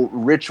whole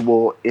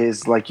ritual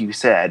is, like you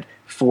said,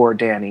 for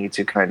Danny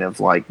to kind of,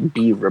 like,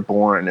 be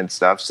reborn and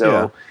stuff.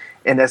 So,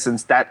 in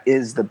essence, that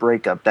is the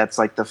breakup. That's,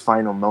 like, the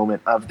final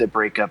moment of the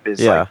breakup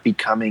is, like,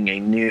 becoming a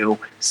new,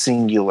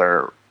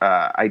 singular,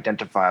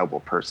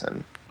 identifiable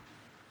person.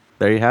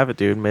 There you have it,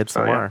 dude.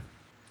 Midsommar. Oh, yeah.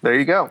 There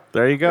you go.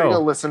 There you go,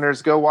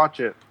 listeners. Go watch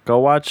it. Go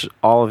watch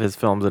all of his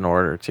films in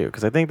order, too.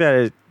 Because I think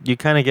that you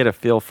kind of get a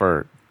feel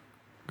for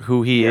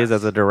who he is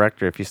as a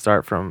director if you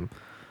start from,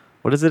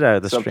 what is it?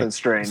 Something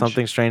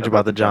Strange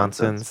about the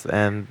Johnsons.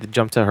 And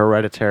jump to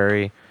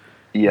Hereditary.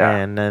 Yeah.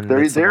 And then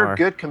they're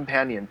good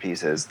companion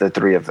pieces, the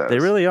 3 of those. They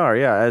really are,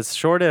 yeah. As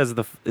short as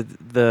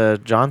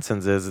the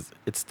Johnsons is,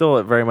 it's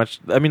still very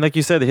much, I mean, like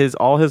you said,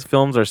 all his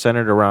films are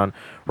centered around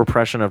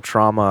repression of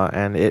trauma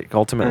and it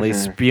ultimately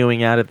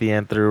spewing out at the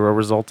end through a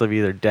result of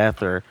either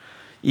death or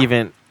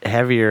even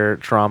heavier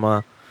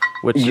trauma,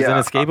 which is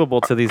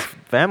inescapable to these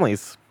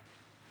families.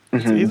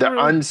 The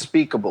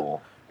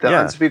unspeakable. The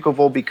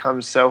unspeakable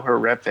becomes so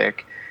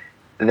horrific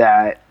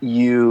that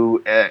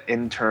you,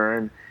 in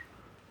turn,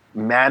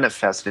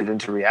 manifested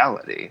into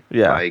reality.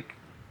 Like,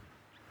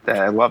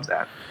 I love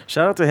that.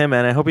 Shout out to him,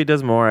 man. I hope he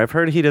does more. I've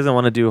heard he doesn't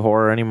want to do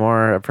horror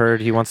anymore. I've heard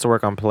he wants to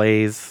work on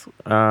plays.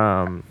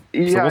 So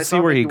we'll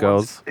see where he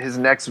goes. His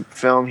next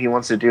film he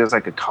wants to do is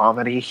like a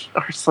comedy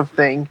or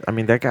something. I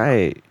mean, that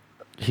guy,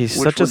 be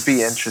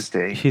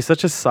interesting. He's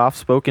such a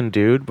soft-spoken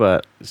dude,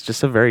 but it's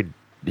just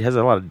he has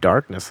a lot of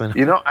darkness in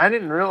him. I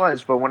didn't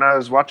realize, but when I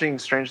was watching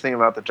Strange Thing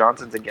About the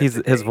Johnsons again,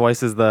 his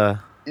voice is the...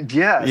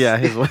 Yes. Yeah,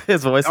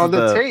 his voice on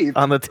the tape.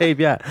 On the tape,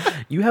 yeah.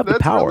 You have the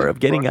power really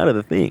of getting out of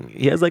the thing.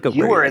 He has like a...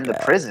 You are in the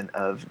prison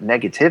of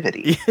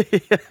negativity.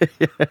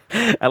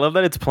 I love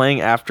that it's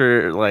playing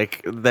after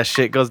like that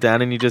shit goes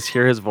down and you just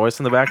hear his voice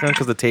in the background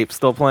because the tape's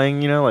still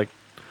playing, like...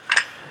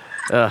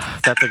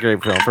 that's a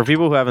great film. For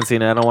people who haven't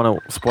seen it, I don't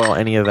want to spoil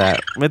any of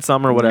that.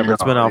 Midsommar, whatever.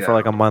 It's been out for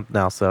like a month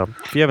now, so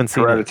if you haven't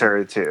seen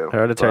Hereditary too.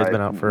 Hereditary's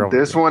been out for...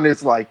 This one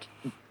is like...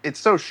 It's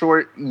so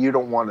short, you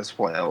don't want to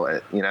spoil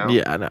it,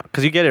 Yeah, I know.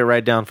 Because you get it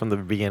right down from the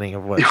beginning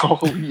of what... Oh,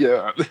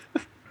 yeah.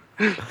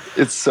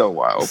 It's so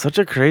wild. Such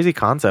a crazy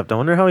concept. I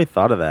wonder how he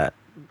thought of that.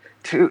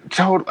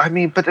 I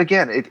mean, but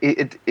again,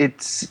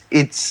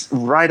 it's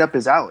right up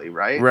his alley,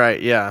 right?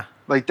 Right, yeah.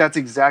 Like, that's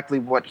exactly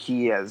what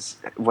he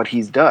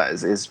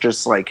does, is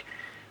just, like,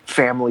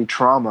 family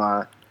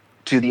trauma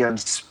to the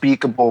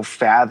unspeakable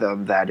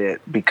fathom that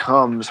it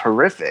becomes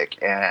horrific.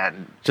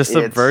 And just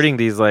subverting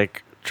these,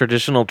 like...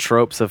 traditional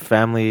tropes of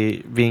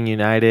family being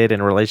united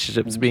and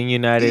relationships being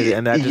united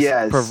and that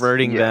just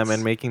perverting them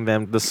and making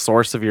them the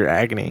source of your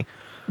agony.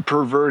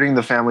 perverting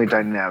the family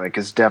dynamic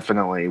is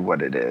definitely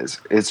what it is.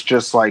 It's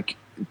just like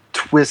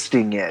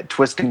twisting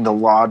the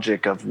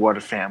logic of what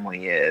a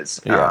family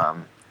is. Yeah.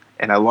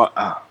 And I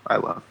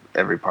love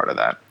every part of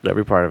that.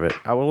 Every part of it.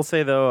 I will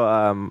say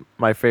though,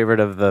 my favorite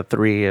of the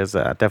three is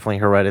definitely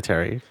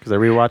Hereditary because I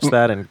rewatched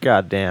that and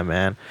goddamn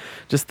man,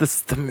 just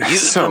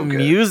the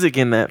music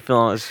in that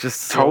film is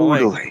just so,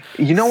 totally.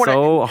 You know what?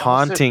 So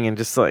haunting and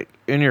just like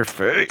in your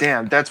face.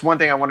 Damn, that's one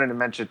thing I wanted to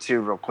mention too,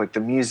 real quick. The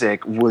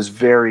music was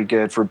very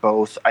good for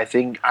both. I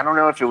don't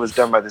know if it was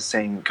done by the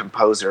same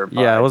composer.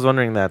 But yeah, I was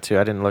wondering that too.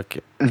 I didn't look.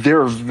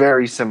 They're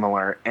very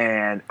similar,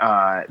 and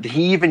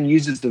he even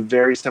uses the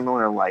very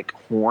similar like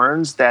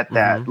horns that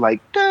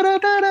like da da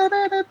da da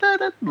da da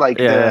da like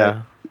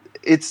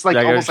it's like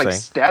almost like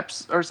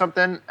steps or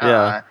something.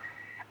 Yeah.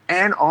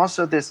 And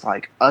also this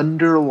like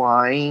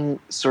underlying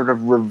sort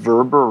of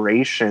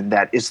reverberation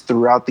that is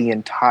throughout the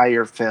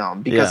entire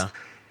film because.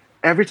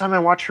 Every time I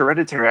watch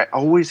Hereditary, I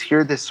always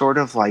hear this sort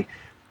of like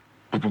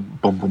boom,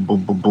 boom, boom,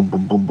 boom, boom, boom,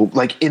 boom, boom, boom,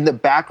 like in the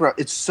background.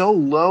 It's so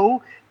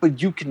low,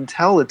 but you can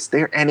tell it's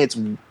there, and it's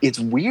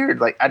weird.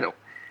 Like I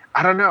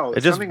don't know.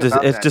 It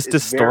just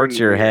distorts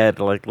your head,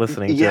 like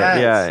listening to it.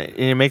 Yeah, and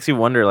it makes you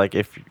wonder, like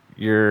if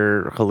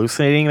you're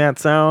hallucinating that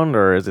sound,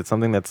 or is it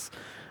something that's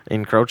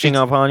encroaching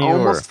upon you?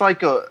 Almost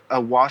like a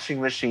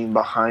washing machine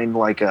behind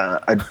like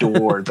a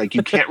door. Like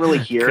you can't really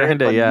hear it.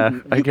 But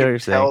you can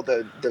tell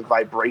the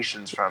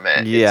vibrations from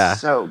it. Yeah.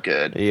 It's so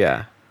good.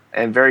 Yeah.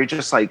 And very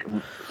just like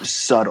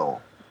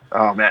subtle.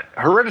 Oh man,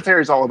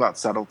 Hereditary is all about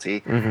subtlety.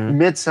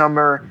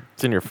 Midsommar,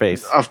 it's in your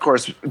face. Of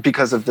course,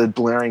 because of the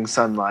blaring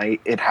sunlight,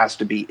 it has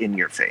to be in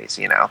your face,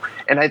 you know.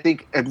 And I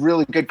think a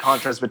really good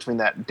contrast between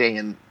that day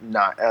and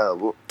night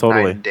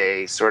and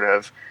day sort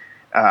of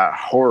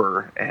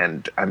horror,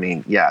 and I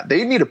mean, yeah,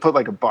 they need to put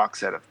like a box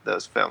set of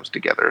those films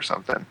together or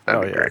something.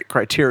 That'd be great.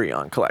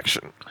 Criterion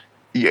Collection.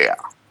 Yeah,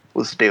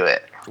 let's do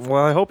it.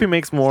 Well, I hope he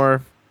makes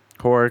more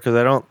horror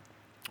because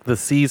the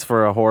seas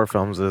for horror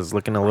films is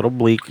looking a little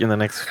bleak in the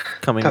next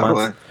coming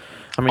months.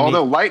 I mean,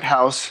 although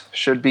Lighthouse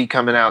should be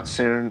coming out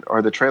soon,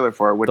 or the trailer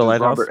for it, which is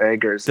Robert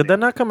Eggers. Did that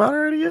not come out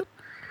already yet?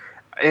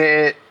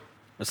 It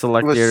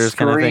select theaters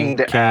kind of thing.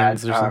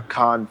 Cannes at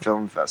Cannes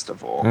Film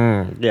Festival.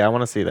 Yeah, I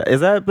want to see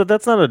that. But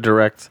that's not a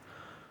direct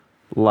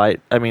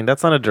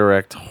that's not a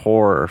direct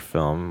horror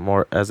film,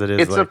 more as it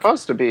is. It's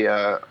supposed to be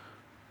a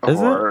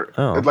horror,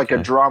 like a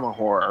drama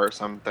horror or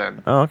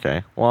something. Oh,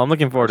 okay. Well, I'm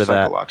looking forward to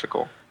that.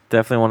 Psychological.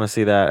 Definitely want to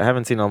see that. I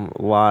haven't seen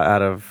a lot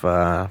out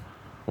of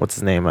what's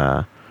his name,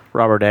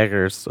 Robert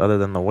Eggers, other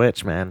than The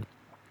Witch, man.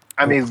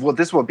 I mean, well,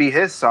 this will be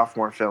his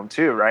sophomore film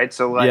too, right?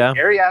 So, like,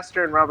 Ari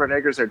Aster and Robert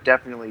Eggers are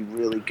definitely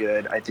really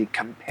good. I think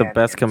the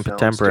best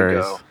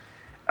contemporaries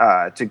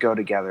to go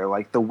together.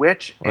 Like The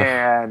Witch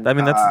and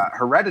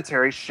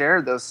Hereditary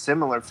share those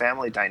similar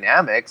family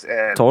dynamics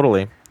and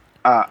totally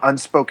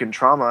unspoken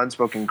trauma,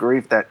 unspoken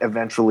grief that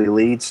eventually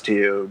leads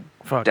to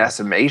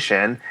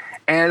decimation,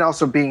 and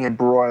also being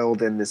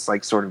embroiled in this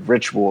like sort of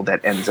ritual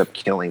that ends up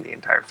killing the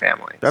entire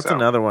family. That's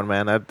another one,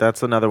 man.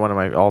 That's another one of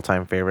my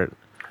all-time favorite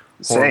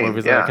horror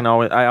movies. Yeah.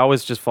 I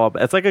always just fall.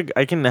 It's like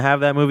I can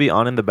have that movie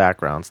on in the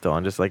background still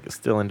and just like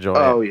still enjoy it.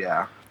 Oh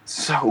yeah,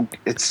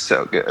 it's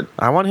so good.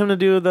 I want him to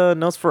do the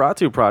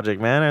Nosferatu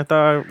project, man. I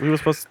thought he was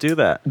supposed to do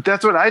that.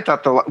 That's what I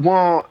thought.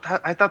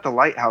 I thought the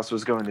Lighthouse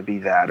was going to be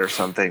that or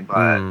something, but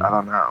I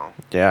don't know.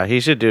 Yeah,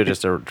 he should do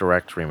just a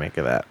direct remake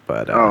of that.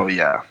 But oh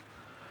yeah,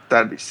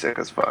 that'd be sick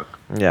as fuck.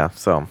 Yeah.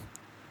 So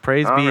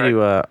praise be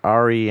to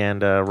Ari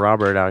and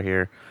Robert out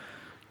here.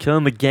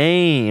 Killing the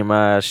game.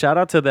 Shout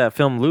out to that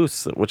film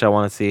Loose, which I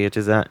want to see, which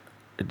is that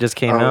it just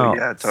came out.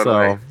 Yeah,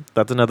 totally. So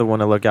that's another one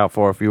to look out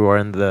for if you are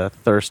in the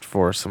thirst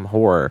for some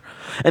horror.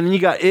 And then you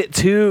got It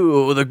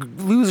Too, the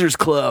Losers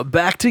Club,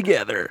 back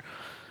together.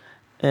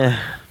 Good.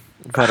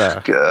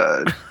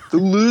 The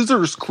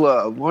Losers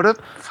Club. What a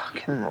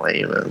fucking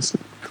lame.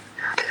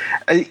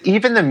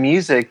 Even the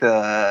music,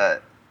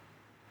 the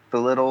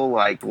little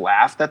like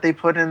laugh that they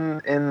put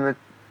in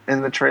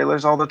the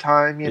trailers all the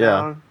time, you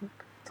know.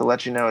 To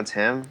let you know it's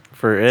him.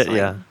 For it,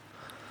 like,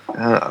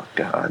 oh,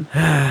 God.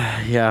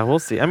 Yeah, we'll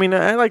see. I mean,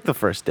 I like the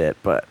first It,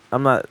 but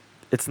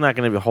it's not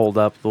going to hold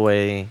up the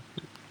way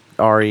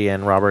Ari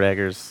and Robert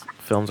Eggers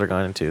films are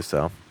going to,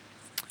 so.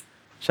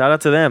 Shout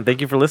out to them.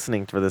 Thank you for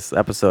listening for this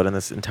episode and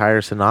this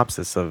entire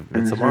synopsis of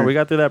Midsommar. We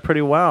got through that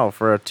pretty well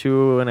for a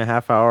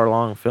 2.5 hour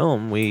long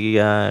film. We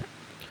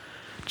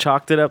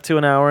chalked it up to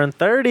 1 hour and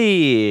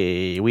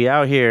 30. We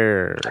out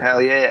here.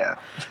 Hell yeah.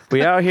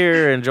 We out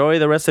here. Enjoy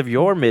the rest of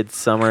your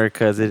midsummer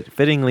because it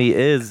fittingly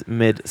is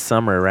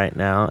midsummer right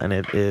now and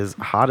it is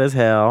hot as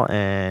hell.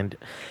 And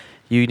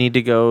you need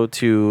to go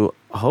to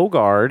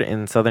Hogard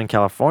in Southern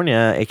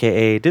California,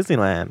 aka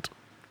Disneyland.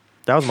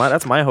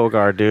 That's my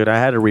Hogard, dude. I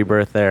had a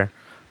rebirth there.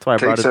 That's why I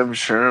brought some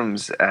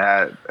shrooms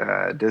at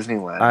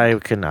Disneyland. I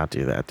could not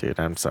do that, dude.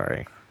 I'm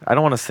sorry. I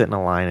don't want to sit in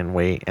a line and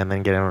wait and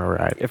then get on a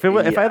ride. If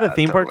I had the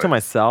theme park to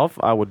myself,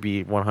 I would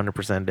be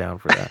 100% down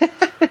for that.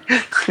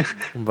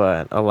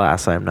 But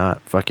alas, I'm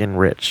not fucking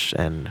rich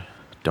and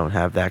don't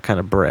have that kind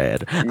of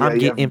bread. Yeah, I'm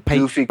you have getting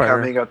Goofy paper.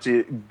 coming up to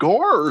you.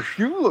 Gosh,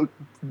 you look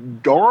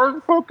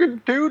darn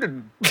fucking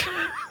tooted.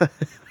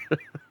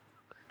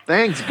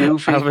 Thanks,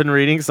 Goofy. I've been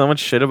reading so much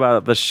shit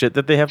about the shit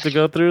that they have to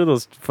go through.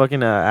 Those fucking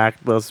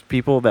those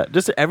people that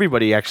just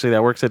everybody actually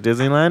that works at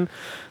Disneyland,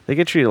 they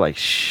get treated like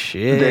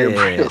shit. They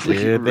really,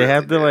 dude. They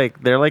have to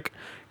really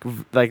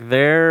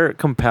they're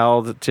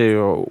compelled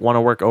to want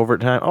to work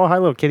overtime. Oh, hi,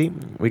 little kitty.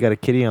 We got a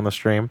kitty on the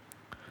stream.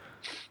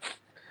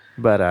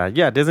 But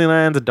yeah,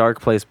 Disneyland's a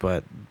dark place,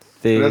 but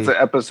That's an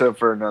episode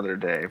for another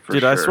day.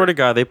 Dude, I swear to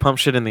God, they pump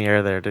shit in the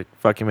air there to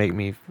fucking make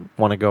me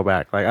want to go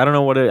back. Like, I don't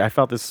know what I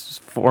felt this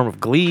form of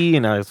glee,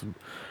 and I was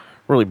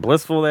really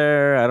blissful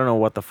there. I don't know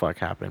what the fuck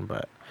happened,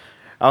 but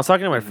I was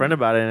talking to my friend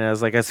about it, and I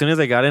was like, as soon as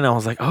I got in, I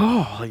was like,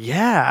 oh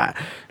yeah,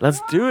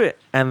 let's do it.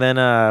 And then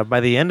by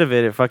the end of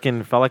it, it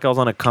fucking felt like I was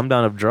on a come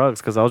down of drugs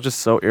because I was just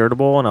so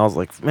irritable, and I was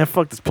like, man,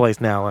 fuck this place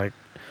now. Like,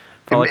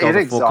 felt like I was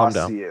it a full come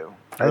exhausts down. you.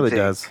 It really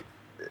does.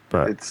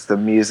 But it's the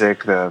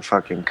music, the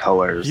fucking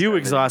colors. You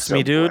exhaust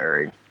me, dude.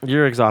 Blurry.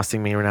 You're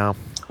exhausting me right now.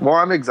 Well,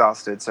 I'm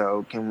exhausted,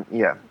 so Do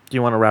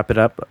you want to wrap it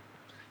up?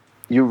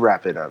 You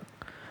wrap it up.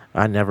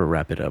 I never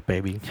wrap it up,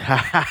 baby.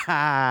 But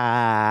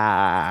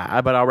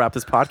I'll wrap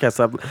this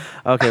podcast up.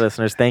 Okay,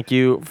 listeners, thank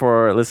you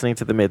for listening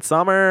to the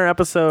Midsummer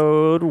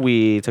episode.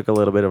 We took a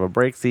little bit of a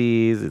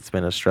breaksies. It's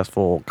been a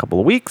stressful couple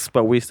of weeks,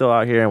 but we're still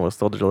out here and we're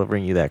still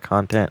delivering you that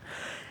content.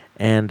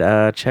 And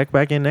check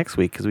back in next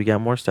week because we got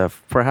more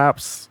stuff.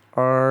 Perhaps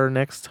our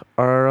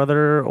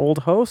other old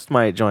host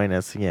might join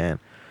us again.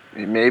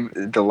 Maybe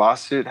the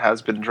lawsuit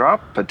has been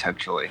dropped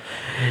potentially.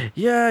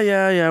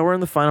 Yeah. We're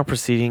in the final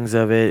proceedings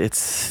of it.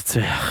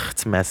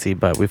 It's messy,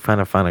 but we've kind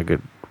of found a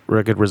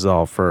good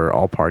resolve for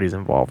all parties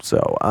involved.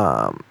 So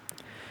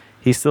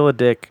he's still a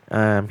dick.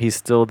 He's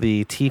still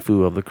the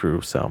Tfue of the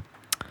crew. So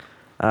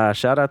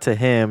shout out to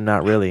him,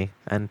 not really,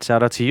 and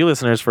shout out to you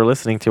listeners for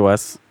listening to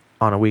us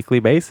on a weekly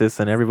basis,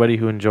 and everybody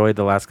who enjoyed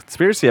the last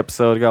conspiracy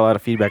episode. Got a lot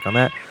of feedback on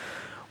that.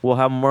 We'll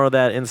have more of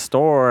that in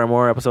store and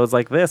more episodes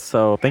like this.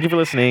 So thank you for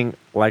listening.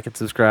 Like and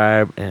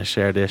subscribe and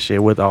share this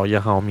shit with all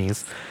your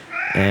homies.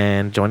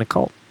 And join a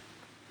cult.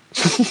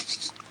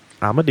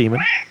 I'm a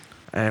demon.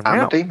 And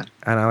I'm a demon.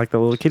 And I like the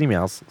little kitty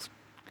meows.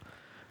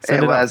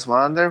 It was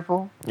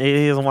wonderful. It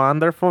is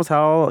wonderful.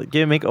 So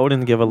make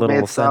Odin give a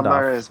little send off.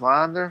 Midsummer is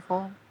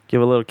wonderful.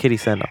 Give a little kitty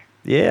send off.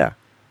 Yeah.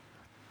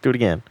 Do it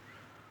again.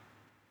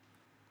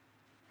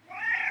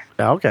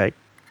 Okay.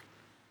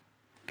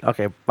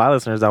 Okay. Bye,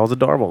 listeners. That was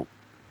adorable.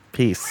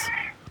 Peace.